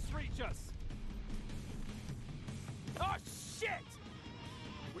tanks reach us! Oh, shit!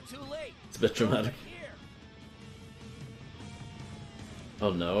 We're too late. It's a bit dramatic. Oh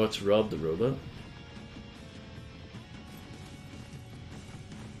no, it's Rob the robot.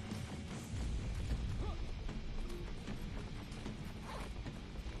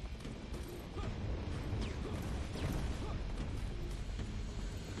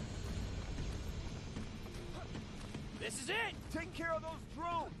 This is it! Take care of those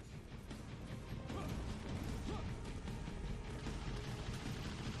drones!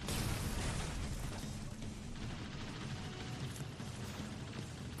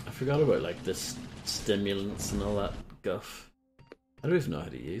 I forgot about like this stimulants and all that guff. I don't even know how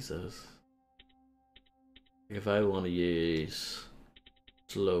to use those. If I want to use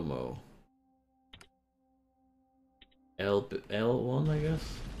slow-mo. L1 I guess?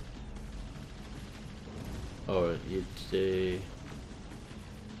 Or you do...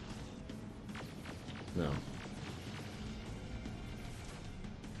 No.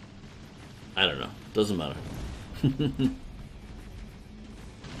 I don't know. Doesn't matter.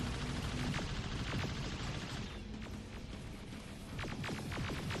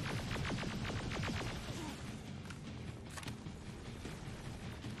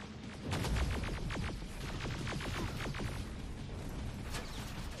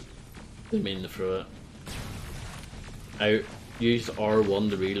 Didn't mean to throw it. I used R1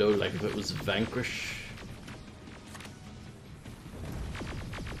 to reload like if it was Vanquish.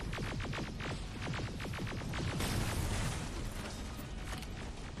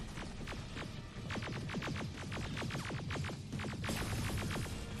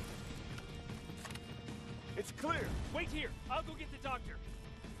 It's clear. Wait here. I'll go get the doctor.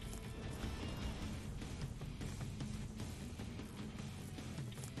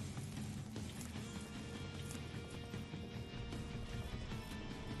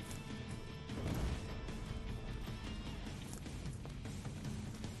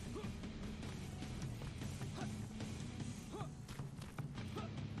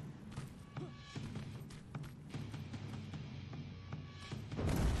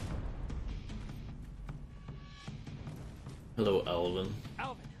 Hello, Alvin.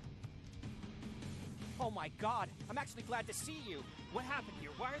 Alvin! Oh my god, I'm actually glad to see you. What happened here?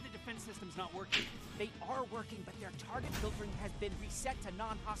 Why are the defense systems not working? They are working, but their target filtering has been reset to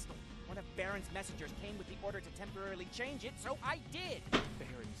non-hostile. One of Baron's messengers came with the order to temporarily change it, so I did!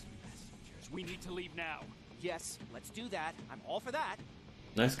 Baron's messengers. We need to leave now. Yes, let's do that. I'm all for that.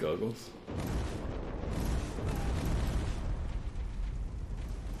 Nice goggles.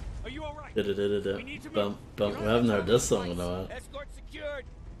 Are you alright? Bump, bump. We haven't heard this song in a while. Escort secured.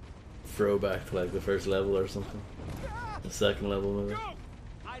 Throwback to like the first level or something. The second level maybe. Go!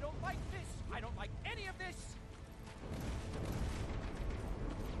 I don't like this. I don't like any of this.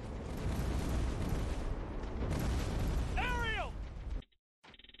 Ariel!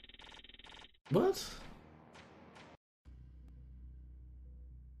 What?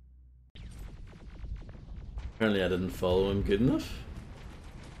 Apparently I didn't follow him good enough.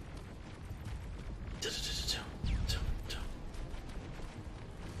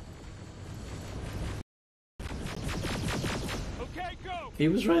 Okay, go. He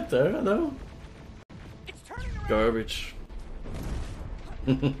was right there, I know. It's turning around. Garbage.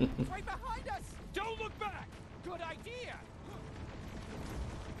 It's right behind us. Don't look back. Good idea.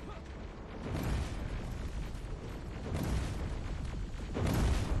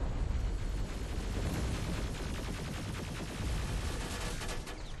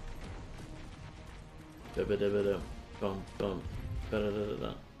 Bum bum.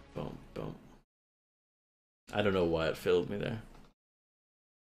 Bum bum. I don't know why it failed me there.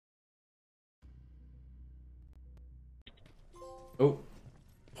 Oh,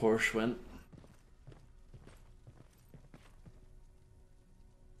 Porsche went.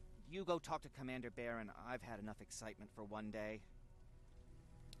 You go talk to Commander Baron. I've had enough excitement for one day.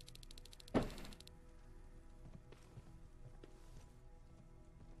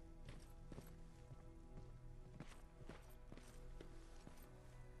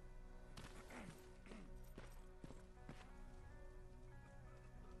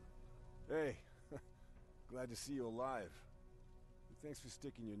 Hey, glad to see you alive. Thanks for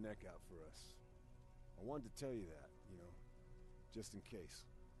sticking your neck out for us. I wanted to tell you that, you know, just in case.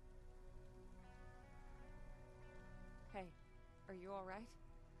 Hey, are you alright?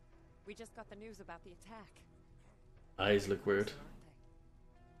 We just got the news about the attack. Eyes look weird.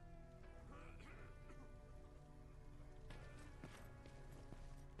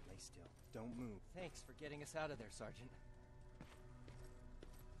 Lay still. Don't move. Thanks for getting us out of there, Sergeant.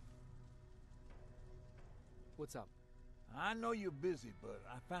 What's up? I know you're busy, but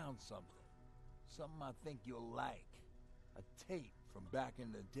I found something. Something I think you'll like. A tape from back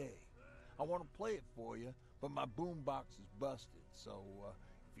in the day. I want to play it for you, but my boombox is busted. So,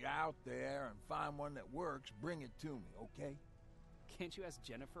 if you're out there and find one that works, bring it to me, okay? Can't you ask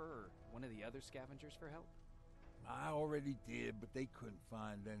Jennifer or one of the other scavengers for help? I already did, but they couldn't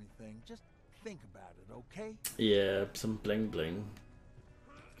find anything. Just think about it, okay? Yeah, some bling bling.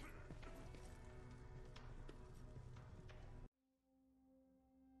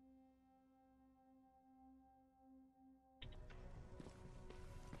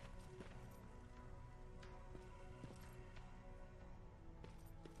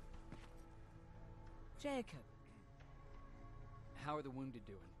 Jacob. How are the wounded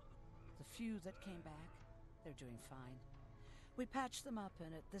doing? The few that came back, they're doing fine. We patched them up,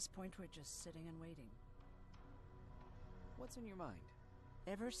 and at this point we're just sitting and waiting. What's on your mind?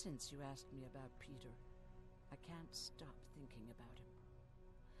 Ever since you asked me about Peter, I can't stop thinking about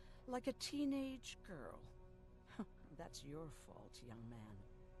him. Like a teenage girl. That's your fault, young man.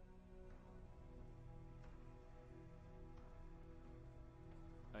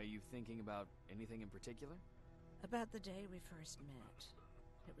 Are you thinking about anything in particular? About the day we first met.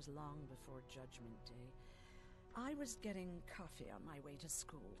 It was long before Judgment Day. I was getting coffee on my way to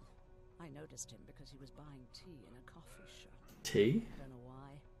school. I noticed him because he was buying tea in a coffee shop. Tea? I don't know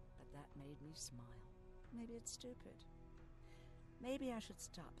why, but that made me smile. Maybe it's stupid. Maybe I should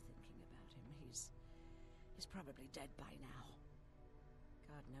stop thinking about him. He's probably dead by now.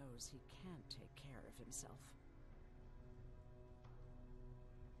 God knows he can't take care of himself.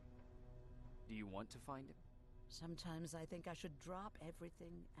 Do you want to find him? Sometimes I think I should drop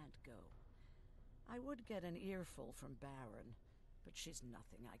everything and go. I would get an earful from Baron, but she's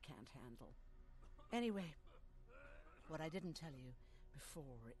nothing I can't handle. Anyway, what I didn't tell you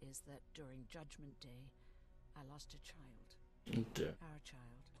before is that during Judgment Day, I lost a child. Oh dear. Our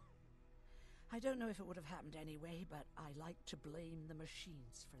child. I don't know if it would have happened anyway, but I like to blame the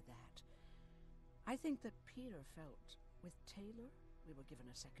machines for that. I think that Peter felt with Taylor we were given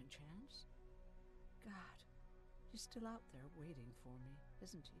a second chance. God, he's still out there waiting for me,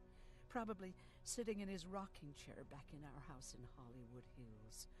 isn't he? probably sitting in his rocking chair back in our house in Hollywood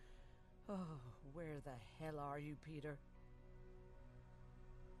Hills. Oh, where the hell are you, Peter?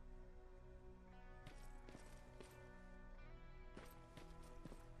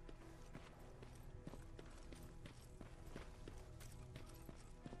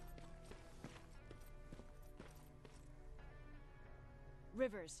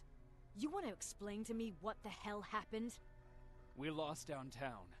 Rivers, you want to explain to me what the hell happened? We lost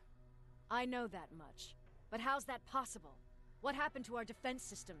downtown. I know that much. But how's that possible? What happened to our defense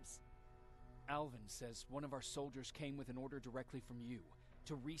systems? Alvin says one of our soldiers came with an order directly from you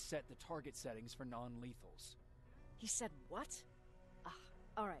to reset the target settings for non-lethals. He said what?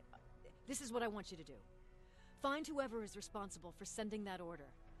 Alright. This is what I want you to do. Find whoever is responsible for sending that order.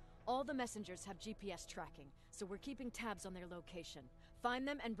 All the messengers have GPS tracking, so we're keeping tabs on their location. Find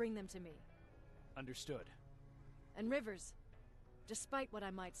them and bring them to me. Understood. And Rivers, despite what I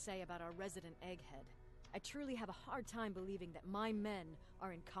might say about our resident egghead, I truly have a hard time believing that my men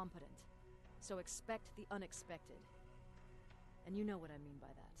are incompetent. So expect the unexpected. And you know what I mean by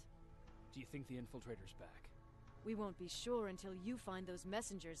that. Do you think the infiltrator's back? We won't be sure until you find those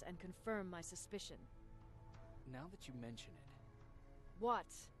messengers and confirm my suspicion. Now that you mention it... What?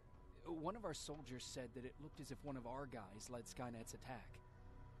 One of our soldiers said that it looked as if one of our guys led Skynet's attack.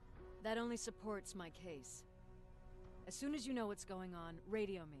 That only supports my case. As soon as you know what's going on,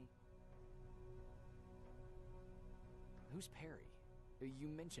 radio me. Who's Perry? You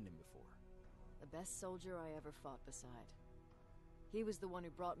mentioned him before. The best soldier I ever fought beside. He was the one who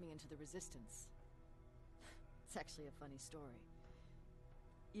brought me into the Resistance. It's actually a funny story.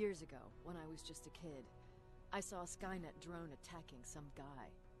 Years ago, when I was just a kid, I saw a Skynet drone attacking some guy.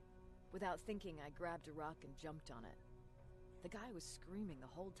 Without thinking, I grabbed a rock and jumped on it. The guy was screaming the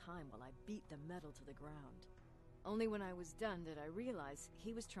whole time while I beat the metal to the ground. Only when I was done did I realize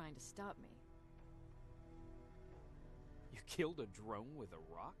he was trying to stop me. You killed a drone with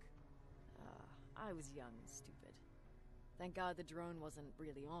a rock? I was young and stupid. Thank God the drone wasn't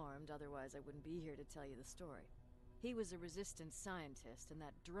really armed, otherwise I wouldn't be here to tell you the story. He was a Resistance scientist, and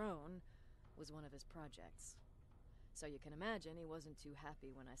that drone was one of his projects. So you can imagine he wasn't too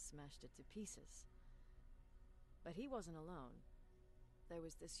happy when I smashed it to pieces. But he wasn't alone. There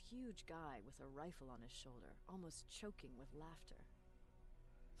was this huge guy with a rifle on his shoulder, almost choking with laughter.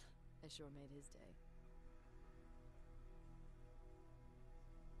 I sure made his day.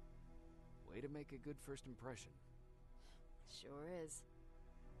 Way to make a good first impression. Sure is.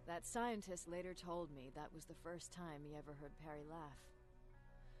 That scientist later told me that was the first time he ever heard Perry laugh.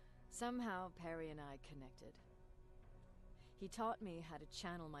 Somehow, Perry and I connected. He taught me how to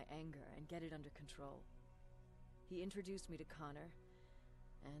channel my anger and get it under control. He introduced me to Connor,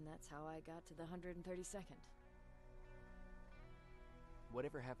 and that's how I got to the 132nd.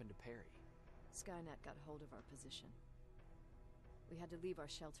 Whatever happened to Perry? Skynet got hold of our position. We had to leave our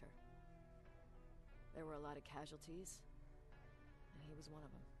shelter. There were a lot of casualties, and he was one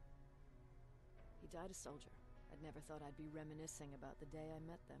of them. He died a soldier. I'd never thought I'd be reminiscing about the day I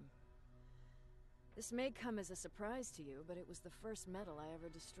met them. This may come as a surprise to you, but it was the first metal I ever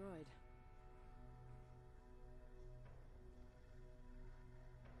destroyed.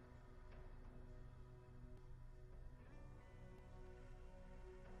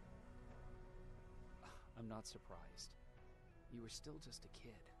 I'm not surprised. You were still just a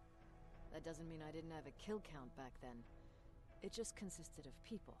kid. That doesn't mean I didn't have a kill count back then. It just consisted of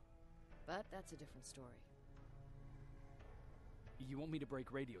people. But that's a different story. You want me to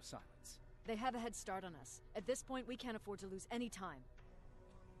break radio silence? They have a head start on us. At this point, we can't afford to lose any time.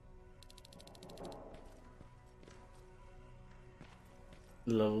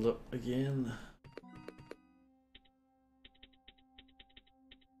 Leveled up again.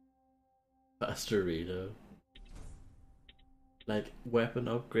 Faster reload. Like, weapon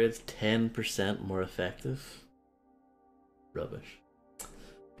upgrades 10% more effective. Rubbish.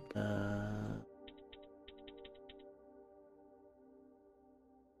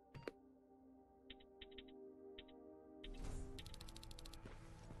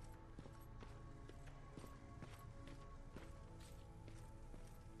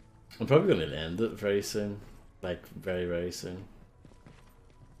 I'm probably going to end it very soon. Like, very, very soon.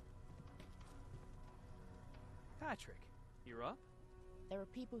 Patrick, you're up? There are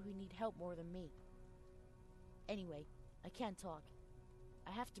people who need help more than me. Anyway, I can't talk.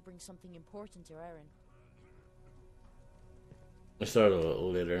 I have to bring something important to Erin. I started a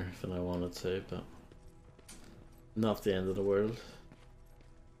little later than I wanted to, but not the end of the world.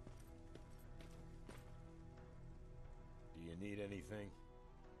 Do you need anything?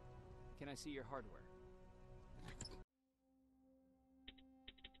 Can I see your hardware?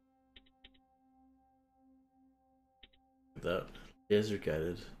 That laser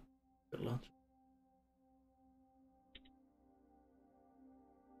guided launch.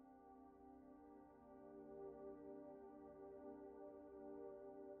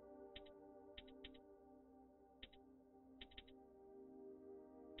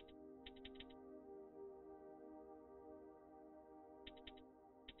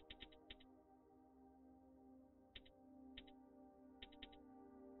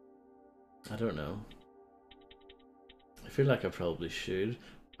 I don't know. I feel like I probably should.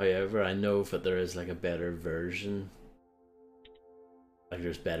 However, I know that there is like a better version. Like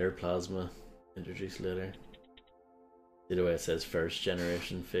there's better plasma introduced later. See the way it says first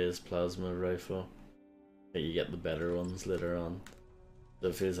generation phase plasma rifle? Like you get the better ones later on. So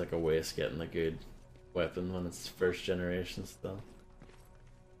it feels like a waste getting a good weapon when it's first generation still.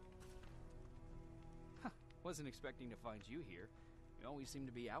 Huh. Wasn't expecting to find you here. You always seem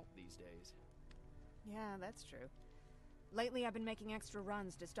to be out these days. Yeah, that's true. Lately I've been making extra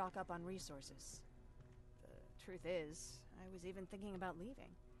runs to stock up on resources. The truth is, I was even thinking about leaving.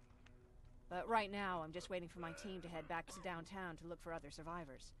 But right now I'm just waiting for my team to head back to downtown to look for other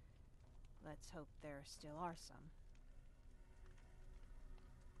survivors. Let's hope there still are some.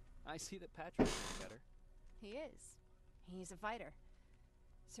 I see that Patrick's doing better. He is. He's a fighter.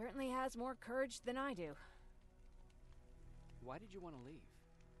 Certainly has more courage than I do. Why did you want to leave?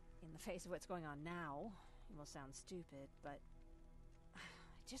 In the face of what's going on now, it will sound stupid, but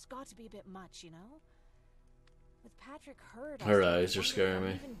it just got to be a bit much, you know? With Patrick hurt, her eyes are scaring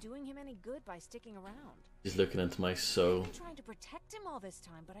me. Even doing him any good by sticking around. He's looking into my soul. I've been trying to protect him all this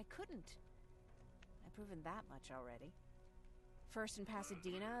time, but I couldn't. I've proven that much already. First in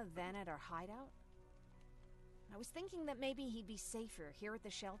Pasadena, then at our hideout. I was thinking that maybe he'd be safer here at the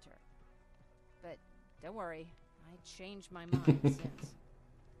shelter. But don't worry, I changed my mind since.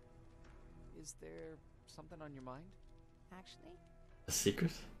 Is there something on your mind? Actually, a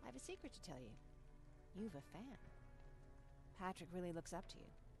secret? I have a secret to tell you. You've a fan. Patrick really looks up to you.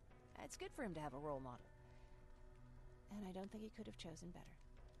 It's good for him to have a role model. And I don't think he could have chosen better.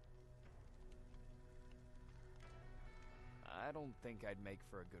 I don't think I'd make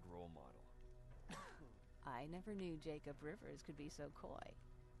for a good role model. I never knew Jacob Rivers could be so coy.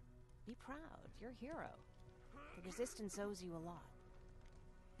 Be proud, you're a hero. The Resistance owes you a lot.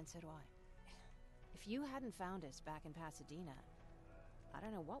 And so do I. If you hadn't found us back in Pasadena, I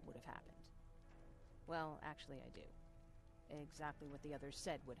don't know what would have happened. Well, actually I do. Exactly what the others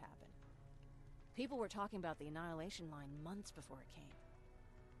said would happen. People were talking about the Annihilation Line months before it came.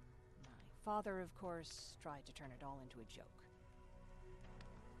 My father, of course, tried to turn it all into a joke.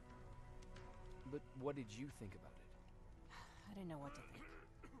 But what did you think about it? I didn't know what to think.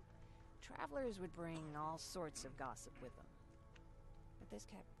 Travelers would bring all sorts of gossip with them. But this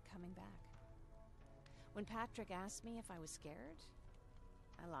kept coming back. When Patrick asked me if I was scared,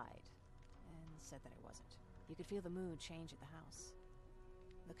 I lied and said that I wasn't. You could feel the mood change at the house.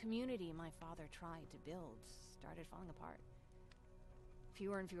 The community my father tried to build started falling apart.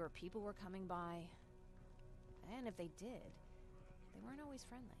 Fewer and fewer people were coming by, and if they did, they weren't always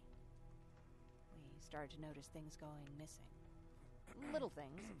friendly. We started to notice things going missing. Little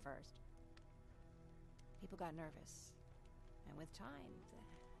things at first. People got nervous, and with time,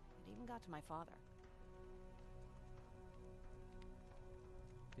 it even got to my father.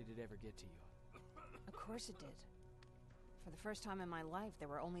 Did it ever get to you? Of course it did. For the first time in my life, there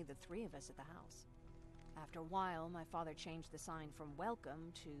were only the three of us at the house. After a while, my father changed the sign from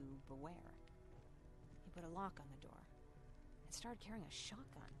welcome to beware. He put a lock on the door and started carrying a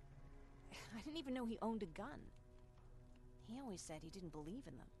shotgun. I didn't even know he owned a gun. He always said he didn't believe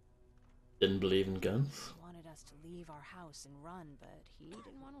in them. Didn't believe in guns? He wanted us to leave our house and run, but he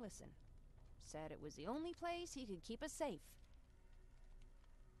didn't want to listen. Said it was the only place he could keep us safe.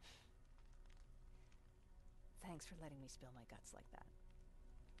 Thanks for letting me spill my guts like that.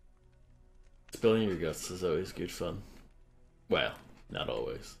 Spilling your guts is always good fun. Well, not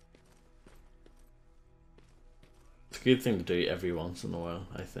always. It's a good thing to do every once in a while,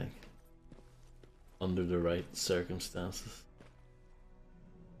 I think. Under the right circumstances.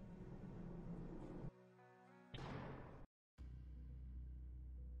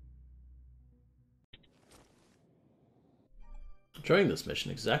 During this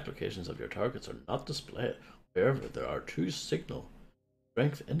mission, exact locations of your targets are not displayed. However, there are two signal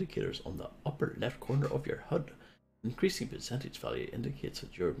strength indicators on the upper left corner of your HUD. Increasing percentage value indicates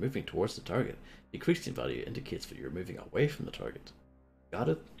that you're moving towards the target. Decreasing value indicates that you're moving away from the target. Got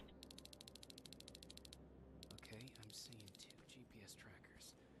it? Okay, I'm seeing two GPS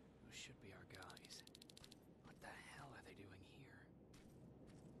trackers. Those should be our guys. What the hell are they doing here?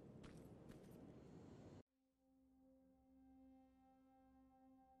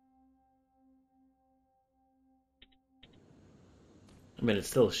 I mean, it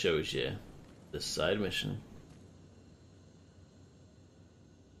still shows you this side mission.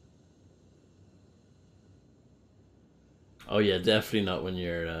 Oh yeah, definitely not when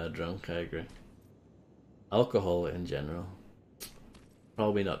you're drunk, I agree. Alcohol in general,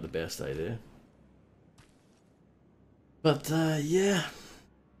 probably not the best idea. But yeah,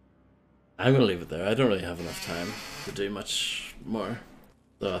 I'm gonna leave it there. I don't really have enough time to do much more,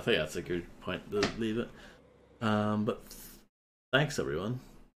 so I think that's a good point to leave it. But thanks everyone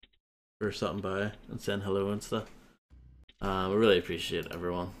for stopping by and saying hello and stuff. I really appreciate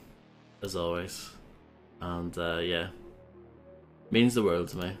everyone, as always. And yeah, means the world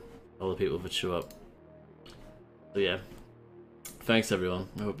to me, all the people that show up. So yeah, thanks everyone.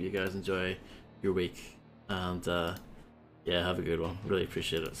 I hope you guys enjoy your week, and yeah, have a good one. Really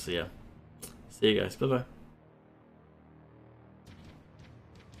appreciate it. So yeah, see you guys. Bye bye.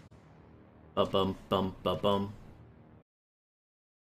 Ba bum bum ba bum.